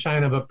come from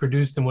China, but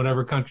produced in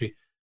whatever country.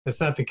 That's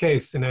not the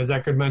case. And as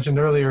Eckhard mentioned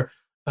earlier,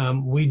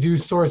 we do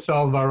source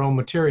all of our own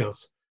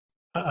materials.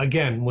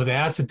 Again, with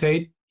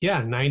acetate,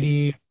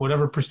 90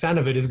 whatever %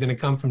 of it is going to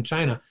come from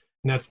China.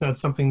 And that's not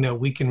something that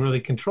we can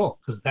really control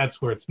because that's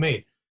where it's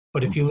made.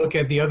 But if you look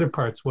at the other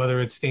parts,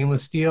 whether it's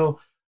stainless steel,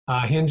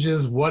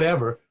 hinges,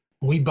 whatever,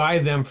 we buy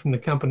them from the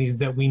companies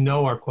that we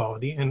know are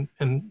quality. And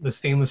the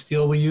stainless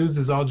steel we use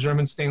is all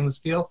German stainless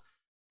steel.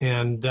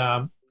 And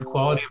the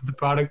quality of the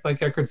product,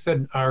 like Eckhard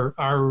said,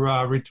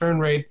 our return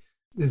rate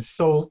is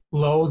so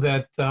low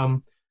that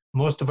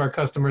most of our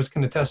customers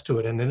can attest to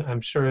it. And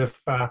I'm sure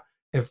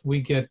if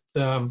we get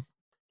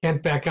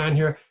Kent back on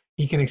here,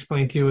 he can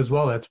explain to you as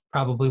well. That's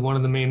probably one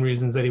of the main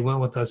reasons that he went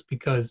with us,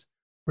 because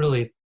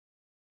really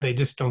they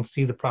just don't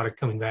see the product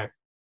coming back.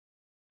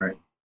 Right.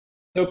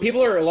 So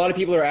a lot of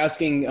people are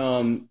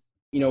asking,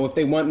 if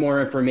they want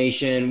more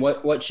information,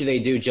 what should they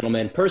do,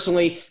 gentlemen?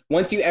 Personally,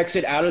 once you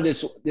exit out of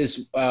this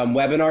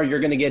webinar, you're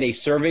going to get a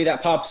survey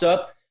that pops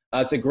up.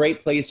 It's a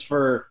great place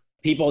for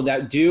people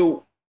that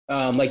do,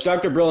 like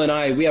Dr. Brill and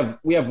I, we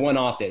have one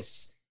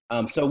office.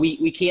 So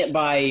we can't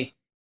buy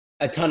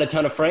a ton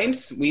of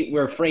frames.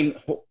 We're frame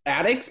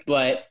addicts,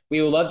 but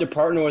we would love to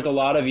partner with a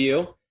lot of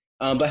you.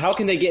 But how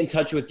can they get in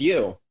touch with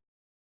you?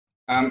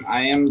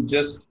 I am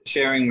just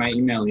sharing my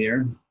email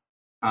here.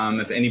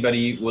 If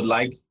anybody would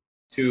like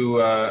to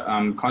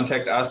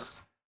contact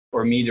us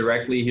or me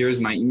directly, here's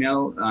my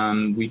email.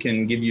 We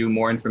can give you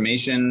more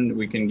information.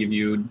 We can give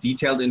you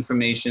detailed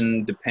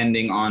information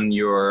depending on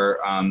your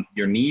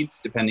needs,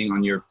 depending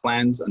on your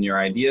plans, on your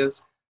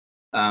ideas.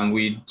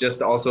 We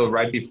just also,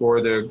 right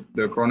before the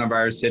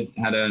coronavirus hit,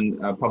 had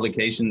a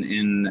publication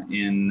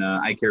in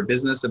Eye Care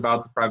Business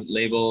about the private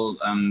label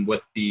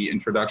with the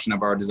introduction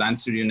of our design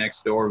studio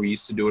next door. We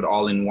used to do it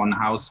all in one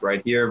house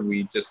right here.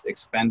 We just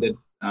expanded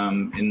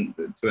to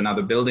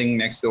another building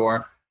next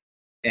door.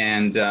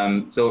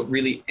 And so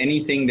really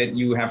anything that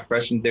you have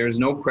questioned, there's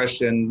no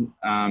question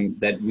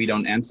that we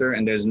don't answer,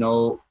 and there's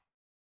no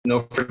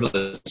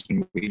frivolous.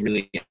 We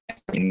really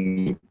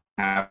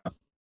have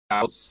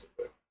doubts,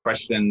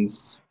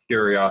 questions,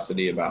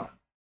 curiosity about.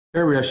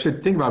 Harry, I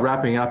should think about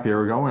wrapping up here.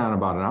 We're going on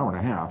about an hour and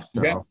a half.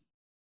 So. Okay.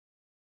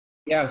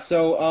 Yeah,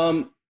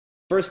 so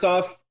first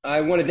off,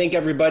 I want to thank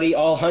everybody,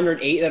 all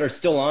 108 that are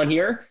still on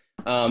here.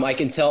 I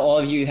can tell all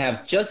of you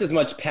have just as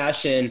much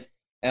passion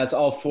as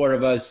all 4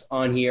 of us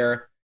on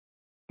here.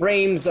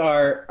 Frames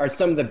are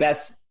some of the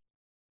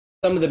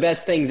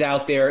best things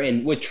out there,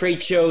 and with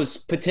trade shows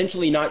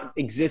potentially not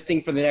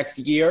existing for the next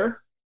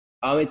year,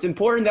 it's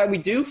important that we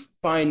do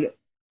find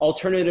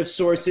alternative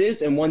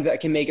sources and ones that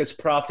can make us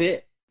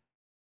profit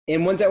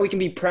and ones that we can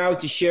be proud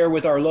to share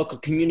with our local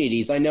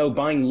communities. I know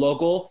buying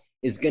local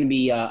is going to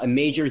be a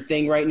major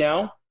thing right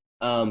now.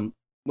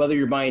 Whether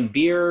you're buying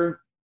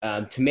beer,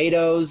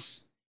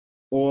 tomatoes,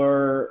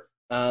 or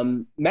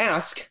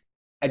mask,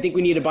 I think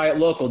we need to buy it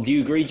local. Do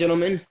you agree,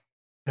 gentlemen?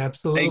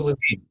 Absolutely.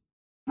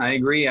 I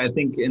agree. I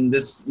think in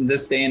this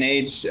day and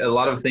age, a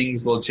lot of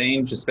things will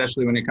change,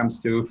 especially when it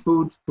comes to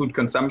food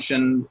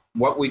consumption,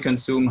 what we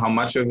consume, how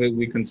much of it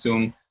we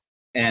consume,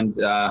 and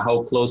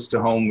how close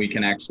to home we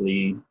can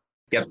actually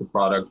get the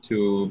product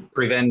to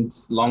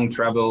prevent long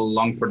travel,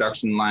 long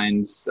production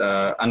lines,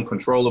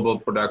 uncontrollable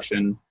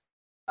production,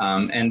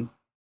 and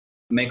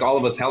make all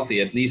of us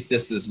healthy. At least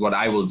this is what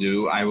I will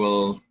do. I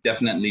will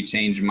definitely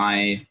change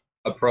my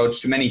approach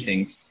to many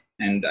things.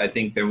 And I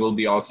think there will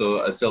be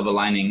also a silver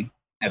lining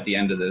at the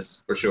end of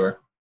this, for sure.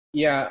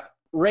 Yeah.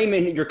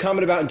 Raymond, your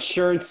comment about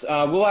insurance,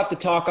 we'll have to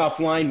talk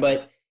offline,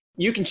 but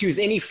you can choose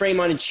any frame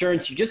on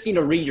insurance. You just need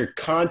to read your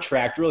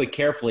contract really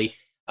carefully.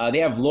 They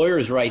have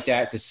lawyers write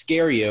that to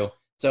scare you.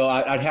 So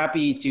I'd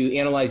happy to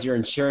analyze your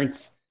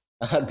insurance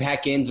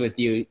back ends with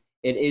you.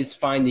 It is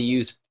fine to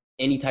use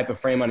any type of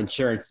frame on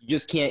insurance. You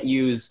just can't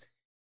use,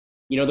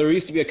 there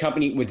used to be a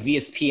company with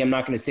VSP, I'm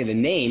not going to say the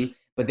name,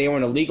 but they were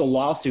in a legal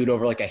lawsuit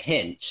over like a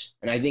hinge.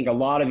 And I think a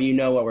lot of you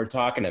know what we're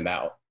talking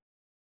about.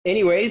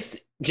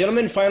 Anyways,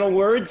 gentlemen, final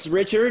words.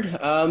 Richard,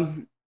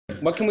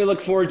 what can we look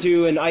forward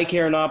to in eye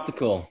care and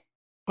optical?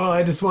 Well,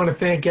 I just want to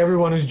thank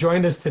everyone who's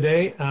joined us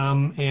today.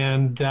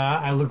 And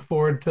I look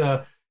forward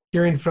to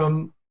hearing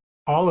from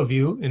all of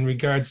you in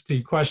regards to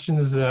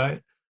questions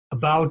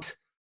about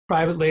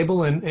private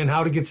label and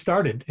how to get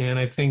started. And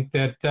I think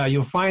that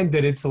you'll find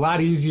that it's a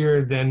lot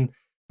easier than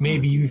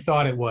maybe you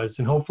thought it was.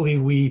 And hopefully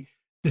we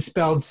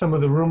dispelled some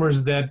of the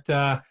rumors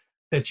that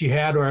you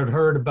had or had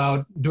heard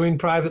about doing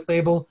private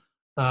label.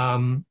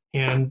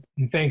 And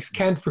thanks,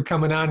 Kent, for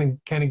coming on and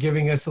kind of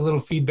giving us a little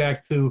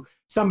feedback to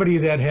somebody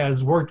that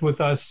has worked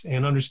with us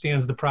and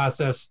understands the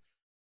process.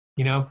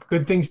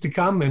 Good things to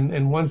come.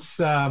 And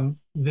once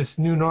this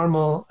new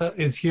normal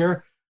is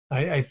here,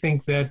 I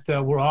think that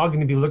we're all going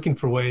to be looking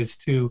for ways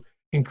to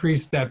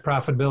increase that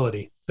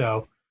profitability.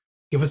 So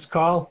give us a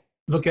call,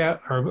 look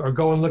at or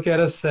go and look at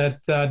us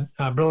at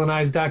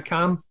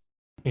brillandeyes.com.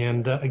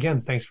 And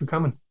again, thanks for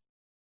coming.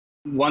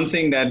 One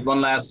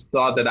last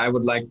thought that I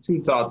would like,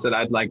 2 thoughts that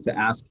I'd like to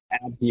add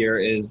here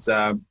is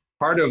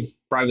part of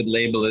private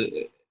label,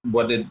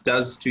 what it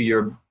does to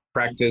your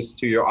practice,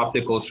 to your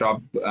optical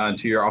shop,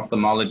 to your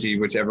ophthalmology,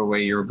 whichever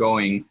way you're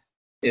going,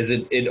 is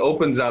it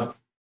opens up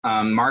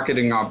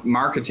marketing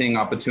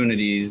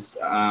opportunities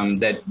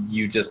that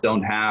you just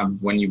don't have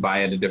when you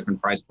buy at a different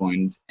price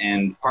point.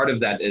 And part of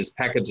that is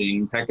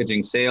packaging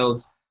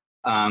sales.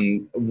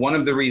 One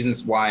of the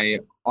reasons why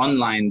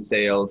online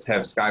sales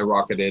have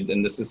skyrocketed,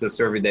 and this is a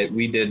survey that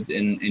we did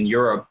in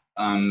Europe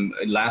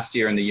last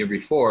year and the year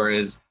before,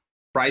 is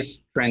price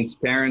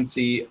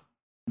transparency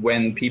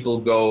when people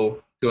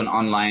go to an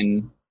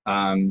online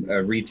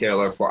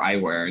retailer for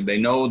eyewear. They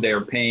know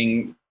they're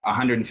paying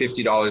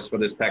 $150 for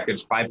this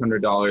package,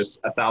 $500,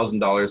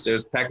 $1,000.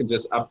 There's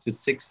packages up to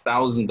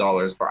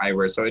 $6,000 for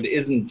eyewear. So it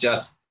isn't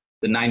just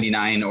the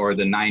 $99 or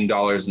the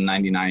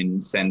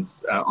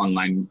 $9.99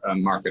 online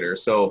marketer.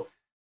 So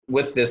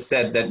with this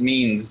said, that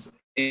means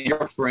in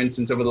Europe, for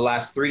instance, over the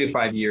last 3 to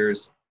 5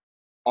 years,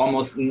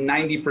 almost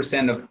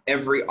 90% of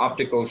every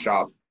optical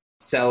shop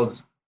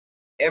sells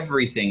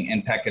everything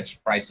in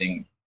packaged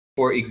pricing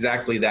for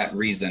exactly that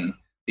reason.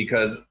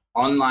 Because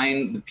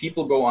online, the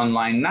people go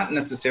online, not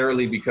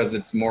necessarily because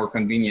it's more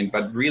convenient,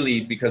 but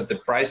really because the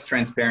price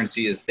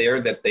transparency is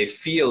there that they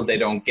feel they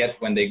don't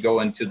get when they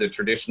go into the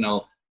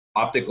traditional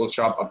optical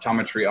shop,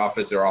 optometry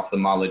office, or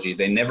ophthalmology.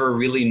 They never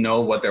really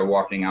know what they're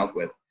walking out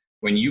with.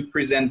 When you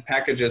present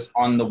packages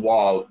on the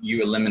wall,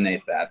 you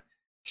eliminate that.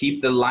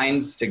 Keep the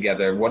lines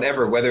together,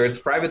 whether it's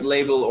private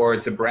label or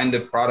it's a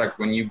branded product.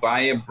 When you buy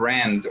a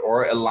brand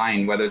or a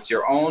line, whether it's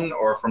your own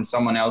or from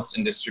someone else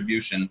in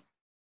distribution,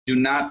 do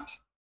not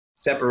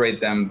separate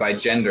them by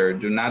gender.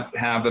 Do not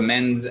have a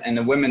men's and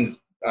a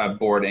women's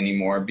board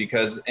anymore,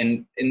 because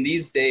in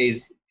these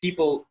days,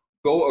 people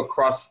go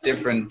across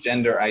different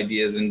gender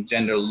ideas and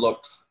gender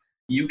looks.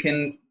 You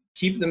can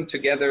keep them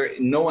together.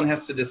 No one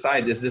has to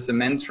decide, is this a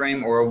men's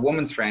frame or a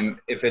woman's frame?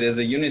 If it is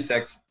a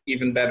unisex,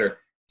 even better.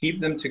 Keep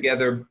them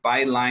together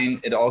by line.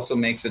 It also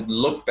makes it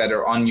look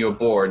better on your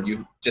board.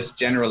 You just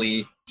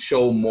generally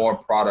show more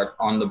product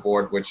on the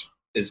board, which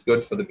is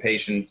good for the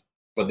patient,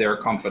 for their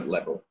comfort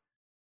level.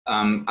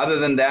 Other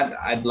than that,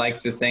 I'd like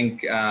to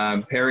thank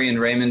Perry and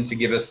Raymond to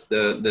give us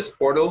this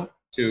portal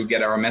to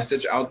get our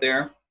message out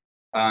there.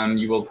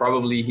 You will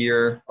probably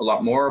hear a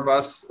lot more of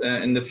us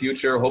in the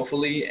future,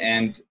 hopefully,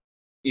 and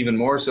even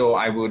more so,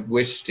 I would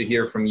wish to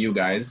hear from you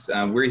guys.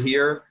 We're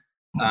here,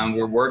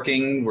 we're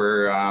working,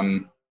 we're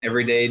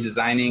every day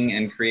designing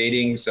and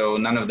creating, so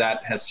none of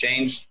that has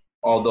changed,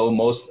 although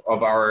most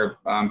of our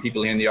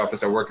people here in the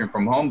office are working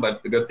from home,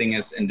 but the good thing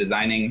is in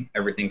designing,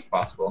 everything's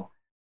possible.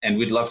 And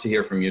we'd love to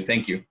hear from you.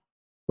 Thank you.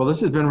 Well, this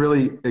has been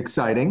really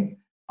exciting.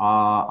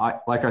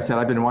 Like I said,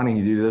 I've been wanting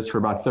to do this for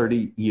about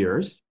 30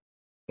 years.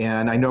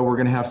 And I know we're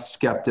going to have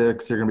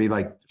skeptics. They're going to be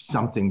like,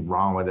 something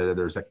wrong with it, or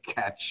there's a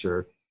catch,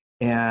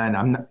 and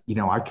I'm not,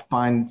 I could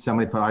find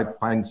I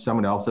find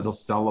someone else that'll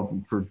sell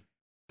them for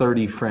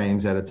 30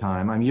 frames at a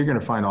time. I mean, you're going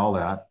to find all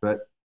that,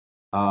 but,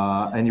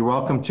 and you're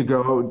welcome to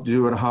go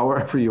do it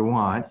however you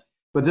want.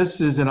 But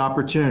this is an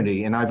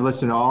opportunity, and I've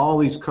listened to all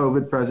these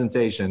COVID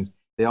presentations.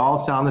 They all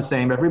sound the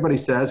same. Everybody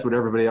says what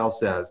everybody else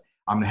says.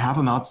 I'm going to have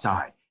them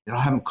outside, and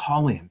I'll have them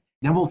call in.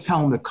 Then we'll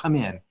tell them to come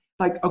in.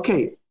 Like,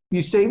 okay,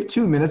 you save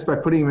 2 minutes by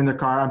putting them in their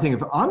car. I'm thinking,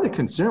 if I'm the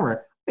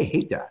consumer, I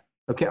hate that.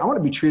 Okay, I want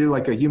to be treated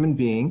like a human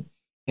being.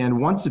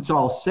 And once it's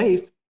all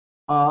safe,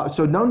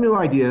 so no new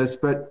ideas,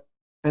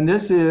 and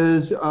this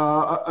is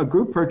a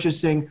group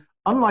purchasing,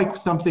 unlike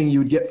something you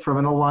would get from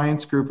an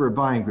alliance group or a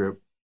buying group.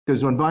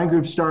 Because when buying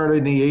groups started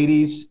in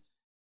the 80s,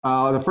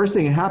 the first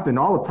thing that happened,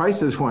 all the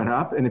prices went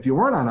up. And if you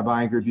weren't on a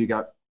buying group, you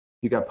got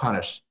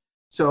punished.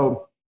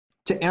 So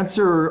to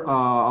answer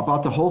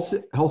about the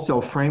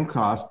wholesale frame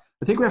cost,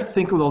 I think we have to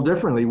think a little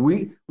differently.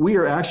 We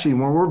are actually,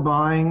 when we're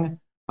buying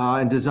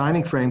and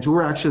designing frames,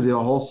 we're actually the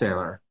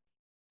wholesaler.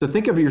 So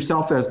think of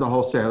yourself as the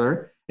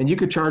wholesaler, and you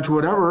could charge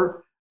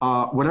whatever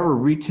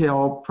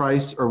retail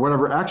price or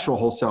whatever actual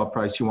wholesale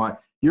price you want.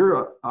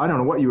 I don't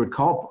know what you would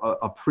call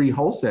a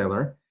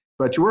pre-wholesaler,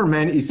 but you're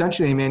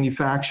essentially a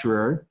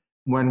manufacturer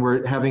when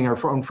we're having our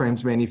phone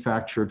frames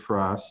manufactured for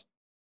us,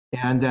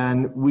 and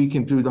then we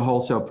can do the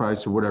wholesale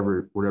price or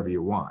whatever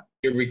you want.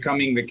 You're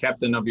becoming the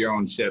captain of your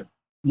own ship.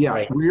 Yeah,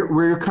 Right.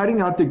 We're cutting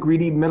out the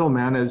greedy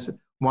middleman, as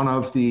one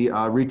of the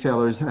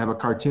retailers have a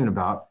cartoon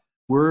about.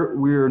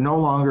 We're no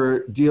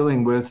longer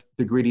dealing with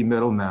the greedy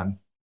middlemen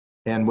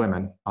and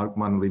women. I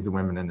want to leave the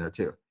women in there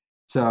too.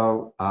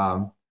 So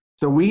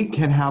we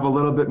can have a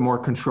little bit more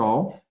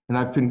control. And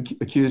I've been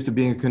accused of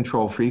being a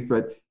control freak,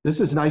 but this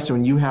is nice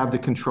when you have the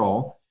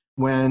control,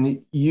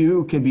 when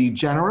you can be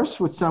generous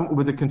with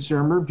the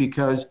consumer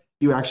because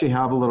you actually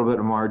have a little bit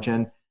of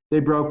margin. They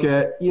broke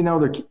it,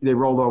 they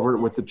rolled over it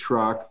with the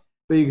truck,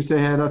 but you can say,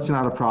 hey, that's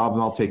not a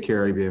problem. I'll take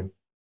care of you.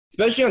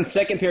 Especially on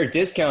second pair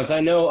discounts. I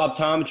know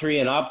optometry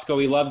and optical,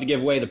 we love to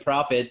give away the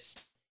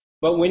profits,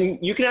 but when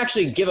you can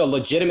actually give a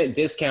legitimate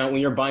discount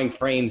when you're buying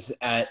frames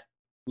at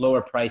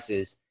lower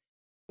prices.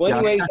 Well,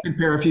 anyways, second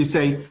pair, if you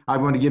say, I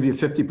want to give you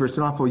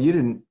 50% off, well, you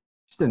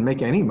just didn't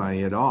make any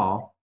money at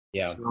all.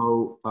 Yeah.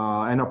 So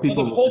I know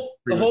people. Well,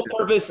 the whole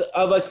purpose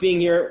of us being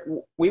here,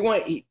 we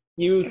want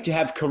you to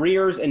have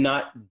careers and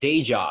not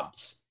day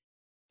jobs.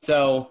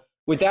 So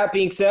with that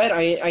being said,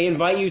 I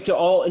invite you to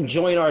all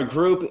join our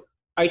group,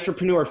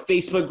 Entrepreneur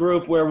Facebook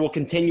group, where we'll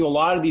continue a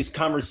lot of these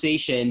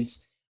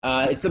conversations.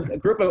 It's a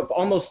group of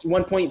almost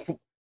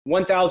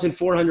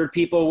 1,400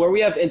 people where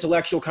we have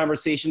intellectual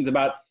conversations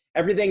about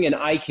everything in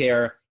eye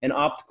care and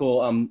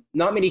optical.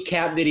 Not many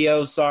cat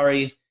videos,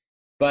 sorry,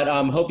 but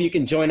hope you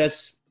can join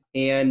us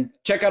and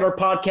check out our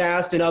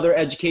podcast and other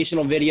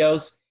educational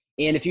videos.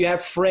 And if you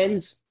have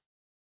friends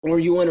or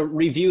you want to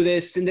review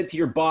this, send it to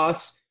your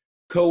boss,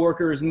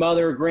 coworkers,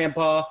 mother,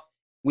 grandpa.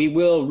 We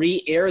will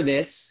re-air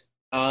this.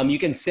 You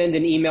can send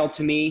an email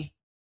to me.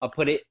 I'll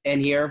put it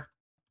in here.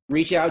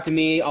 Reach out to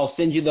me. I'll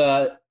send you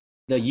the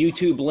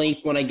YouTube link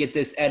when I get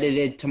this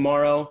edited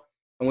tomorrow.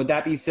 And with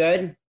that being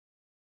said,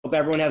 hope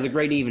everyone has a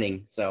great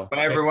evening. So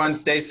Bye, everyone.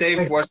 Stay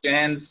safe. Wash your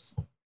hands.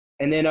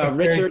 And then Thanks,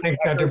 Richard, Thanks,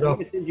 I'm Dr. Bill. going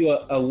to send you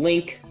a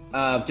link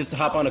just to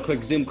hop on a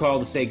quick Zoom call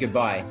to say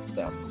goodbye.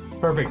 So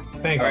Perfect.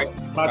 Thanks. All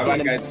right. talk to Bye-bye,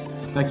 you in a- guys.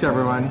 Thanks,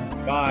 everyone.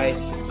 Bye.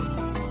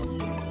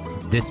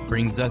 This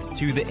brings us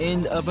to the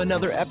end of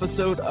another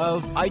episode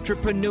of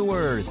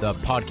Entrepreneur, the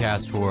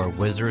podcast for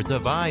Wizards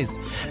of Eyes.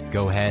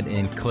 Go ahead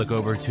and click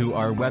over to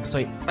our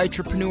website,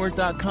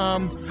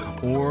 entrepreneur.com,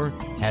 or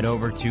head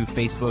over to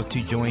Facebook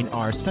to join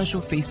our special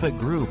Facebook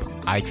group,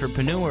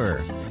 Entrepreneur.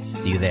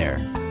 See you there.